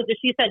as opposed to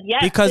she said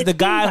yes. Because the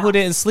guy who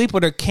didn't sleep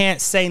with her can't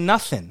say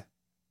nothing.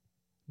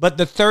 But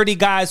the 30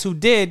 guys who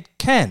did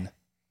can.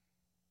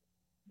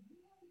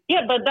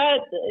 Yeah, but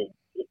that...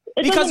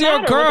 Because you're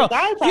a girl.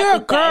 You're a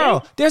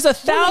girl. There's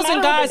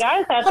 1,000 guys.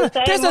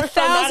 There's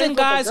 1,000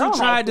 guys who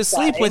tried to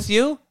sleep with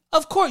you.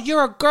 Of course,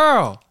 you're a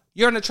girl.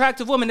 You're an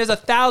attractive woman. There's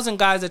 1,000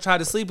 guys that try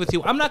to sleep with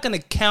you. I'm not going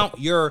to count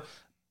your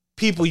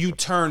people you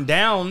turned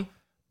down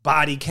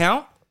body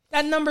count.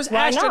 That number's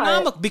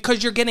astronomical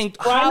because you're getting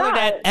hollered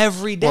at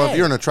every day. Well, if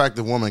you're an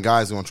attractive woman,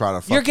 guys are going to try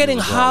to fuck You're getting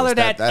hollered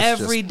at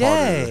every day.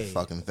 That's day.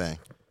 Part of the fucking thing.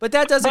 But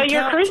that doesn't count.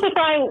 You're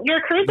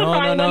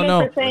crucifying women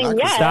for saying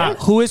yes.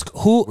 Stop.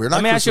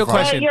 Let me ask you a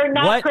question. But you're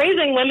not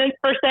praising women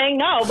for saying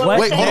no. But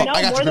we're saying no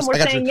more than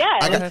we're saying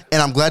yes.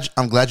 And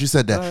I'm glad you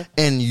said that.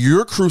 And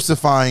you're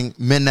crucifying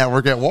men that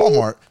work at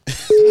Walmart.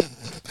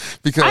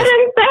 Because I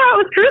didn't say I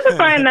was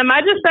crucifying them.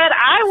 I just said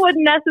I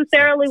wouldn't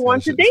necessarily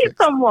want to date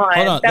someone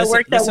that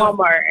works at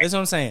Walmart. That's what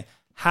I'm saying.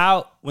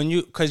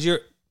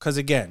 Because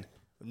again,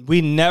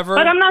 we never.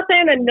 But I'm not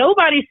saying that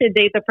nobody should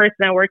date the person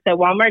that works at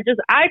Walmart. Just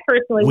I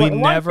personally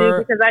wouldn't want to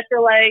because I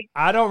feel like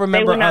I don't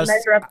remember they would not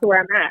measure up to where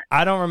I'm at.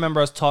 I don't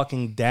remember us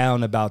talking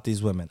down about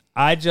these women.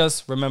 I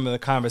just remember the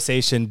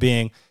conversation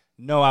being,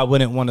 no, I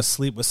wouldn't want to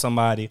sleep with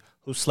somebody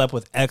who slept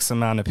with X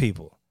amount of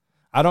people.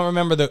 I don't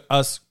remember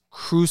us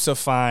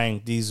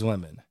crucifying these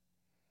women.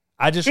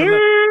 I just remember.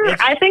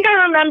 I think I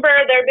remember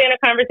there being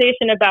a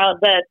conversation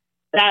about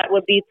that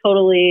would be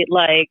totally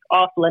like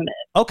off limits.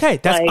 Okay,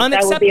 that's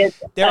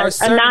unacceptable. There are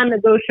a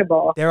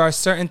non-negotiable. There are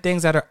certain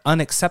things that are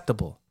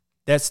unacceptable.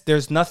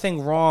 There's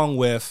nothing wrong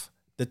with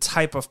the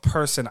type of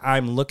person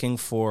I'm looking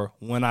for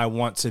when I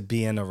want to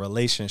be in a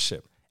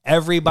relationship.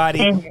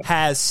 Everybody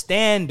has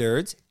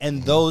standards,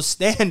 and those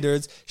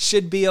standards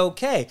should be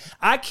okay.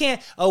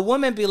 A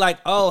woman be like,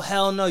 oh,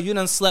 hell no, you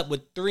done slept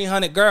with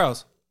 300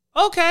 girls.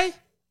 Okay,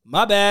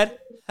 my bad.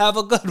 Have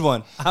a good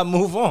one. I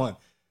move on.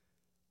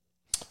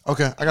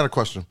 Okay, I got a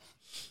question.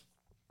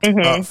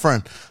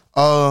 Friend,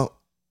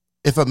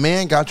 if a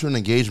man got you an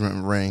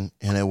engagement ring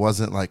and it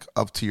wasn't like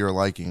up to your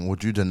liking,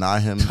 would you deny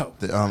him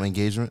the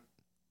engagement?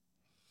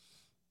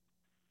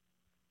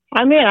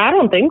 I mean, I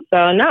don't think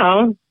so.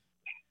 No.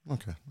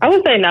 Okay. I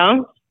would say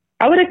no.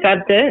 I would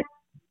accept it.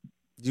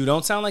 You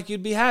don't sound like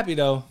you'd be happy,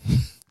 though.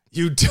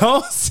 You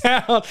don't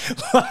sound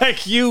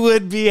like you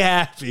would be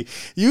happy.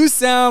 You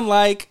sound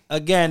like,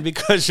 again,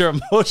 because you're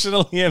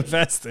emotionally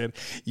invested,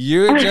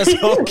 you're just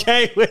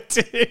okay with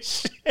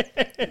this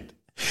shit.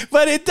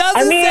 But it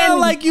doesn't sound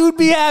like you'd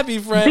be happy,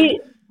 friend.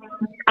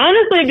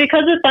 Honestly,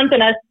 because it's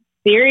something as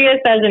serious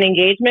as an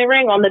engagement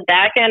ring, on the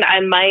back end,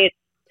 I might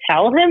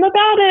tell him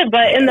about it.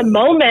 But in the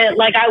moment,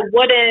 like, I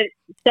wouldn't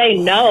say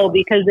no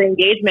because the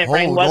engagement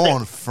ring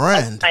wasn't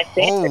friend. my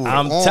favorite.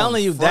 I'm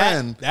telling you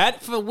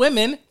that for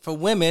women,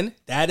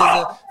 that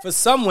is for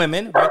some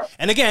women, right?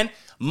 And again,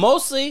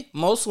 most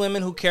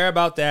women who care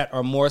about that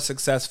are more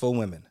successful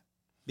women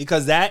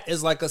because that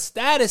is like a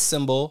status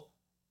symbol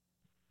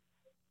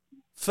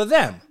for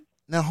them.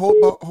 Now hold.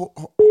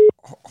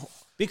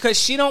 Because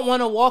she don't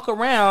want to walk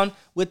around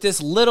with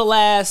this little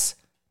ass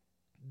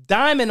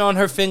diamond on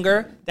her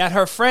finger that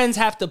her friends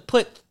have to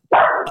put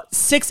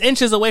 6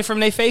 inches away from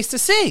their face to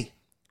see.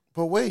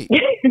 But wait.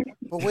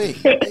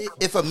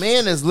 If a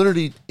man is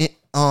literally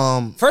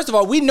first of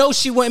all, we know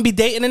she wouldn't be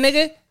dating a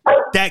nigga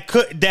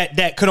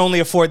that could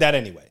only afford that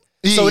anyway.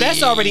 So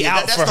that's already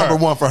out for her. That's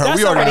number one for her. That's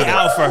we already already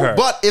out for her.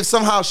 But if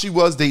somehow she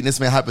was dating this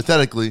man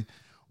hypothetically,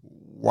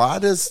 why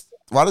does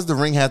the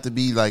ring have to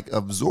be like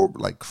absorbed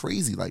like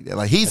crazy like that?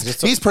 Like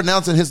he's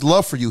pronouncing his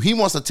love for you. He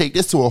wants to take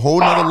this to a whole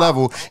nother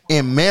level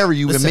and marry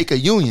you and make a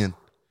union.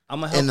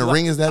 And the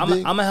ring is that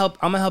big? I'm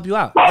gonna help you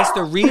out.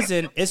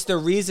 It's the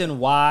reason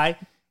why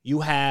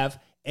you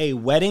have a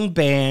wedding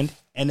band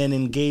and an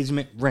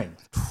engagement ring.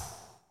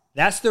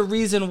 That's the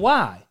reason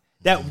why.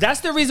 That's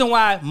the reason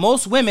why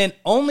most women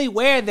only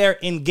wear their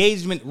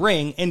engagement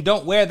ring and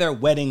don't wear their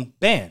wedding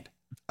band.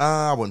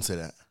 I wouldn't say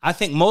that. I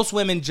think most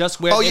women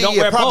just wear. They don't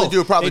wear both.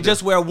 They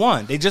just wear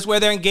one. They just wear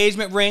their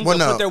engagement ring. Well,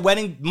 put their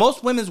wedding.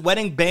 Most women's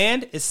wedding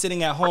band is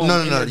sitting at home.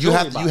 No. You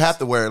have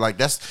to wear it like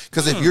that's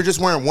because if you're just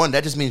wearing one,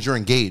 that just means you're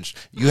engaged.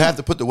 You have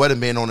to put the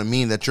wedding band on to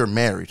mean that you're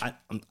married.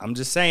 I'm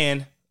just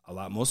saying.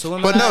 Most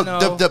women. But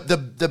no,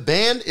 the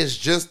band is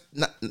just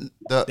not,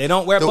 they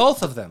don't wear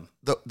both of them.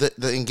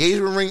 The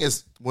engagement ring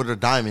is where the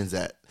diamond's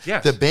at. Yeah.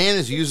 The band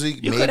is usually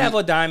you could have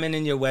a diamond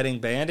in your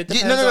wedding band. It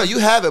depends no, you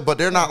have it, but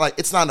they're not like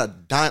it's not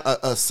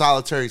a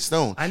solitary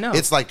stone. I know.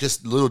 It's like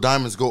just little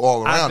diamonds go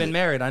all around. I've been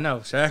married. I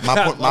know.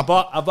 My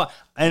point,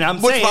 and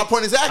I'm what's saying my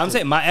point exactly? I'm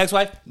saying my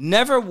ex-wife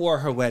never wore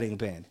her wedding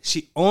band.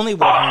 She only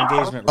wore her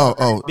engagement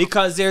ring.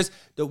 Because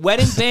the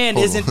wedding band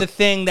isn't the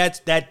thing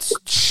that's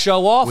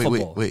show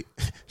offable. Wait.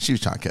 She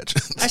was trying to catch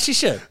it. She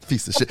should.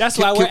 Piece of shit. That's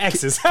why we're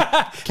exes.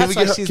 Can we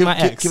get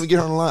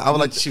her on the line? I would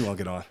like. She won't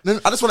get on. No,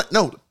 I just want to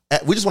know.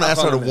 We just want to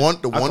ask her the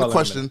one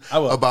question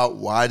about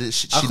why did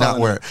she not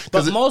wear it?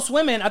 But most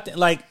women, I think,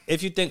 like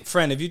if you think,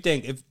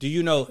 do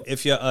you know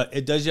if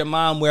does your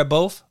mom wear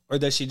both or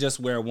does she just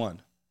wear one?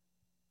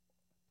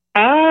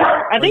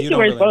 I think she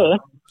wears both.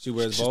 She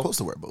wears both. She's supposed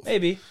to wear both.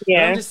 Maybe. Yeah.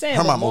 But I'm just saying.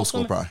 Her mom old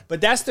school, probably.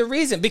 But that's the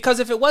reason. Because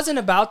if it wasn't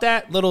about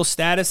that little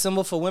status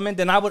symbol for women,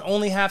 then I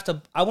wouldn't have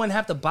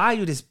to buy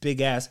you this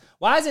big ass.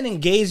 Why is an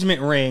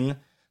engagement ring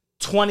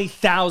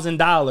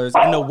 $20,000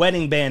 and the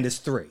wedding band is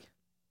 $3,000?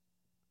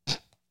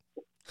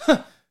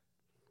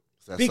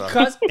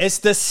 Because it's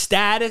the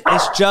status.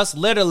 It's just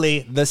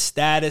literally the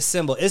status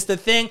symbol. It's the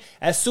thing.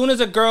 As soon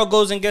as a girl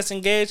goes and gets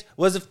engaged,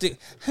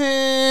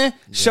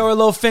 show her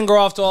little finger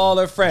off to all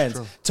her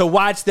friends to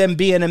watch them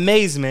be in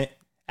amazement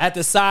at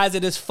the size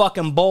of this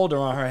fucking boulder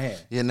on her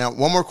hand. Yeah. Now,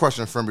 one more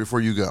question, friend,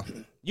 before you go.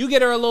 You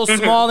get her a little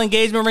small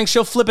engagement ring,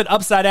 she'll flip it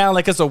upside down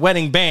like it's a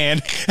wedding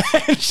band,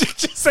 and she'll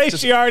just say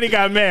she already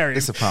got married.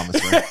 It's a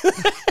promise, friend.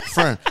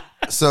 Friend.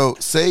 So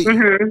say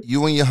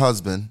you and your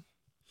husband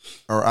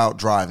are out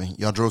driving.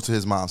 Y'all drove to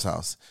his mom's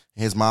house.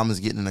 His mom is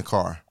getting in the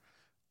car.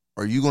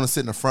 Are you going to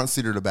sit in the front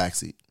seat or the back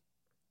seat?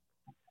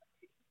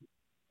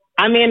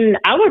 I mean,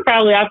 I would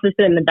probably have to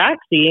sit in the back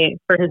seat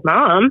for his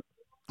mom.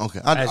 Okay.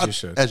 As you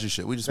should. As you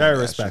should. We just very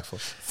respectful.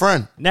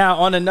 Friend. Now,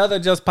 on another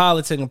Just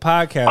Politicking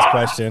podcast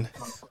question,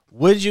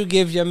 would you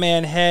give your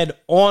man head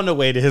on the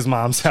way to his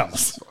mom's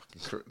house?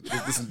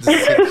 This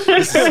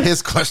is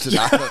his question.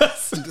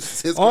 This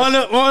is his on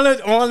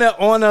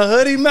a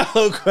Hoodie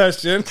Mellow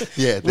question.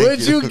 Yeah,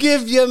 would you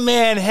give your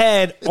man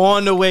head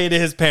on the way to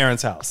his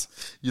parents' house?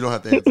 You don't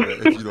have to answer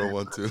that if you don't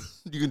want to.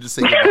 You can just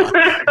say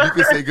goodbye. You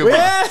can say goodbye. We're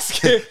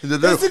asking.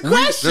 That's the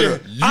question.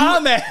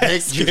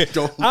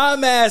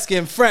 I'm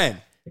asking,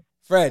 friend.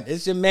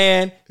 It's your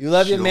man. You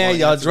love your man.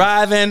 Y'all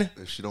driving.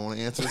 If she don't want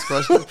to answer this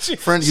question,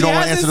 friend, you don't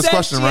want to answer this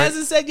question, right? She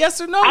hasn't said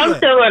yes or no. I'm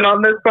chilling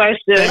on this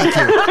question. Thank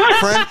you,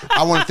 friend.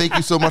 I want to thank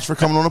you so much for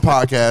coming on the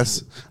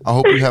podcast. I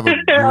hope you have a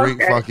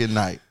great fucking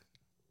night.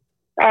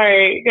 All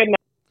right. Good night.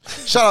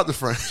 Shout out to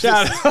friend.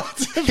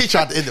 He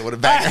tried to end it with a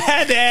bang. I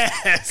had to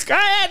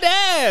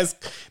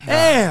ask.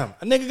 Damn,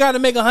 a nigga got to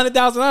make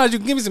 $100,000. You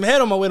can give me some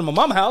head on my way to my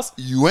mama's house.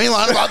 You ain't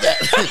lying about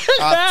that.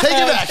 I'll take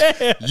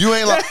it back. You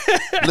ain't lying.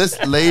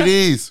 Listen,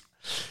 ladies.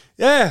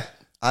 Yeah.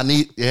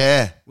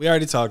 We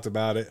already talked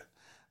about it.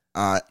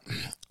 All right.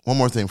 One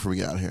more thing before we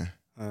get out of here.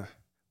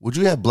 Would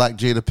you have Black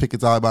Jada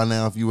Pickett's eye by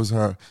now if you was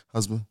her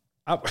husband?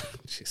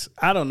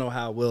 I don't know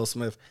how Will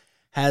Smith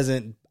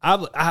hasn't.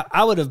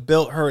 I would have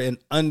built her an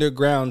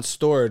underground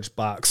storage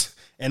box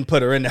and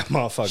put her in that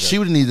motherfucker. She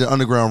would need the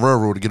Underground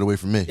Railroad to get away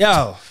from me.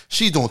 Yo,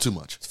 she's doing too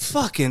much.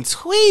 Fucking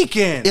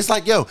tweaking. It's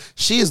like, yo,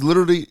 she is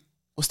literally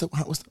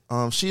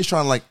she is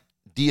trying to like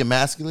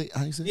de-emasculate.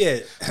 How you say? Yeah,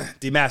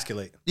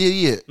 demasculate.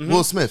 Yeah. Mm-hmm.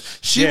 Will Smith.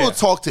 She will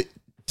talk to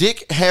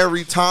Dick,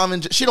 Harry, Tom,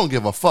 and she don't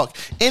give a fuck.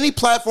 Any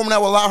platform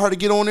that will allow her to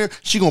get on there,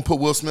 she gonna put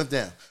Will Smith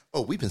down.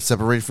 Oh, we've been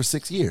separated for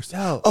 6 years.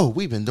 Yo. Oh,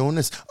 we've been doing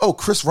this. Oh,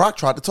 Chris Rock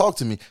tried to talk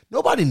to me.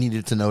 Nobody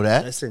needed to know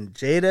that. Listen,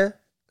 Jada.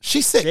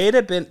 She's sick.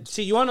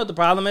 See, you wanna know what the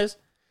problem is?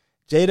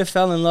 Jada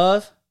fell in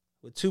love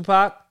with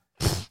Tupac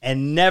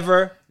and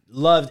never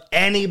loved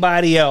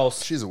anybody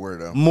else. She's a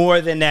weirdo. More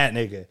than that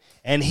nigga.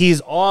 And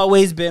he's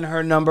always been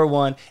her number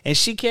one. And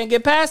she can't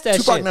get past that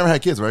Tupac shit. never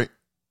had kids, right?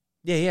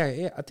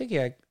 Yeah. I think he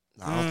had.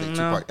 I don't think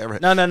Tupac ever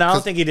had. No. I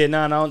don't think he did.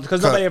 No.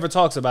 Because nobody ever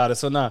talks about it.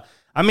 So, no.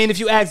 I mean, if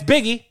you ask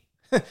Biggie,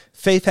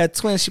 Faith had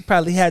twins. She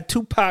probably had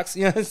Tupacs.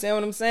 You understand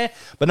what I'm saying?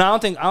 But no, I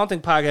don't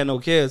think Pac had no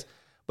kids.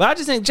 But I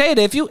just think, Jada,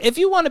 if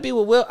you want to be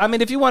with Will,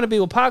 if you want to be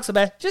with Pac so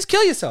bad, just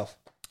kill yourself.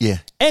 Yeah.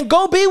 And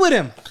go be with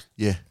him.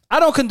 Yeah. I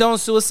don't condone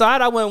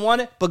suicide. I wouldn't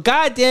want it. But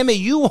goddamn it,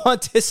 you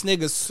want this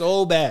nigga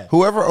so bad.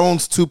 Whoever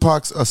owns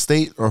Tupac's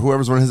estate or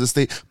whoever's running his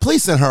estate,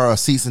 please send her a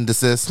cease and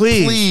desist.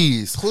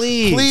 Please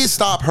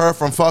stop her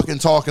from fucking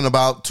talking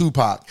about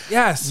Tupac.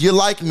 Yes. You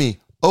like me.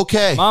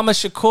 Okay. Mama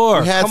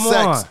Shakur. We had Come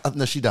sex. on.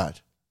 No, she died.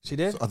 She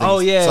did? So I think Oh,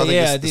 it's- yeah, so I think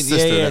yeah. it's the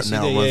sister that she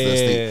now did. runs the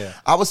estate. Yeah.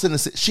 I was sitting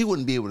there, she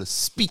wouldn't be able to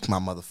speak my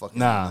motherfucking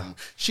Nah. name.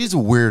 She's a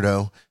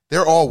weirdo.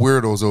 They're all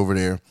weirdos over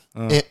there.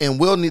 And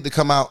Will need to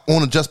come out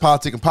on a Just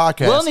Politicking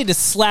podcast. Will need to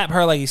slap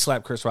her like he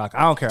slapped Chris Rock.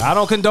 I don't care. I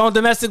don't condone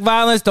domestic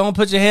violence. Don't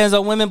put your hands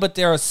on women. But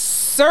there are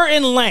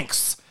certain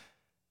lengths.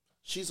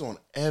 She's on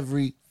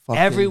every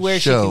fucking Everywhere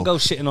she show can go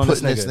shitting on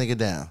this putting nigga. this nigga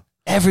down.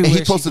 Everywhere And she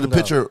he posted a can go.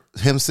 picture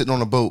of him sitting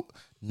on a boat,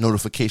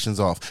 notifications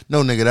off.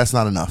 No, nigga, that's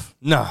not enough.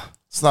 No.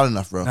 It's not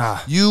enough, bro. Nah.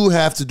 You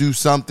have to do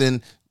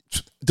something.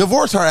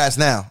 Divorce her ass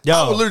now. Yo,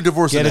 I would literally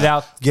divorce her Get it now.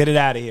 out. Get it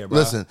out of here, bro.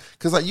 Listen,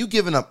 because like you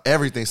giving up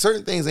everything.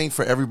 Certain things ain't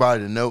for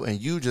everybody to know,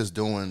 and you just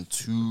doing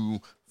too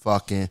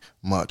fucking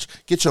much.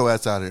 Get your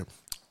ass out of here.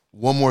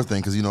 One more thing,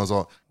 because you know it's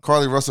all.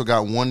 Carly Russell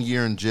got 1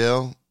 year in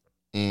jail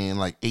and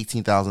like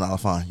 $18,000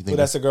 fine. You think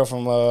That's the girl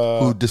from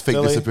who just fake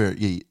Philly? disappeared?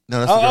 Yeah. No,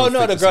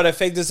 that's the girl that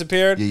fake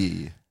disappeared.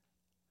 Yeah.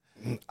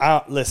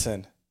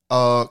 Listen.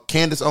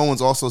 Candace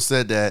Owens also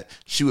said that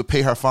she would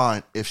pay her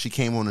fine if she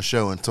came on the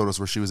show and told us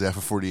where she was at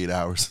for 48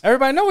 hours.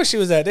 Everybody know where she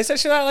was at. They said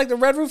she was at like the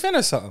Red Roof Inn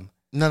or something.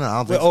 No, I don't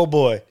With think so. old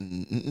boy.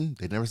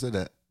 They never said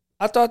that.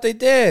 I thought they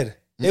did.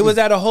 It was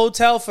at a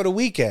hotel for the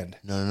weekend.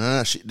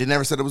 No. They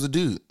never said it was a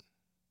dude.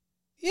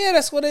 Yeah,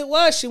 that's what it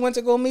was. She went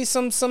to go meet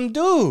some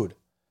dude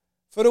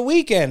for the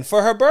weekend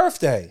for her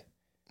birthday.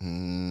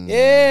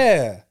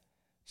 Yeah.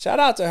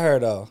 Shout out to her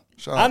though.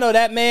 I know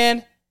that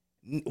man.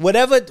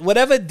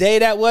 Whatever day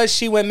that was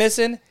she went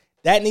missing,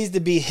 that needs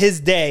to be his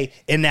day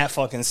in that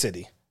fucking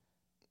city.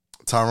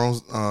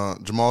 Tyrone's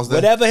Jamal's day.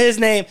 Whatever his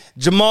name,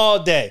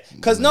 Jamal Day.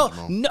 Cause no,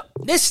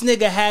 this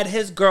nigga had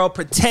his girl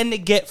pretend to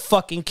get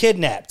fucking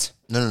kidnapped.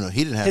 No,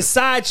 he didn't have His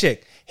side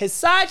chick. His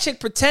side chick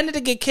pretended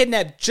to get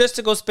kidnapped just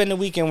to go spend the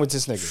weekend with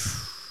this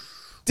nigga.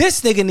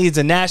 This nigga needs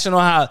a national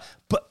holiday.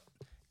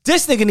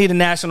 This nigga need a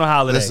national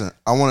holiday. Listen,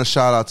 I want to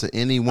shout out to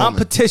any woman. I'm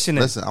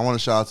petitioning. Listen, I want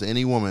to shout out to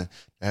any woman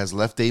that has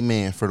left a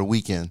man for the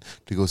weekend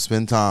to go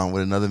spend time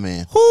with another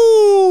man.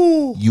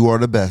 Whoo! You are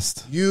the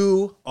best.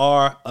 You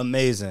are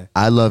amazing.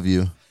 I love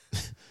you.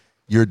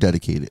 You're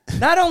dedicated.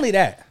 Not only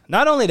that,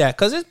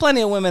 because there's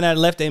plenty of women that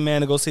left a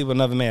man to go sleep with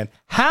another man.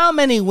 How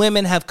many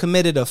women have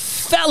committed a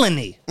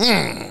felony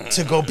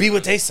to go be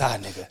with their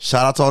side nigga?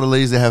 Shout out to all the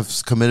ladies that have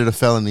committed a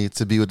felony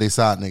to be with their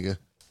side nigga.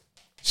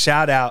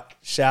 Shout out.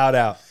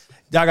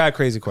 Y'all got a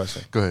crazy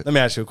question. Go ahead. Let me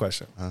ask you a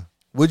question.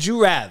 Would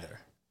you rather?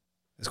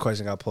 This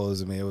question got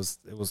posed to me. It was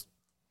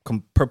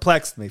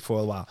perplexed me for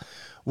a while.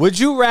 Would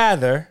you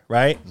rather,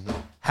 right,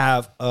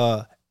 have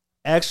a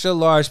extra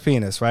large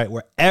penis, right,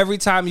 where every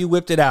time you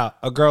whipped it out,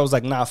 a girl was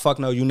like, "Nah, fuck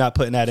no, you not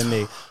putting that in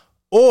me,"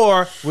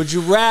 or would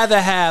you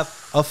rather have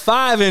a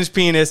 5-inch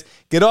penis,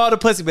 get all the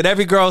pussy, but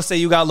every girl say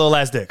you got a little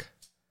ass dick?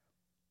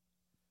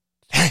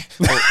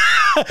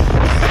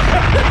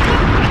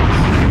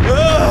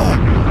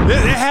 It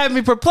had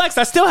me perplexed.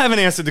 I still haven't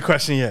answered the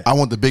question yet. I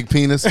want the big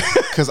penis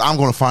because I'm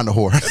going to find a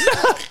whore.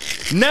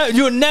 No,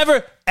 you'll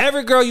never.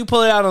 Every girl you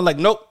pull it out on, like,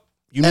 nope.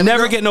 You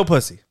never get no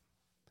pussy.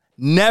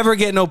 Never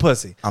get no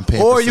pussy. I'm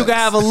paying or for you sex. can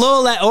have a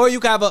little, or you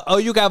can have a, Can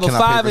I pay for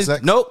 5-inch.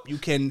 sex? Nope, you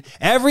can.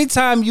 Every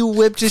time you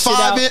whip your shit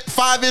out,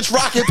 5-inch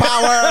rocket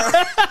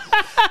power.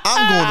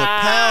 I'm going to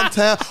pound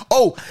town.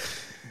 Oh,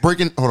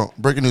 breaking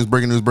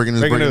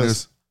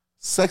news.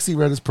 Sexy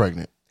Red is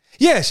pregnant.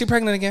 yeah, she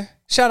pregnant again.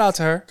 Shout out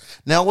to her.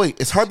 Now wait,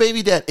 is her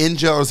baby dad in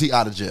jail or is he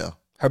out of jail?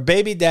 Her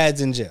baby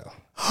dad's in jail.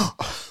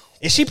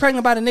 Is she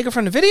pregnant by the nigga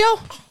from the video?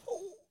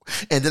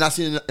 And then I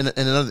seen in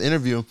another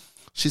interview,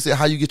 she said,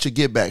 "How you get your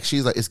get back?"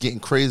 She's like, "It's getting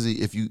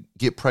crazy if you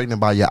get pregnant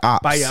by your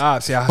ops, By your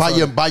ops, yeah. I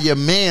saw by your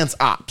man's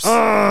ops."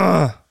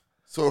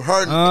 So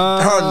her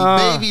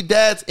baby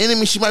dad's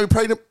enemy, she might be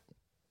pregnant.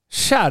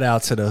 Shout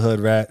out to the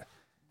hood rat.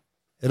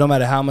 It don't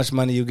matter how much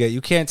money you get.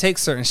 You can't take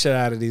certain shit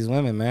out of these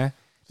women, man.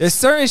 There's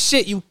certain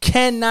shit you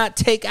cannot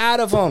take out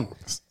of them.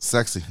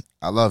 Sexy.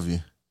 I love you.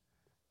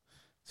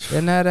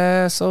 Bend that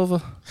ass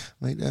over.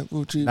 Make that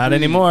Gucci. Not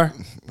anymore.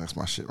 That's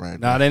my shit right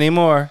Not there.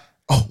 anymore.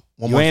 Oh,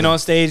 one you more ain't thing. on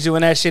stage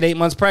doing that shit 8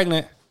 months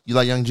pregnant. You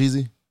like Young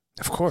Jeezy?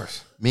 Of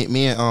course.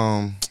 Me and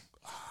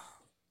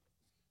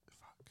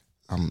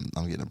I'm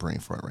getting a brain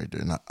fart right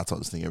there. I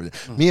told this thing every day.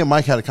 Me and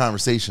Mike had a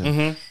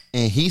conversation,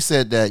 and he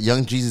said that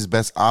Young Jeezy's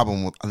best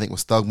album, I think,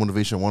 was Thug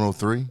Motivation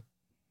 103.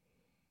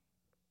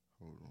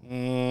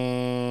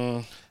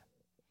 And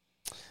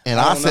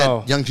I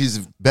said Young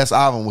Jeezy's best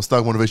album was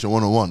Thug Motivation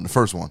 101, the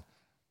first one.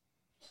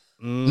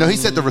 No, he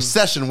said The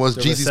Recession was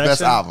Jeezy's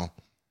best album.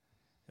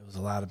 There was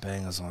a lot of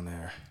bangers on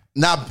there.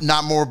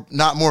 Not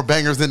more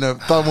bangers than the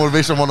Thug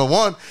Motivation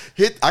 101.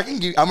 I'm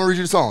gonna read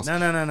you the songs.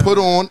 No. Put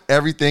on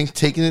Everything,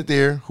 Taking It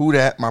There, Who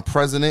Dat, My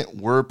President,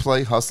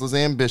 Wordplay, Hustler's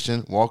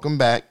Ambition, Welcome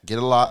Back, Get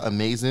a Lot,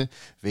 Amazing,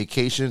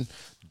 Vacation,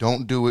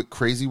 Don't Do It,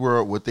 Crazy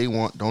World, What They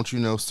Want, Don't You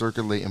Know,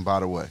 Circulate, and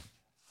By the Way.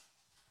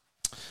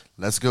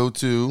 Let's go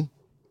to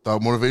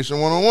Thug Motivation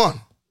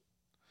 101.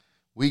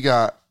 We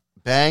got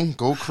Bang,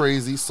 Go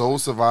Crazy, Soul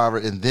Survivor,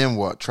 and Then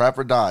What? Trap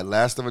or Die,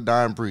 Last of a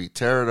Dying Breed,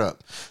 Tear It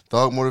Up,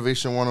 Thug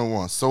Motivation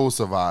 101, Soul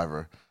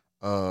Survivor.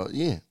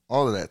 Yeah,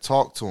 all of that.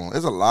 Talk to him.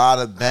 There's a lot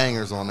of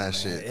bangers on that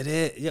shit. It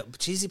is. Yeah,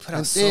 Jeezy put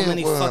out so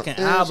many fucking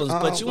albums.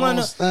 But you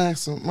want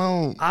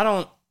to... I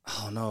don't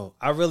know.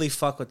 I really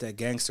fuck with that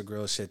Gangsta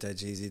Grill shit that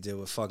Jeezy did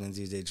with fucking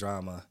DJ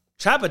Drama.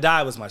 Trap or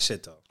Die was my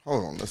shit, though.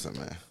 Hold on, listen,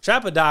 man.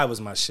 Trap or Die was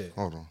my shit.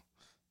 Hold on.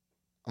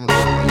 I'm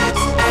gonna show you this.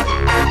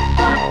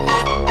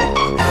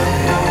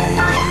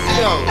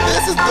 Yo,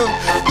 this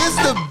is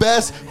the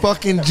best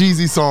fucking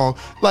Jeezy song.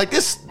 Like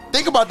this,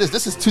 think about this.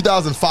 This is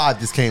 2005.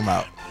 This came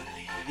out.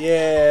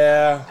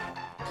 Yeah.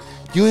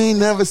 You ain't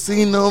never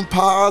seen no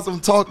pause. I'm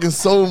talking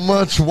so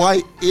much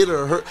white,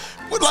 it'll hurt.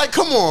 But like,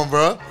 come on,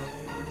 bro.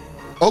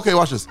 Okay,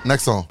 watch this.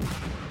 Next song.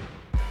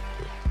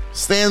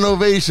 Stand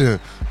Ovation.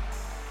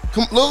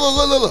 Come,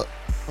 look.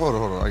 Hold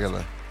on. I got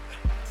that.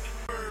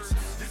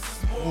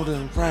 More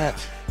than rap.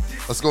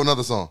 Let's go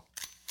another song.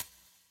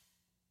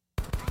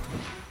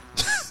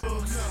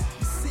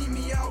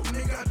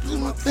 Do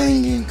my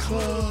thing in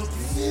club.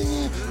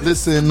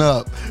 Listen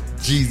up.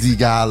 Jeezy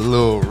got a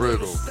little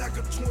riddle.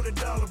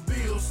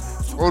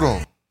 Hold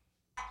on.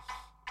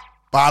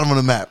 Bottom of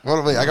the map. Hold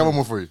on, wait. I got one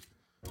more for you.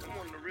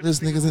 This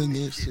niggas ain't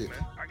getting shit.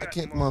 I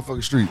can't the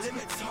motherfucking streets.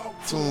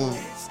 To him.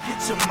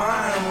 Get your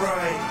mind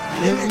right.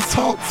 Let me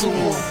talk to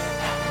him.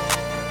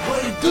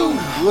 What it do?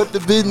 What the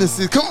business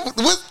is? Come,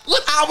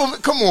 what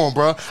album? Come on,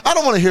 bro. I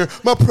don't want to hear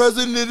my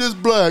president is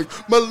black,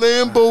 my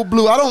Lambo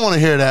blue. I don't want to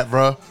hear that,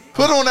 bro.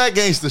 Put on that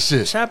gangster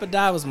shit. Trap or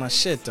Die was my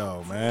shit,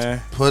 though,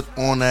 man. Put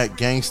on that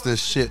gangster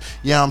shit.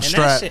 Yeah, I'm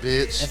strapped,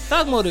 bitch. And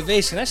Thug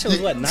Motivation, that shit was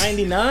what,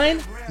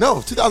 99?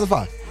 No,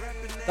 2005.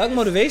 Thug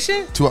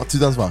Motivation?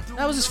 2005.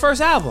 That was his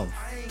first album.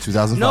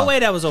 2005. No way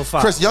that was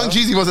 05. Chris, Young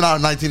Jeezy wasn't out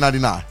in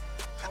 1999.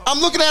 I'm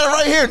looking at it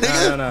right here,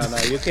 nigga. No.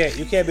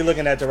 You can't be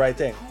looking at the right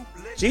thing.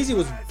 Jeezy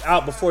was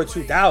out before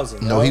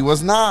 2000. No, he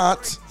was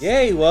not.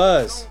 Yeah, he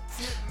was.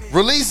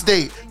 Release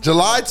date,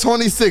 July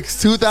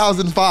 26,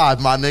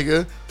 2005, my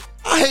nigga.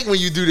 I hate when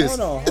you do this.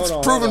 It's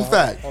proven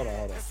fact. Hold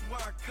on.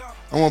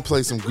 I want to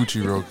play some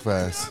Gucci real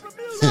fast.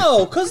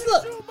 No, because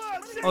look.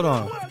 Hold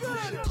on.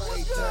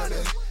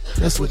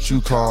 That's what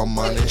you call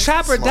money.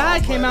 Trap or Die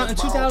came out in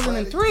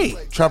 2003.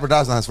 Trap or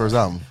Die's not his first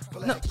album.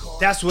 No,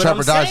 that's what Trap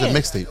I'm or Die's saying. a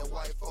mixtape.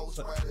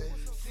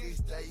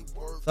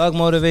 Thug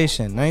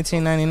Motivation,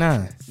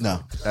 1999.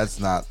 No, that's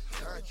not.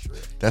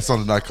 That song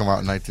did not come out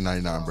in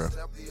 1999, bro.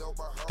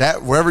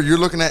 That wherever you're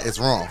looking at, it's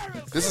wrong.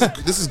 This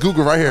is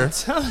Google right here.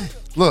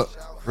 Look,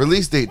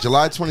 release date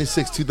July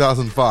 26,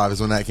 2005 is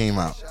when that came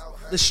out.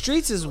 The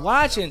Streets is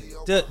watching.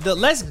 The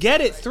Let's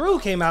Get It Through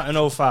came out in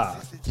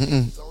 05.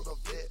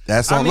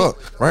 That song,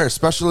 look right here,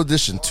 special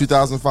edition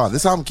 2005.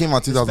 This album came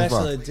out 2005.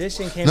 Special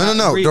edition came No, out.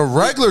 no. The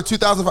regular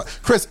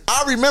 2005. Chris,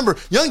 I remember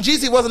Young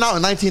Jeezy wasn't out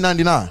in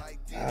 1999.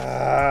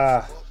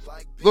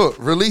 Look,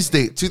 release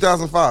date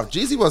 2005.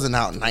 Jeezy wasn't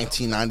out in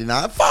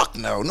 1999. Fuck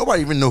no.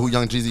 Nobody even knew who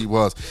Young Jeezy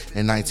was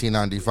in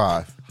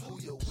 1995.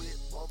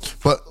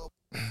 But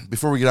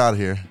before we get out of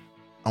here,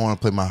 I want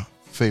to play my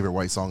favorite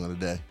white song of the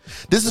day.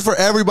 This is for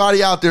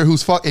everybody out there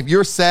who's if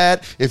you're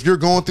sad, if you're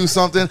going through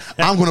something,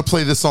 I'm going to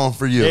play this song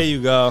for you. There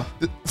you go.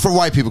 For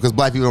white people, because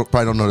black people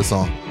probably don't know the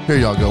song. Here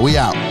y'all go. We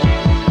out.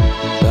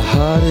 The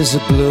heart is a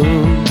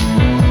balloon,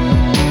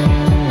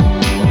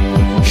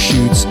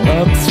 shoots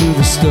up through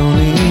the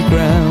stony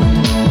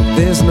ground.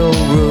 There's no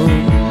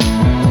room,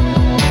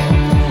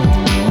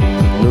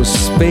 no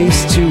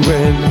space to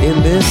rent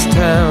in this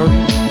town.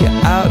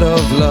 You're out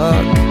of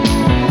luck,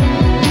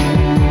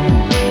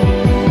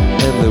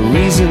 and the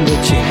reason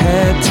that you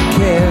had to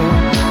care,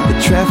 the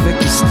traffic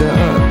is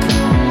stuck,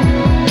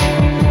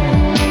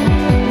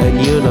 and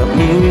you're not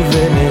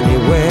moving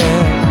anywhere.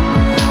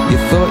 You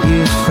thought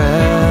you'd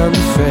found a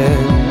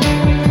friend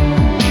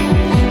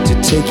to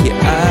take you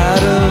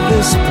out of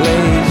this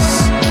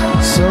place,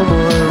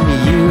 someone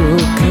you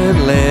could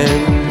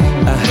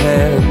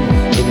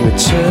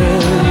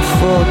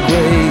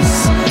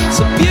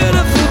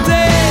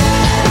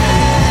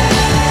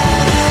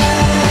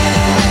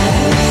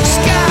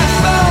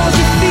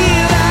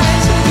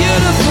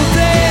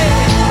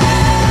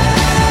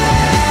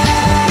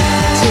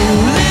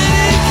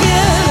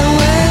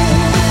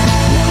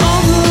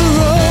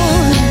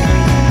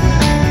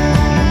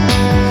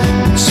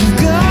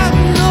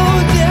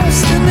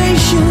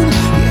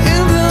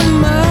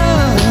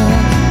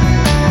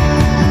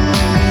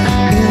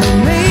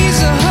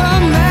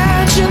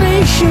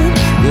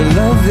your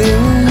love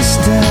is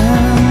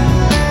down.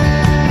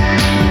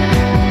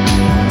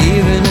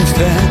 Even if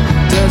that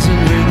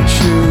doesn't ring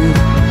true,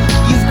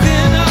 you've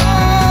been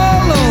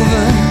all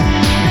over,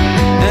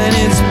 and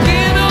it's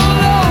been all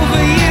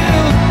over you.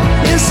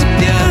 It's a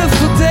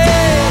beautiful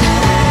day,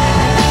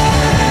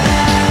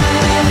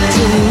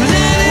 so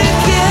let it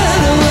get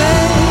away.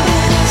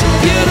 It's a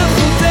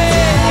beautiful day.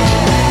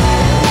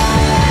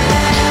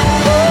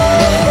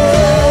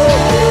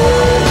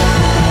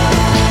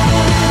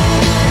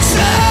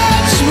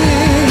 Touch me,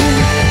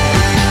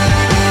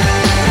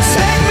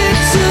 take me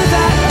to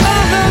that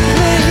other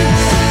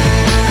place.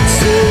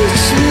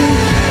 Teach me,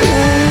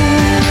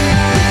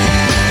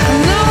 I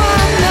know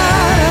I'm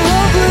not a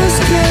hopeless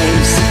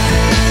case.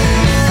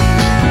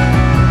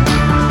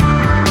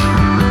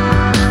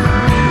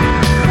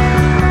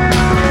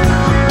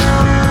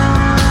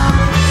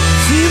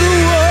 See the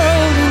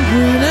world in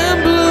green and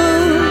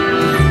blue.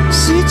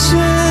 See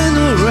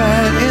China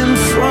right in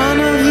front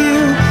of you.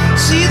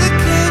 See the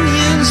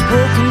canyons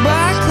broken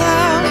by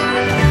cloud.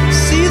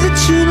 See the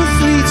tuna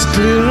fleets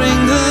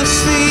clearing the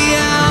sea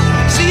out.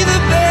 See the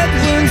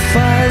bedroom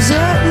fires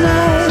at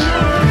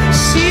night.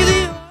 See the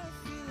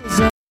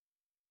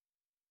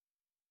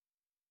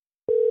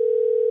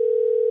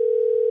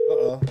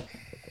oil fields.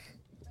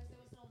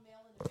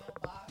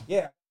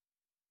 Yeah.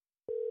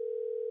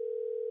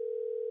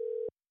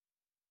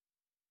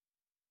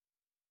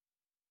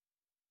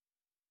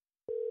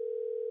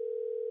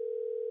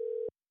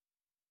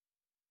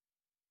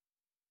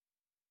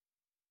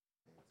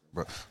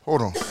 Bro,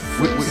 hold on.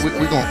 We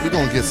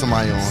gonna get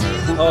somebody on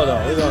here. Hold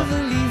on.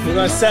 We're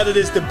gonna settle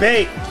this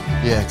debate.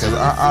 Yeah, because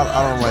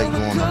I don't like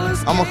going on.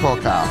 I'm gonna call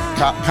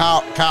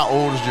Kyle. Kyle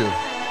old as you.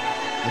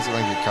 Let's see if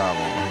I can get Kyle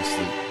on when he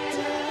sleep.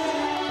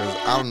 Because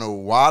I don't know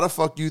why the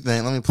fuck you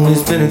think. Let me play.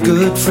 He's been a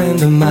good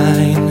friend of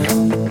mine,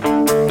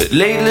 but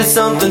lately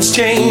something's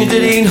changed.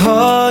 It ain't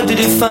hard to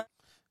define.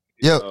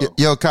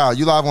 Yo, Kyle,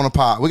 you live on the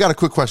pod. We got a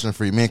quick question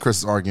for you. Me and Chris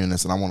is arguing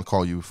this, and I want to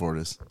call you before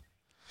this.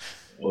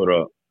 What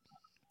up?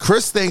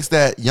 Chris thinks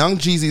that Young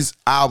Jeezy's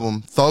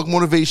album Thug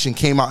Motivation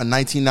came out in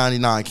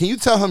 1999. Can you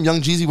tell him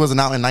Young Jeezy wasn't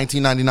out in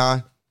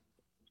 1999?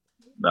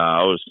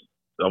 Nah, I was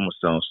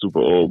almost sound super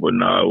old, but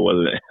nah, it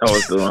wasn't. I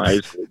was still in high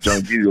school.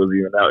 Young Jeezy wasn't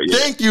even out yet.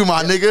 Thank you,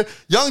 my nigga.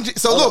 Young Jeezy.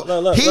 So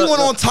look, he went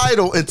on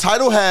Tidal, and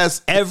Tidal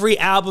has every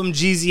album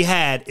Jeezy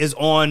had is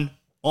on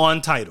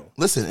Tidal.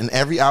 Listen, and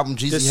every album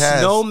Jeezy the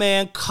has.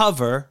 Snowman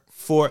cover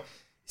for.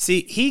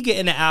 See, he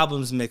getting the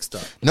albums mixed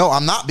up. No,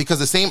 I'm not, because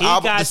the same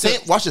album.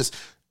 Watch this.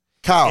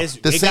 Kyle,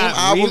 the same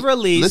album.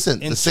 Listen,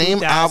 the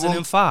same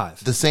album.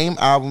 The same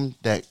album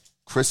that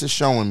Chris is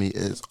showing me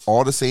is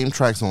all the same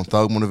tracks on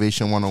Thug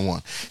Motivation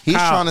 101. He's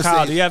trying to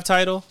say. Do you have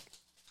Tidal?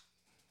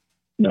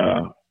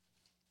 No.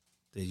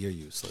 Then you're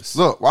useless.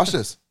 Look, watch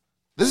this.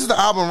 This is the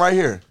album right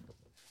here.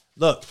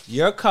 Look,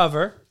 your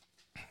cover,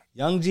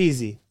 Young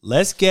Jeezy.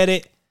 Let's get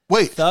it.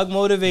 Wait, Thug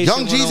Motivation.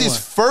 Young Jeezy's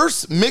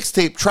first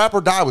mixtape, Trap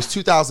or Die, was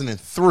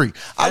 2003.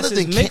 That's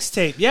his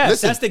mixtape. Yes,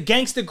 that's the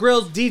Gangsta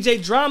Grillz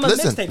DJ Drama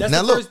mixtape. That's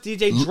the first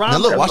DJ Drama. Now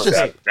look, watch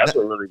this. That's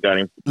what really got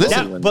him.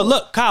 But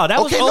look, Kyle, that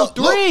was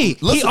 03.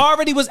 He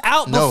already was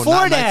out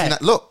before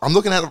that. Look, I'm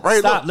looking at it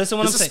right now. Stop. Listen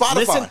what I'm saying.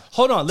 Listen,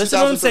 hold on. Listen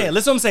what I'm saying.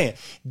 Listen what I'm saying.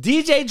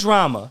 DJ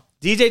Drama,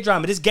 this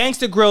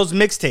Gangsta Grillz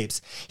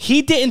mixtapes.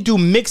 He didn't do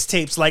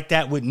mixtapes like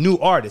that with new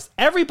artists.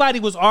 Everybody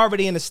was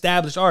already an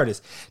established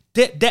artist.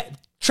 That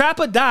Trap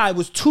or Die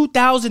was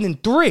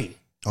 2003.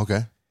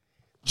 Okay.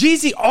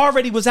 Jeezy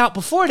already was out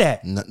before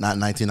that. Not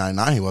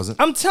 1999, he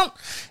wasn't. I'm telling.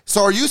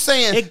 So are you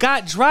saying it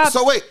got dropped?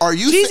 So wait, are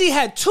you? Jeezy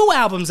had 2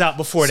 albums out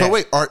before that. So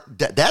wait,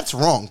 that's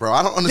wrong, bro.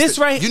 I don't understand. This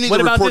right. You need what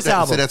to about report this that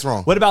album? and say that's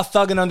wrong. What about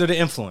Thuggin' Under the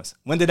Influence?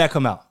 When did that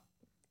come out?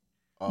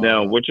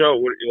 Now, I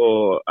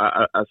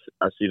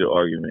see the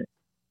argument.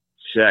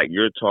 Shaq,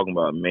 you're talking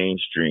about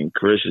mainstream.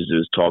 Chris is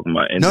just talking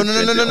about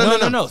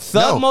independent. No.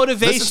 Thug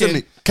Motivation. Listen to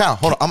me. Cal,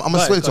 hold on. I'm going to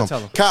explain it to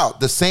him. Cal,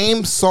 the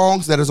same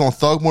songs that is on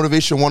Thug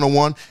Motivation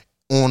 101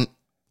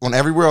 on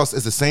everywhere else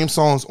is the same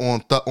songs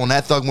on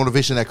that Thug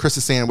Motivation that Chris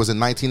is saying was in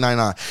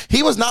 1999.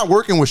 He was not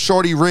working with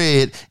Shorty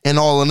Red and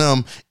all of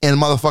them in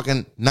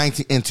motherfucking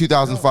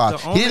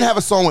 2005. He didn't have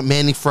a song with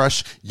Manny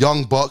Fresh,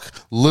 Young Buck,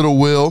 Little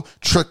Will,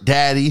 Trick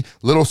Daddy,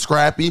 Little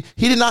Scrappy.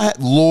 He did not have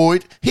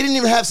Lloyd. He didn't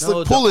even have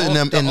Slick Pulla in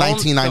them in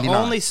 1999. The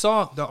only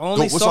song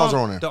what songs are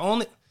on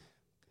there?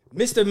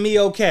 Mr. Me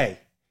Okay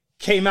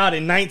came out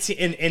in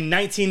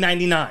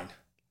 1999.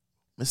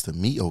 Mr.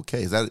 Me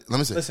Okay, is that? Let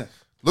me see. Listen.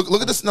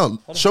 Look at this. No,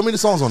 show me the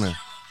songs on there.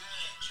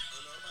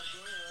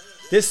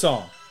 This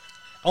song.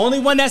 Only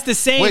one that's the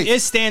same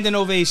is Standing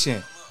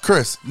Ovation.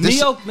 Chris,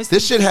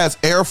 this shit has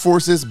Air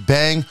Forces,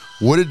 Bang,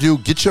 What It Do,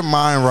 Get Your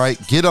Mind Right,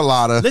 Get a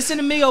Lotta. Listen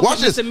to Me Okay. Watch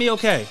this. Listen to Me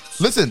Okay.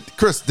 Listen,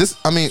 Chris,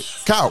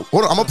 Kyle,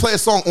 hold on. I'm going to play a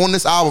song on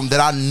this album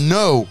that I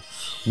know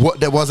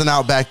that wasn't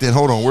out back then.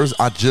 Hold on.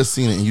 I just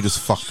seen it and you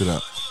just fucked it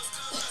up.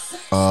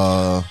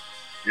 Yeah,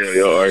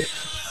 all right.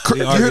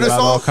 You hear the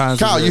song?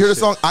 Kyle, you hear the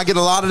song? I Get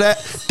a Lot of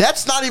That?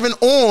 That's not even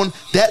on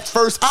that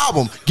first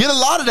album. Get a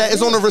Lot of That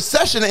is on a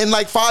Recession in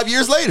like 5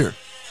 years later.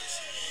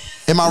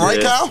 Am I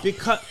right, Kyle?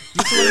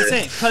 Listen what I'm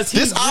saying. Because he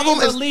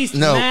released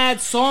mad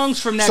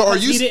songs from that. So are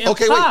he you didn't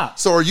okay? pop. Wait.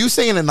 So are you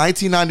saying in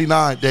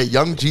 1999 that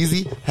Young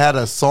Jeezy had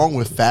a song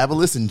with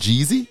Fabulous and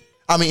Jeezy?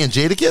 I mean, and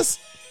Jadakiss?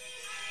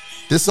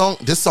 This song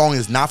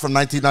is not from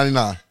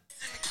 1999.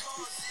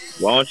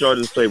 Why don't y'all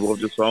just play both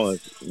the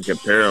songs and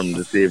compare them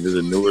to see if it's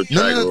a newer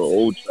track or an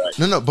old track?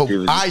 No, but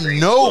I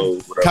know,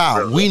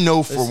 Kyle, we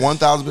know for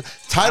 1,000.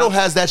 Tidal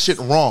has that shit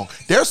wrong.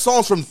 There's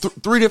songs from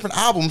 3 different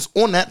albums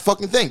on that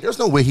fucking thing. There's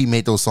no way he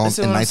made those songs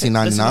in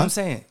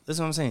 1999.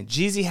 Listen what I'm saying.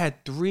 Jeezy had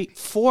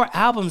 4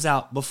 albums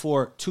out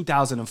before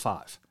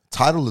 2005.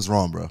 Tidal is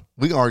wrong, bro.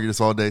 We can argue this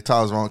all day.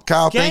 Tidal's wrong.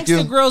 Kyle, thank you.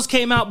 Gangsta Girls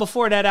came out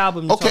before that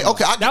album. Okay.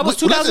 That was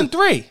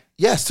 2003.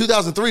 Yes,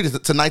 2003 to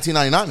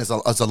 1999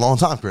 is a long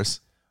time, Chris.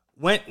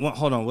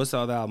 Hold on. What's the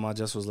other album I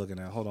just was looking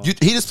at? Hold on. He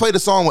just played a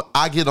song with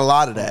I Get a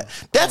Lot of That.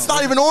 That's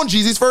not even on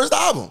Jeezy's first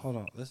album. Hold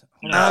on. Listen.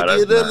 I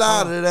get a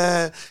lot of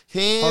that.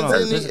 Hands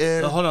in the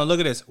air. Hold on. Look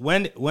at this.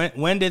 When did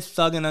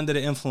Thuggin' Under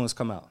the Influence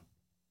come out?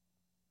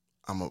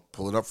 I'm going to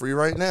pull it up for you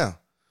right now.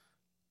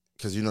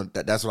 Because you know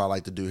that's what I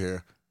like to do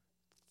here.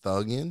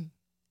 Thuggin'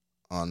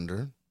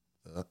 Under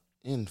the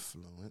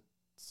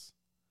Influence.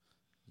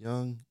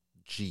 Young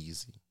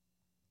Jeezy.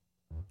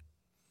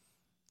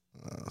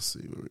 Let's see.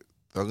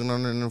 Thuggin'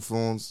 Under the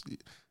Influence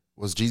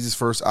was Jeezy's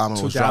first album.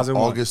 It was dropped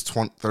August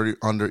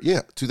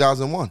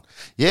 2001.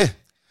 Yeah.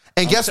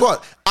 And guess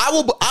what?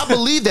 I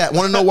believe that.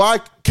 Want to know why,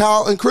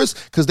 Kyle and Chris?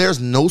 Because there's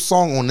no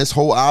song on this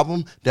whole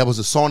album that was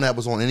a song that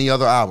was on any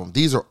other album.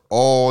 These are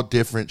all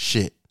different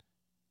shit.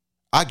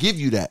 I give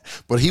you that.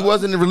 But he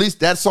wasn't released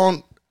that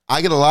song.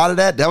 I Get a Lot of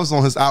That. That was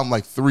on his album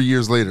like 3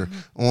 years later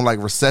on like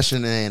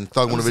Recession and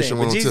Thug Motivation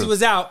 102. Jeezy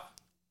was out.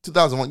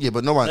 2001, yeah,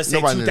 but nobody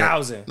knew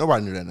that.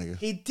 Nobody knew that nigga.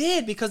 He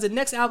did because the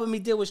next album he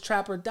did was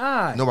Trap or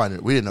Die. Nobody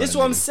knew. We didn't know. That's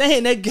what I'm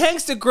saying. That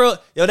Gangsta Girl,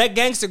 that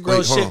Gangsta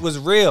Girl shit was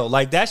real.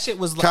 Like that shit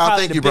was Kyle, probably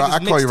thank the you, bro.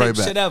 biggest I'll call you right mixtape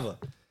back. shit ever.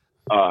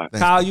 Thanks,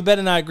 Kyle, you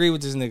better not agree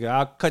with this nigga.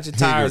 I'll cut your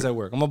tires at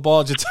work. I'm gonna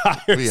bulge your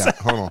tires. Yeah,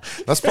 hold on.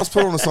 Let's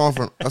put on a song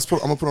from. I'm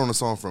gonna put on a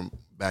song from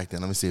back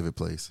then. Let me see if it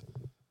plays.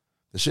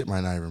 The shit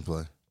might not even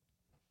play.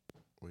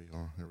 Where you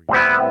going? Here we go.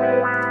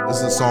 This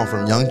is a song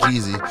from Young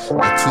Jeezy in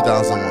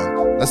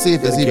 2001. Let's see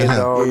if it's even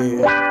him.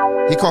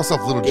 He calls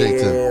himself Little J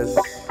too.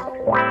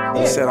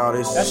 He said all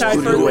this. That's how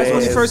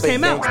he first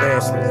came out.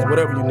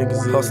 Whatever you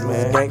niggas is,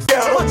 man. What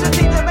you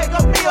need to make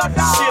a meal, dog?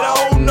 Shit,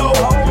 I don't know.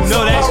 You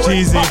know that's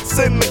cheesy.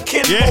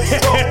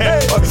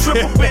 Yeah. A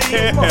triple B,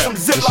 some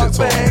Ziploc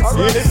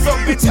bags. And some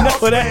bitch out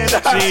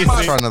that's cheesy.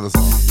 Let's try another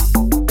song.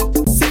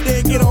 Sit there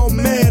and get all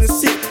mad and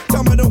shit.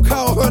 Tell me don't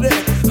call her that.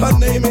 Her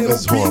name ain't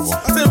This is horrible. I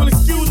said, well,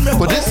 excuse me.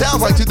 But this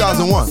sounds like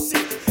 2001.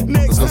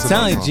 I'm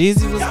telling you,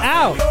 Jeezy was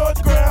out.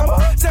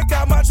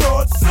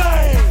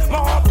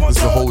 This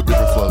is a whole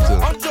different flow too.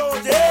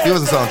 He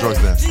wasn't selling drugs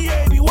then.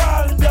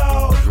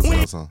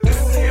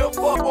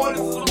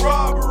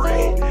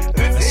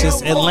 It's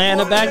just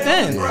Atlanta back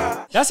then.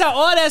 That's how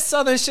all that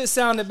southern shit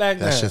sounded back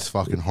then. That shit's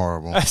fucking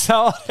horrible. That's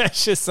how all that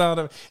shit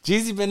sounded.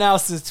 Jeezy been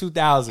out since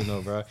 2000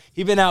 though, bro.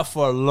 He been out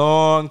for a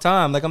long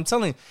time. Like I'm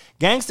telling you,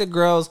 Gangsta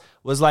Girls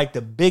was like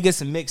the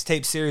biggest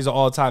mixtape series of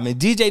all time. And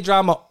DJ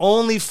Drama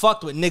only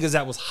fucked with niggas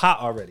that was hot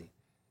already.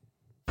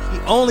 He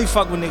only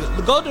fucked with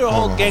niggas. Go to the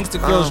whole Gangsta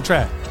Girls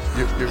track.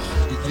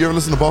 You ever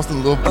listen to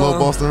Boston, Lil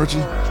Boston Richie?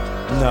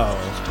 No.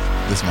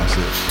 This is my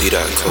shit.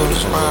 D-Dot cold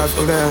as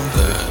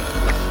motherfucker.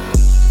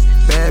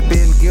 Bad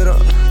bitch, get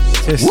up.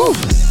 Woo!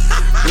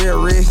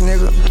 Real rich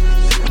nigga.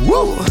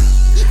 Woo!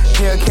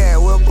 Hellcat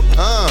whipper.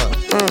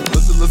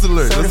 Listen to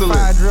lyrics. Listen to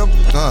lyrics.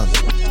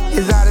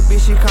 His out of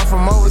bitch, she come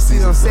from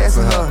overseas, I'm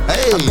sassing her.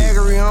 Hey. A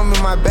baggery on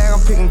me, my bag, I'm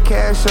picking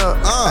cash up.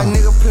 A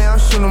nigga play, I'm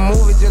shooting a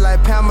movie just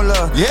like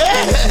Pamela. Yeah.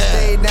 And if she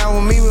stayed down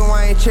with me, we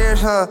ain't cherish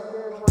her.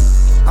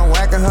 I'm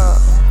whacking her.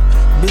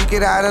 Bitch,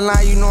 get out of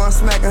line, you know I'm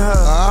smacking her.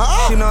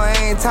 She know I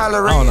ain't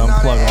tolerating all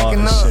that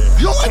acting up.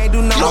 You don't can't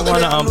do no I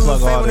wanna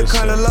unplug all this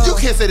shit. You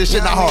can't say this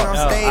shit not hard.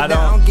 I don't.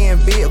 I'm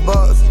getting big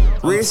bucks.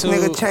 Rich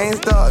nigga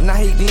changed up, now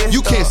he glitched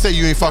You can't say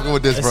you ain't fucking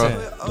with this, bro.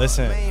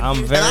 Listen,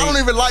 I'm very. And I don't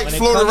even like when it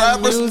Florida comes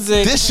to rappers.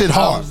 music, This shit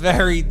hard. I'm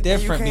very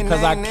different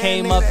because I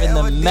came up in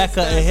the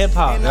mecca of hip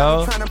hop,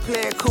 yo.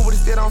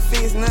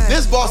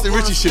 This Boston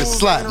Richie shit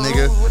slap,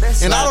 nigga.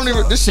 And I don't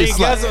even. This shit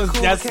slap.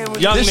 That's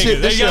young This shit,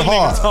 niggas. this shit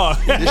hard.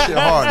 This shit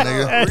hard,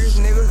 nigga.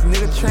 Rich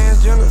nigga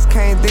transgenders,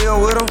 can't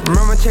deal with them.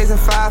 Remember chasing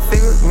 5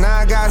 figures,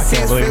 now I got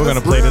 6 figures. We're gonna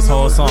play this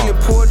whole song. Really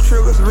pull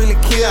triggers, really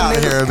kill Get out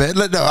of niggas. here,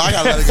 man. No, I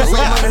gotta let it go. So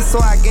money,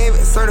 so I gave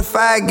it,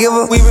 certified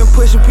giver. We been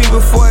pushing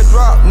people before it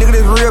drop. Nigga,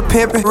 this real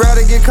pimpin'.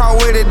 Rather get caught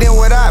with it than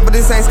without, but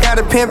this ain't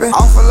Scotty pimpin'.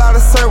 Off a lot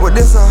of syrup, but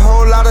this a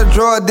whole lot of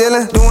drug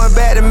dealing. Doing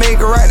bad to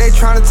make it right, they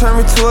tryna turn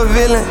me to a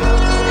villain.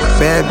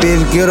 Bad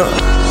bitch, get up.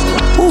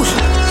 Whoosh.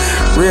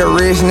 Real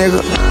rich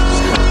nigga.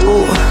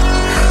 Ooh.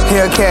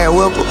 Hellcat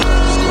whipper.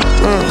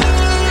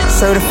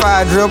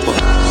 Certified dripper.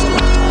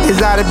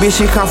 His out of bitch,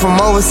 she come from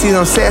overseas,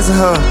 I'm sassing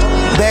her.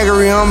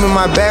 Baggery on me,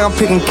 my bag, I'm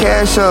picking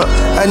cash up.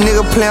 A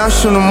nigga play, I'm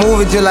shooting a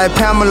movie just like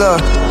Pamela.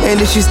 And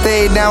if she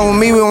stayed down with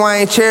me, we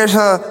ain't cherish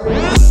her.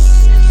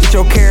 Get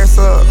your carrots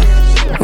up.